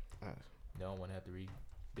 They don't want to have to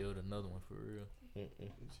rebuild another one for real. She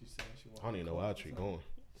saying she I don't even know why tree going.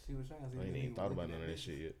 See what trying to I ain't even thought about none of that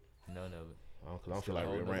shit yet. None of it. I don't feel like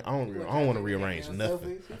rearrange. I don't want to rearrange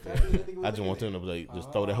nothing. I just want them to like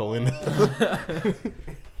just throw that hole in there.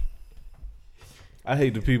 I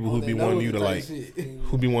hate the people who be wanting you to like,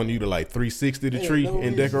 360 the tree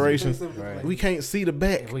in decorations. Right. We can't see the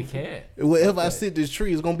back. We can't. Wherever I sit this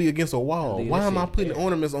tree is gonna be against a wall. Leave Why that am I shit putting there.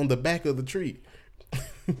 ornaments on the back of the tree?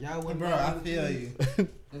 Y'all wouldn't Bro, buy I one of the feel trees you.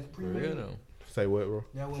 That's For real pre-made. though. Say what, bro?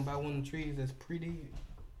 Y'all wouldn't buy one of the trees that's pre-did.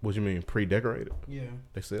 What you mean pre-decorated? Yeah,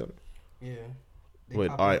 They sell it. yeah. They Wait,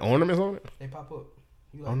 pop all right, up. ornaments on it? They pop up.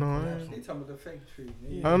 You Oh, no, I collapse ain't. They them. talking about the fake tree.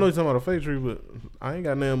 Yeah. I don't know you're talking about a fake tree, but I ain't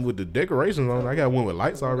got nothing with the decorations on it. I got one with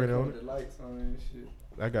lights already on it. The lights on it and shit.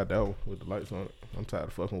 I got that one with the lights on it. I'm tired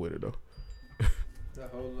of fucking with it though. That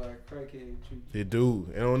whole like crackhead tree. It do.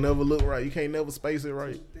 It don't never look right. You can't never space it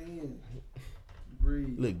right. Too thin.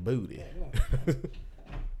 Breathe. Look booty. Yeah.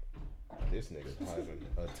 This nigga's having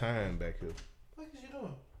a time back here. What is you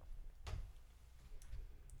doing?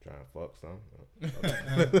 Trying to fuck some.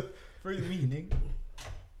 Free me, nigga.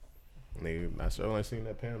 Nigga, I sure ain't seen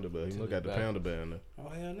that panda bear. You look at the panda bear in there. Oh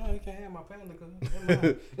hell no, you can't have my panda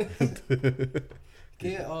cuz.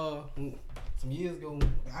 Kid, some years ago,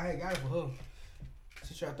 I had got it for her.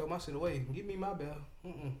 She tried to throw my shit away. Give me my bell.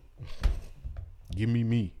 Give me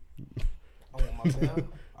me. I want my bell.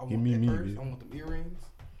 I Give want me that me, purse. bitch. I want them earrings.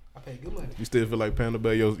 I pay good money You still feel like panda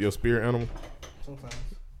bear your spirit animal? sometimes.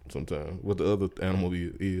 Sometimes. What the other animal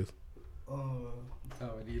is? Oh,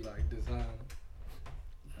 he like design.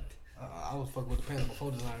 I was fucking with the panda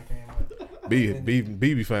before design came out. B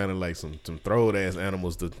be finding like some throwed ass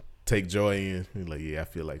animals to take joy in. He's like, yeah, I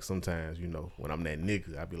feel like sometimes, you know, when I'm that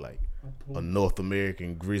nigga, I be like a North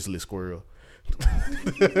American grizzly squirrel. I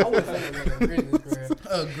wouldn't say it like a grizzly squirrel.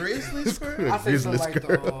 A grizzly squirrel? I say something like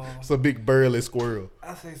the. It's a big burly squirrel.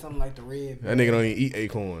 I say something like the red. That nigga don't even eat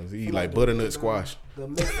acorns. He eat like butternut squash. The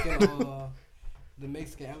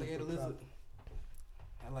Mexican alligator lizard.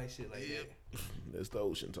 I like shit like that. That's the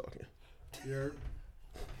ocean talking. Yerp.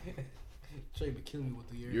 Trey be killing me with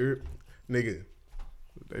the ear. Yerp. Nigga,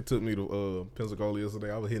 they took me to Pensacola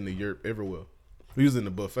yesterday. I was hitting the yerp everywhere. We was in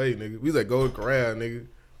the buffet, nigga. We was at Golden Corral, nigga.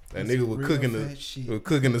 That nigga was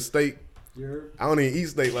cooking the steak. Yerp. I don't even eat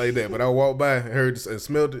steak like that, but I walked by and heard and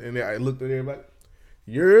smelled it, and then I looked at everybody.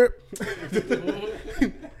 Yerp.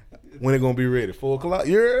 When it gonna be ready? 4:00.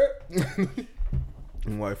 Yerp.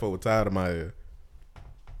 And white folk were tired of my ass.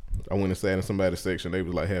 I went and sat in somebody's section. They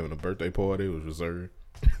was like having a birthday party. It was reserved.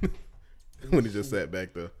 When he just sat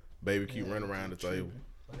back there, baby keep running around the table.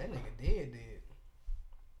 But that nigga dead.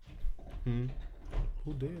 Who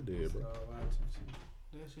dead, bro?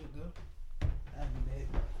 That shit though. I be dead.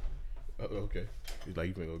 Oh, okay. He's like,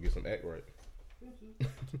 you finna go get some act right.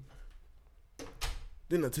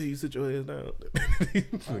 Didn't I tell you sit your ass down?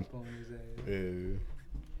 Pop on his ass. Yeah.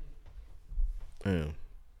 Damn.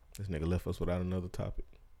 This nigga left us without another topic.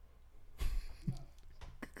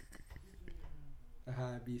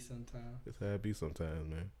 How it be sometimes. That's how it be sometimes,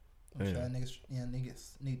 man. I'm Damn. trying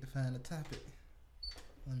niggas need to find a topic.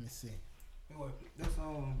 Let me see. Anyway, that's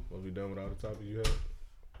Was we done with all the topics you had?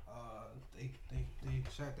 they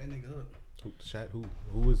shot that nigga up. Who shot who?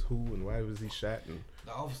 Who is who and why was he shot? And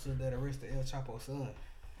The officer that arrested El Chapo's son.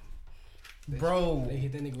 Bro. They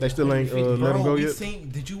hit that nigga. they with still ain't 150. let him go we yet? seen,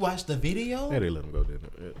 did you watch the video? Yeah, they let him go,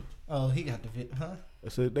 didn't they? Yeah. Oh, he got the video, huh? I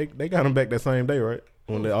said they got him back that same day, right?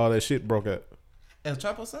 When all that shit broke out. El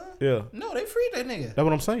Chapo son? Yeah. No, they freed that nigga. That's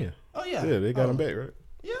what I'm saying. Oh yeah. Yeah, they got Oh, him back, right?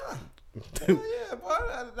 Yeah. Hell yeah, boy.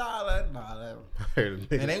 Nah. I heard a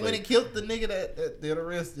nigga And they say- went and killed the nigga that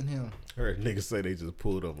arrested him. I heard niggas say they just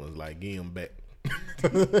pulled up and was like, give him back.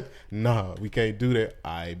 Nah, we can't do that.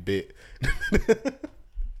 I bet.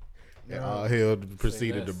 And all hell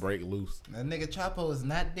proceeded to less. break loose. That nigga Chapo is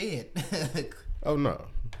not dead. Oh no.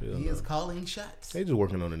 Hell He no. is calling shots. They just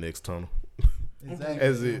working on the next tunnel. Exactly.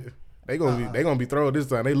 As it they gonna be throwing this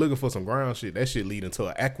time. They looking for some ground shit. That shit lead into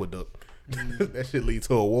an aqueduct. That shit lead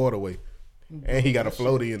to a waterway. And he got a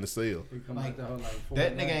floaty in the cell. He come Like, out the whole like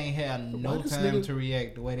That nigga ain't had no this time nigga- to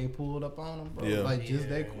react the way they pulled up on him, bro. Yeah. Like just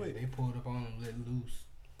Yeah, that quick. They pulled up on him, let loose.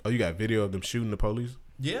 Oh, you got video of them shooting the police?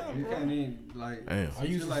 Yeah, You bro. can't even like. Damn. Are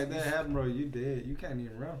you Shit like that happen, bro? You dead. You can't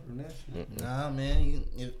even run from that shit. Nah, man.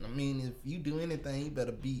 If you do anything, you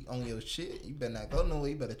better be on your shit. You better not go nowhere.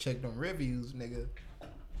 You better check them reviews, nigga.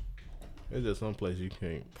 There's just some place you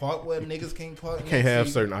can't Park where niggas can't park. you can't have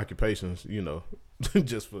certain occupations, you know,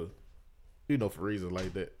 just for for reasons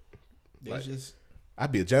like that. They like- just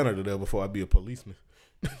I'd be a janitor there before I'd be a policeman.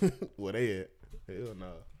 Where they at? Hell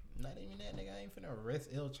no. not even that nigga. I ain't finna arrest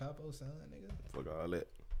El Chapo son, nigga. Fuck all that.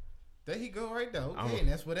 There he go right there. Okay, I'm a- and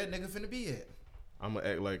that's where that nigga finna be at. I'm gonna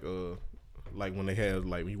act like like when they have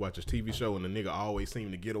like when you watch a TV show and the nigga always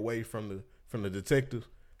seem to get away from the detectives.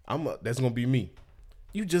 That's gonna be me.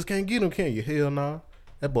 You just can't get him, can you? Hell nah.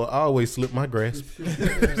 That boy always slip my grasp. For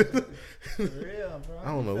real, bro. I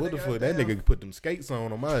don't know what the fuck. That That nigga put them skates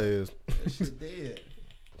on my ass. That shit dead.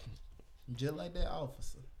 Just like that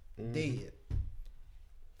officer. Dead.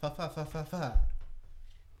 Fa.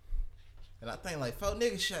 And I think like 4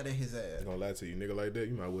 niggas shot at his ass. I'm gonna lie to you, nigga like that,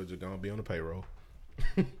 you might well just gonna be on the payroll.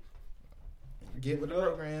 Get with the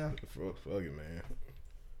program. Fuck it, man.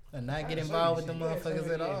 And not get involved with the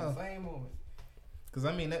motherfuckers at all. Same moment. Cause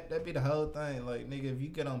I mean that be the whole thing. Like nigga, if you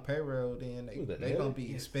get on payroll, then they gonna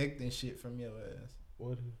be expecting shit from your ass.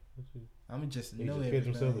 What? I'ma just He know just catch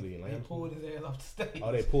himself with everything. it. They pulled his ass off the stage.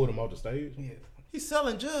 Oh, they pulled him off the stage? Yeah. He's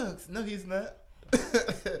selling drugs. No, he's not.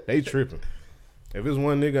 They tripping. If it's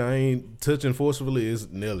one nigga I ain't touching forcefully, it's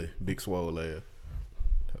Nelly, big swole ass.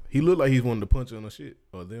 He look like he's wanting to punch on the shit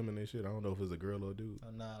or them and that shit. I don't know if it's a girl or a dude.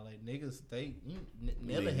 Oh, nah, like niggas, Leave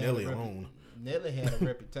Nelly alone. Nelly had a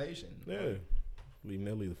reputation. Yeah, leave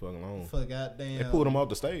Nelly the fuck alone. For goddamn, They pulled him off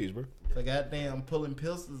the stage, bro. for goddamn pulling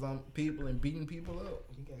pistols on people and beating people up.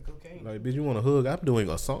 He got cocaine. Like, bitch, you want a hug? I'm doing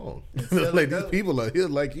a song. Sell Like it these dope. people are here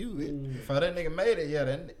like you. Bitch. Before that nigga made it, yeah,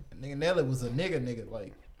 that nigga Nelly was a nigga.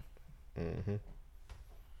 Like, Mm-hmm.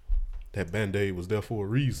 That Band-Aid was there for a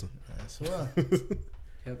reason. that's why.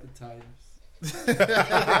 Hepatitis.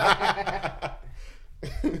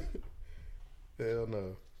 Hell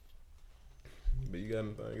no. But you got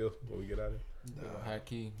anything else before we get out of here? High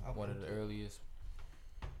key, one of the earliest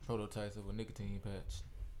prototypes of a nicotine patch.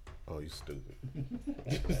 Oh, you stupid.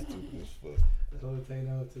 Stupid as fuck. Go take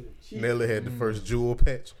out to the cheek. Nelly had the first jewel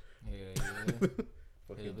patch. Yeah. Fucking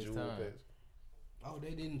Hell, it's jewel time. patch. Oh,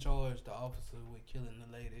 they didn't charge the officer with killing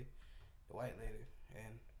the lady, the white lady,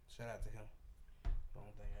 and shout out to him. The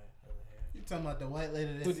only thing I ever had. You talking about the white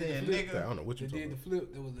lady that Who did said the flip? I nigga? don't know what They you talking did the about.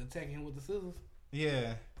 flip that was attacking him with the scissors.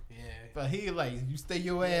 Yeah. Yeah. But he like, you stay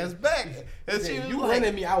your ass back. And she Yeah, was you like, run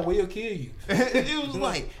at me, I will kill you. it was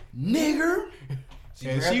like, nigger. She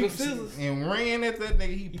And grabbed she the scissors. and ran at that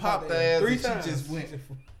nigga. He popped the that ass 3 and times. she just went.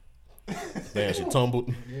 Damn, she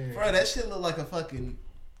tumbled. Yeah. Bro, that shit look like a fucking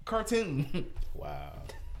cartoon. Wow.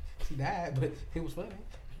 She died, but it was funny.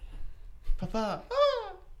 Papa,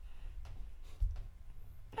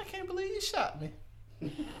 I can't believe you shot me.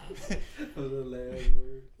 For the last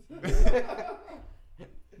word.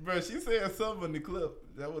 Bro, she said something in the clip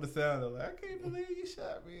that would have sounded like, I can't believe you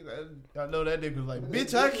shot me. I know that nigga was like,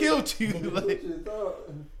 bitch, I killed you. Like,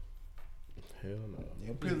 Hell no.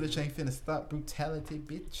 your privilege ain't finna stop brutality,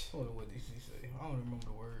 bitch. Hold on, what did she say? I don't remember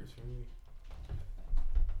the words. Really.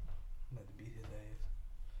 I'm about to beat his ass.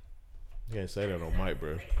 You can't say that on mic,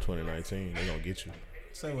 bro. 2019, they gonna get you.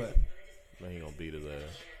 Say what? They ain't gonna beat his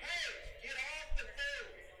ass.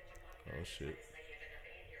 Oh shit.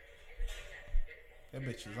 That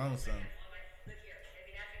bitch was on something.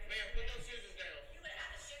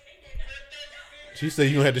 She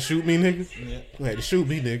said you had to shoot me, nigga? Yeah. You had to shoot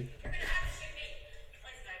me, nigga.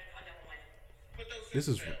 This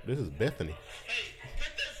is Bethany. Put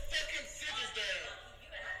those fucking scissors down.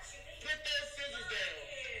 Put those scissors down.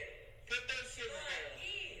 Put those scissors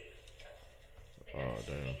down. Oh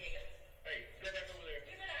damn. Hey, go back over there.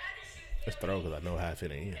 Let's throw because I know how it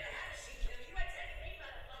fit in.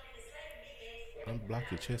 Unblock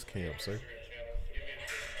your chest cam, sir.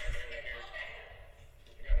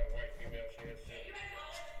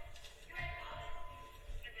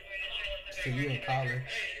 So you in college? Hey,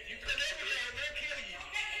 if you come over here, I will kill you.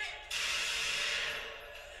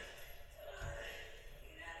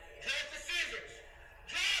 Drop the scissors.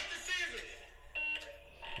 Drop the scissors.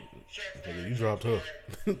 Nigga, you dropped her.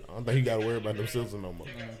 I don't think you gotta worry about them scissors no more.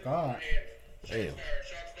 God. Damn. Shots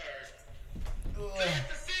fired. Drop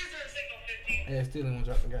the scissors. Yeah, still didn't want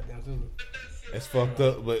to drop the goddamn scissors. That's fucked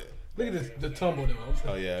up, but Look at this, the tumble though.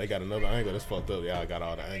 oh yeah, they got another angle. That's fucked up. Y'all got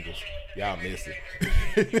all the angles. Y'all missed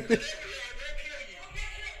it.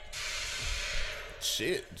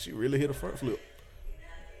 Shit, she really hit a front flip.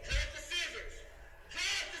 Drop the scissors.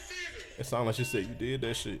 Drop the scissors. It sounded like she said you did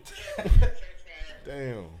that shit.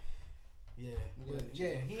 Damn. Yeah, but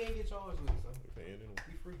yeah, he ain't get charged with it, so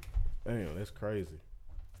he free. Damn, that's crazy.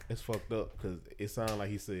 It's fucked up because it sounded like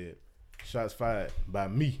he said, shots fired by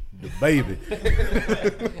me, the baby.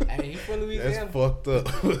 Hey, he from That's Louisiana. fucked up.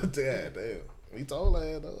 Damn. He told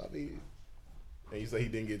her, though. I mean, and you say he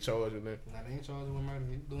didn't get charged in there? Nah, they ain't charged with murder.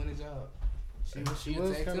 He doing his job. She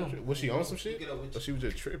was attacked kinda him. was she on some shit? Get up with Or she was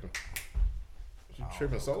just tripping? She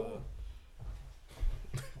tripping know, sober?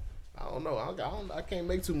 I don't know. I can't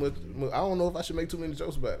make too much. I don't know if I should make too many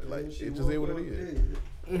jokes about it. Like, it just is what it is.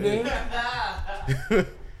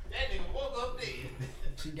 That nigga woke up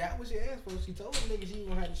She got what she asked for. She told the nigga she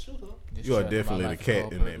gonna have to shoot her. Just You are trapped in my definitely the life for cat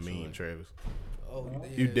all in that purpose, meme, or- Travis. Oh,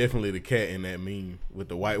 You yeah. definitely the cat in that meme with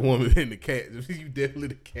the white woman and the cat. You definitely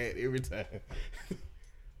the cat every time.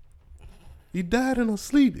 He died in his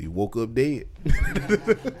sleep. He woke up dead.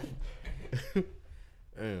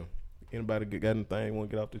 Damn. Anybody got anything want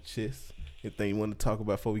to get off the chest? Anything you want to talk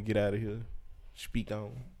about before we get out of here? Speak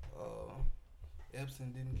on.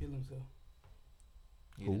 Epstein didn't kill himself.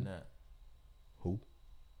 He Who? did not. Who?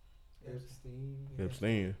 Epstein.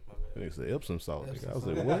 Epstein. My bad. They said Epsom salt. Nigga. I was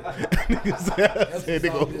like, Epsom what? I said,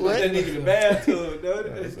 nigga, salt. what? That nigga in the bathtub, don't I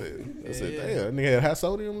it? said, Yeah. damn, nigga had high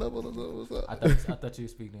sodium level or something. What's I up? thought you were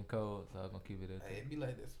speaking in code, so I was gonna keep it at Hey, that. it be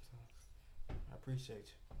like this sometimes. I appreciate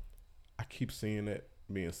you. I keep seeing that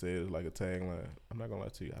being said as like a tagline. I'm not gonna lie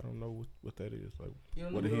to you. I don't know what that is. Like, You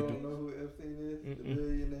don't what know did he You do? don't know who Epstein is? The Mm-mm.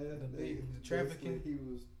 billionaire. The They- big- the trafficking? basically, He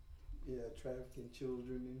was, trafficking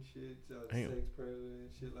children and shit, Damn. sex predator and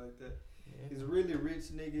shit like that. Yeah. He's a really rich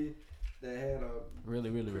nigga that had a Really,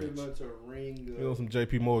 really pretty rich. much a ring You know, of some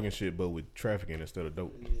JP Morgan shit, but with trafficking instead of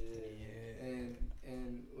dope. yeah.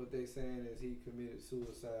 And what they saying is he committed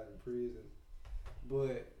suicide in prison.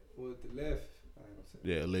 But what the left, I ain't gonna say.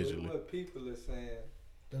 Yeah, allegedly. What people are saying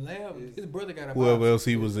The lab, Is- his brother got a Whoever biopsy. else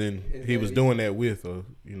he was in, he was doing that with, or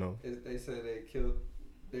you know. is they said they killed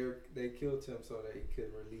him so that he could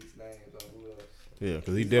release names on who else. Yeah,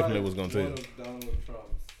 because he He's definitely like was gonna tell one you. of Donald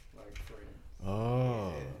Trump's like friends.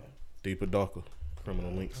 Oh, Yeah. deeper, darker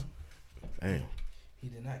criminal links. Damn. He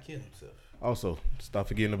did not kill himself. Also, stop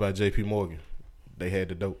forgetting about JP Morgan. They had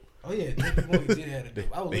the dope. Oh yeah, JP Morgan did have the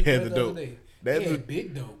dope. I was They looking had at the the dope. other day. That's They had a-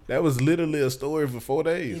 big dope. That was literally a story for 4 And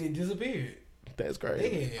days. it disappeared. That's They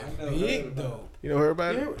crazy. had I never heard big about dope. You know, heard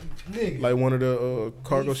about it? Nigga, Like one of the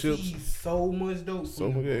cargo they ships. seized so much dope.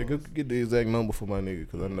 So from yeah, them boys. get the exact number for my nigga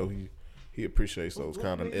because I know he appreciates those What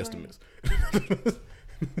kind of nigga name? estimates.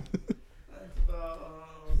 That's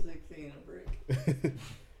about 16 a brick.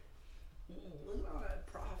 Look at all that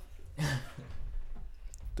profit.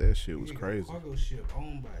 That shit was Nigga, crazy. Cargo ship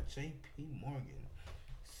owned by J.P. Morgan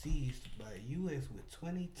seized by U.S. with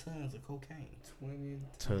 20 tons of cocaine. 20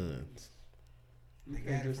 Tons. They You got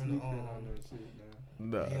can't it just from sneak the, that on that shit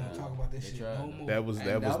now. Nah, They don't talk about that They shit tried. no more. that was And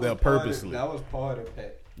there part purposely. Of, that was part of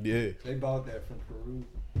that. Yeah, They bought that from Peru.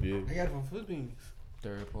 yeah, They got it from Philippines.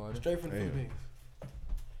 Third party. Straight from the Damn. Philippines.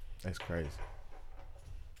 that's crazy.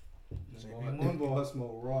 JP Them Morgan. boys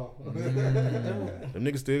smoke raw. Them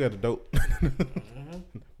niggas still got the dope. Mhm.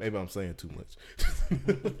 Maybe I'm saying too much.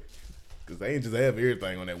 Cause they ain't just have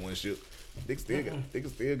everything on that one ship. Niggas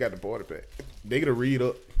still got the party pack. They gotta read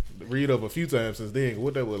up a few times since then.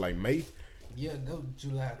 What that was like May? Yeah, that was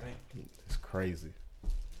July, I think. It's crazy.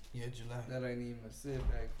 Yeah, July. That ain't even a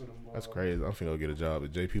setback for them boys. That's crazy. I'm finna go get a job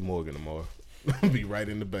at JP Morgan tomorrow. Be right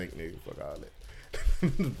in the bank, nigga. Fuck all that.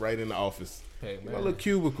 Right in the office. Pac My Man. little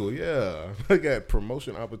cubicle, yeah. I got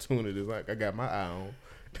promotion opportunities. Like I got my eye on.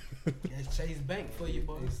 That's Chase Bank for you,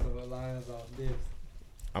 boy. They saw lines off this.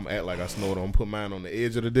 I'm act like I snowed on. Put mine on the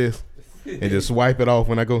edge of the desk and just swipe it off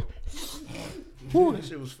when I go. Whew, that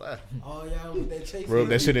shit was fire. Oh, y'all with that Chase Rub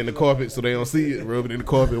that shit in the carpet so they don't see it. Rub it in the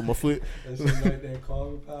carpet with my foot. That shit like that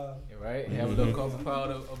carbon powder. Right? Have a little coffee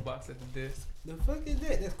powder, a box at the desk. The fuck is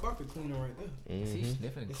that? That's carpet cleaner right there. Is he Mhm.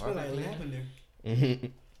 sniffing It smell carpet like cleaner? lavender.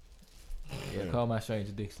 Mhm. Yeah, call my strange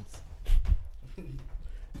addictions.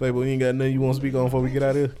 Playboy, you ain't got nothing you want to speak on before we get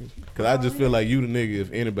out of here? Cause I just feel like you the nigga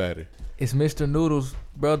if anybody. It's Mr. Noodle's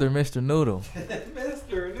brother, Mr. Noodle.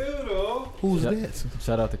 Mr. Noodle. Who's Shout- that?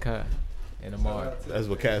 Shout out to Kai and Amar. That's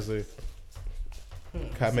what Kai said.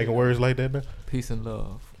 Kai making words like that now? Peace and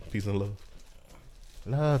love. Peace and love.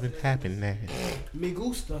 Love and happiness. Me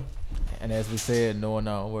gusta. And as we said, knowing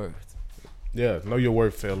our worth. Yeah, know your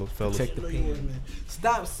worth, fellas. Protect the pen.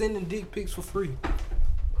 Stop sending dick pics for free.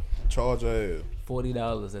 Charge your ass.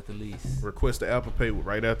 $40 at the least. Request the Apple Pay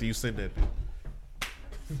right after you send that bill.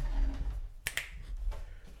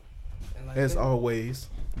 And like As that- always,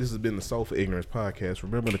 this has been the Soul for Ignorance podcast.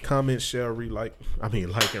 Remember to comment, share, like and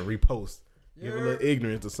repost. Give a little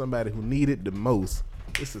ignorance to somebody who need it the most.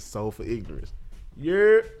 This is Soul for Ignorance.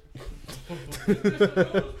 Yeah.